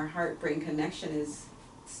 and, you know, our heart-brain connection is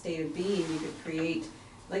state of being. We could create,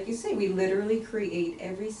 like you say, we literally create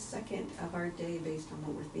every second of our day based on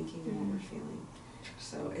what we're thinking and what we're feeling.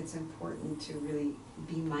 So it's important to really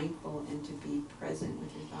be mindful and to be present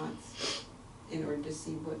with your thoughts in order to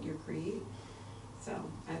see what you're creating. So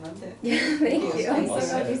I loved it. Yeah, thank you. I'm so Well glad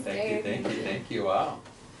said. you Thank stayed. you, thank you, wow.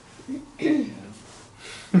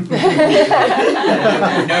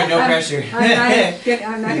 No pressure.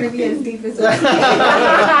 I'm not gonna be as deep as that.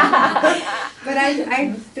 But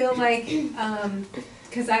I feel like,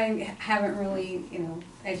 because I haven't really, you know,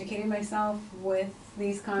 educated myself with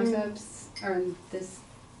these concepts or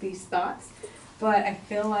these thoughts, but I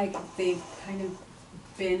feel like they've kind of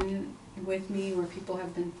been with me where people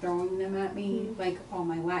have been throwing them at me like all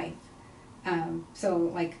my life. So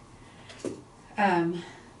like, one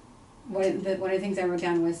of the things I wrote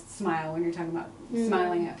down was smile when you're talking about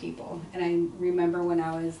smiling at people. And I remember when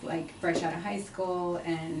I was like fresh out of high school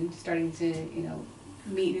and starting to, you know,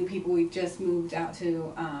 meet new people. We just moved out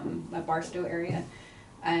to the Barstow area,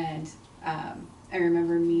 and I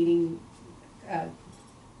remember meeting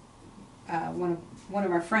one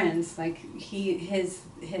of our friends. Like his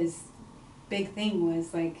big thing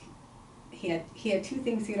was like he had two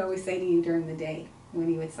things he'd always say to you during the day when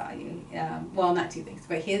he would saw you. Well, not two things,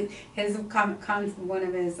 but his one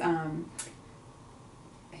of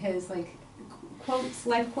his like quotes,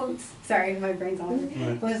 life quotes. Sorry, my brain's all over.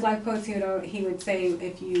 Right. But his life quotes, he would say,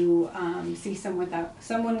 if you see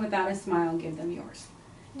someone without a smile, give them yours.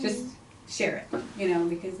 Just share it, you know,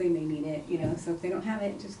 because they may need it, you know. So if they don't have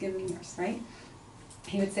it, just give them yours, right?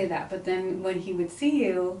 He would say that. But then when he would see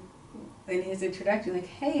you in his introduction, like,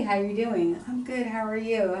 hey, how are you doing? I'm good. How are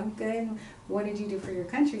you? I'm good. What did you do for your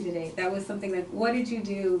country today? That was something like, what did you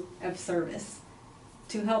do of service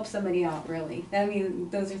to help somebody out, really? I mean,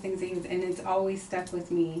 those are things that and it's always stuck with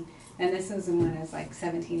me. And this was when I was like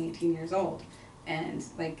 17, 18 years old. And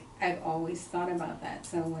like, I've always thought about that.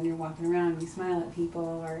 So when you're walking around, you smile at people,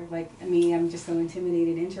 or like me, I'm just so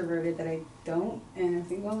intimidated, introverted that I don't. And I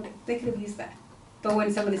think, well, they could have used that. But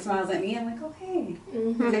when somebody smiles at me, I'm like, oh, hey.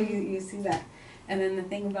 So you see that. And then the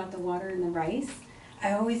thing about the water and the rice,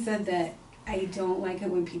 I always said that I don't like it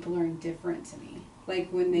when people are indifferent to me. Like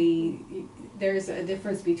when there's a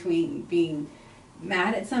difference between being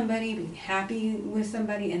mad at somebody, being happy with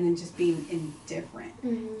somebody, and then just being indifferent.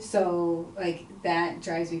 So like that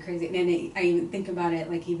drives me crazy. And I even think about it,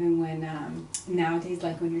 like even when nowadays,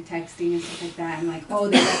 like when you're texting and stuff like that, I'm like, oh,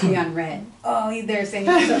 they left me on red. Oh, they're saying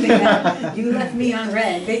something that you left me on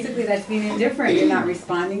red. Basically, that's being indifferent. You're not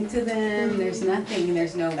responding to them. There's nothing.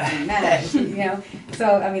 There's no being mad. You know.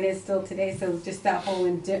 So I mean, it's still today. So just that whole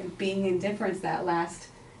being indifference. That last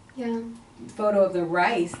photo of the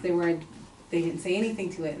rice, they didn't say anything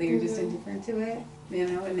to it. They were just indifferent to it, you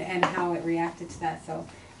know, and how it reacted to that. So,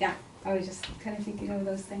 yeah, I was just kind of thinking of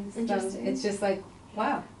those things. Interesting. It's just like,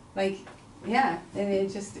 wow, like, yeah, and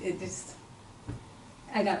it just,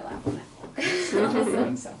 I got a laugh on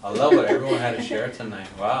that. So. I love what everyone had to share tonight.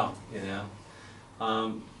 Wow, you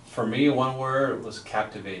know. For me, one word was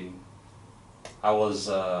captivating. I was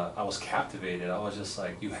captivated. I was just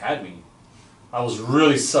like, you had me. I was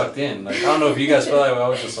really sucked in. Like, I don't know if you guys felt that way. I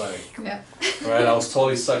was just like, right. I was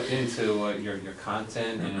totally sucked into your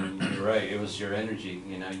content, and you're right. It was your energy.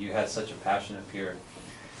 You know, you had such a passion up here,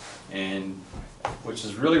 and which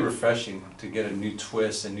is really refreshing to get a new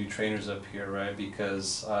twist and new trainers up here, right?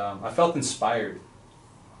 Because I felt inspired.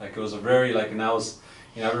 Like it was a very and I was,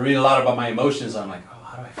 you know, I've been reading a lot about my emotions. I'm like, oh,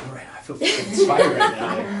 how do I feel right now? I feel inspired right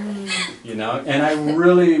now. You know, and I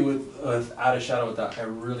really, without a shadow of a doubt, I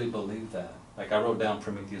really believe that. Like I wrote down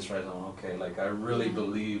Prometheus Rise on, okay, like I really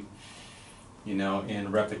believe, you know,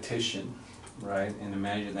 in repetition, right? And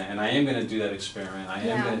imagine that. And I am going to do that experiment. I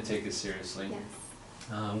am going to take it seriously.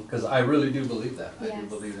 Because I really do believe that. I do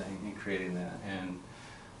believe that in creating that. And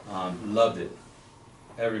loved it.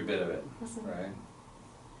 Every bit of it. Awesome. Right?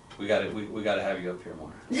 We got to have you up here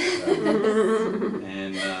more. Right?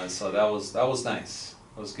 And so that was nice.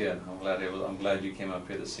 It was good. I'm glad you came up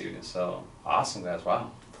here this evening. So awesome, guys.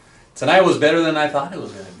 Wow. Tonight was better than I thought it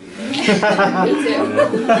was going to be. Right? Me too.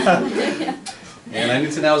 And I knew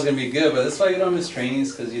tonight was going to be good, but that's why you don't miss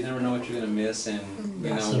trainings, because you never know what you're going to miss. And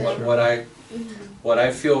you know what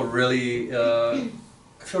I feel really,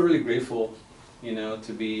 grateful, you know,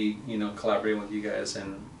 to be, you know, collaborating with you guys,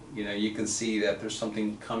 and you know, you can see that there's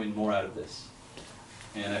something coming more out of this.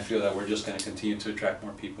 And I feel that we're just going to continue to attract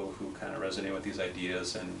more people who kind of resonate with these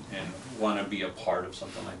ideas and want to be a part of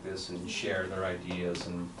something like this and share their ideas,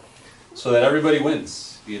 and so that everybody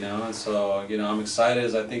wins, you know. And so, you know, I'm excited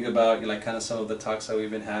as I think about, like, kind of some of the talks that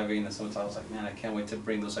we've been having, and some of the talks, like, man, I can't wait to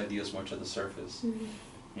bring those ideas more to the surface,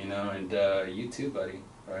 you know. And you too, buddy,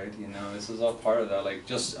 right? You know, this is all part of that. Like,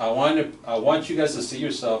 just I want you guys to see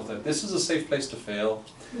yourself that this is a safe place to fail.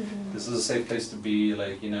 This is a safe place to be.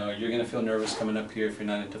 Like, you know, you're gonna feel nervous coming up here if you're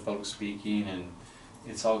not into public speaking, and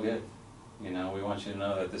it's all good. You know, we want you to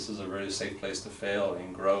know that this is a really safe place to fail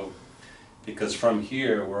and grow, because from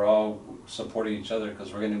here we're all supporting each other,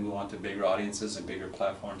 because we're gonna move on to bigger audiences and bigger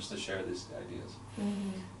platforms to share these ideas.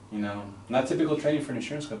 You know, not typical training for an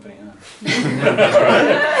insurance company, huh?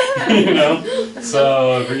 You know,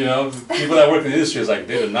 so, you know, people that work in the industry is like,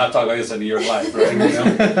 they did not talk like this in New York Life, right?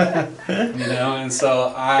 You know, and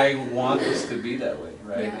so I want this to be that way,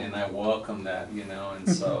 right? And I welcome that, you know, and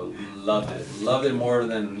so loved it more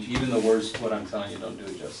than even the words. What I'm telling you don't do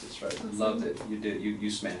it justice, right? Loved it. You did. You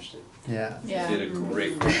smashed it. Yeah. You did a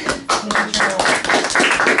great job.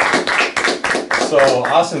 So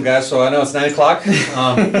awesome, guys. So I know it's 9 o'clock.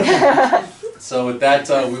 So with that,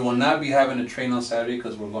 we will not be having a train on Saturday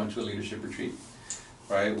because we're going to a leadership retreat,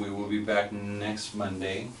 right? We will be back next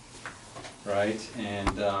Monday, right? And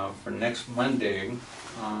for next Monday,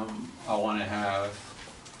 I want to have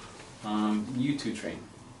you two train,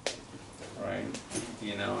 right?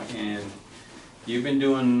 You know, and you've been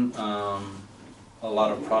doing a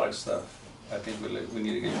lot of product stuff. I think we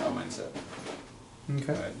need to get your mindset.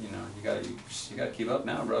 Okay. But, you know, you gotta keep up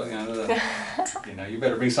now, bro. You know, you know, you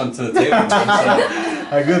better bring something to the table. So,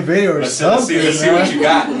 a good video or something. Let's see what you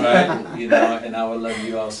got, right? You know, and I would love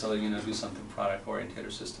you also, you know, do something product oriented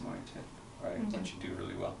or system oriented, right? Which you do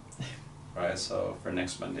really well, right? So for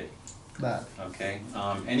next Monday. That. Okay.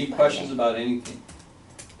 Any questions about anything?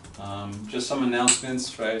 Just some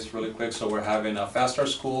announcements, right? It's really quick. So we're having a Fast Start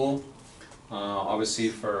School. Obviously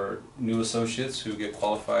for new associates who get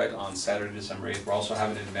qualified on Saturday, December 8th. We're also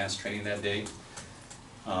having an advanced training that day.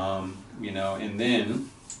 You know, and then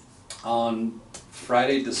on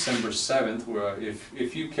Friday, December 7th,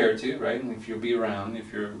 if you care to, right, and if you'll be around,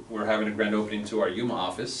 we're having a grand opening to our Yuma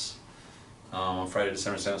office on Friday,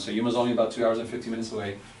 December 7th. So Yuma's only about 2 hours and 50 minutes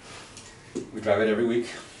away. We drive it every week.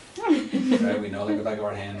 Right, we know like the back of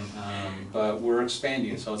our hand, but we're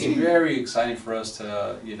expanding, so it's very exciting for us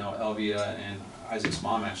to, you know, Elvia and Isaac's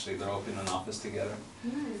mom actually, they're opening an office together,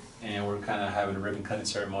 and we're kind of having a ribbon cutting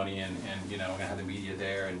ceremony, and you know, we're gonna have the media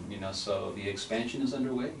there, and you know, so the expansion is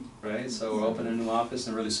underway, right? So we're opening a new office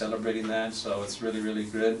and really celebrating that, so it's really, really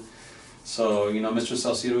good. So, you know, Mr.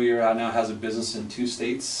 Salcido here now has a business in 2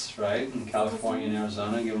 states, right, in California and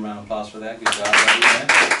Arizona. Give him a round of applause for that. Good job,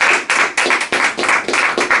 right?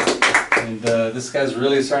 And this guy's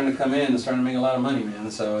really starting to come in and starting to make a lot of money,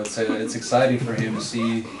 man. So it's exciting for him to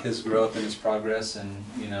see his growth and his progress, and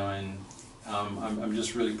you know, and I'm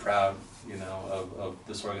just really proud, you know, of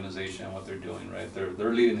this organization and what they're doing. Right,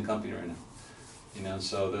 they're leading the company right now. You know,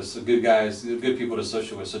 so there's some good guys, good people to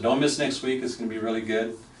associate with. So don't miss next week. It's going to be really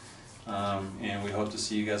good, and we hope to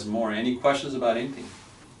see you guys more. Any questions about anything?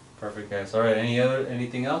 Perfect, guys. All right.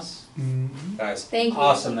 Anything else? Guys, thank you.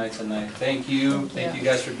 Awesome night tonight. Thank you. Thank you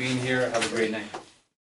guys for being here. Have a great night.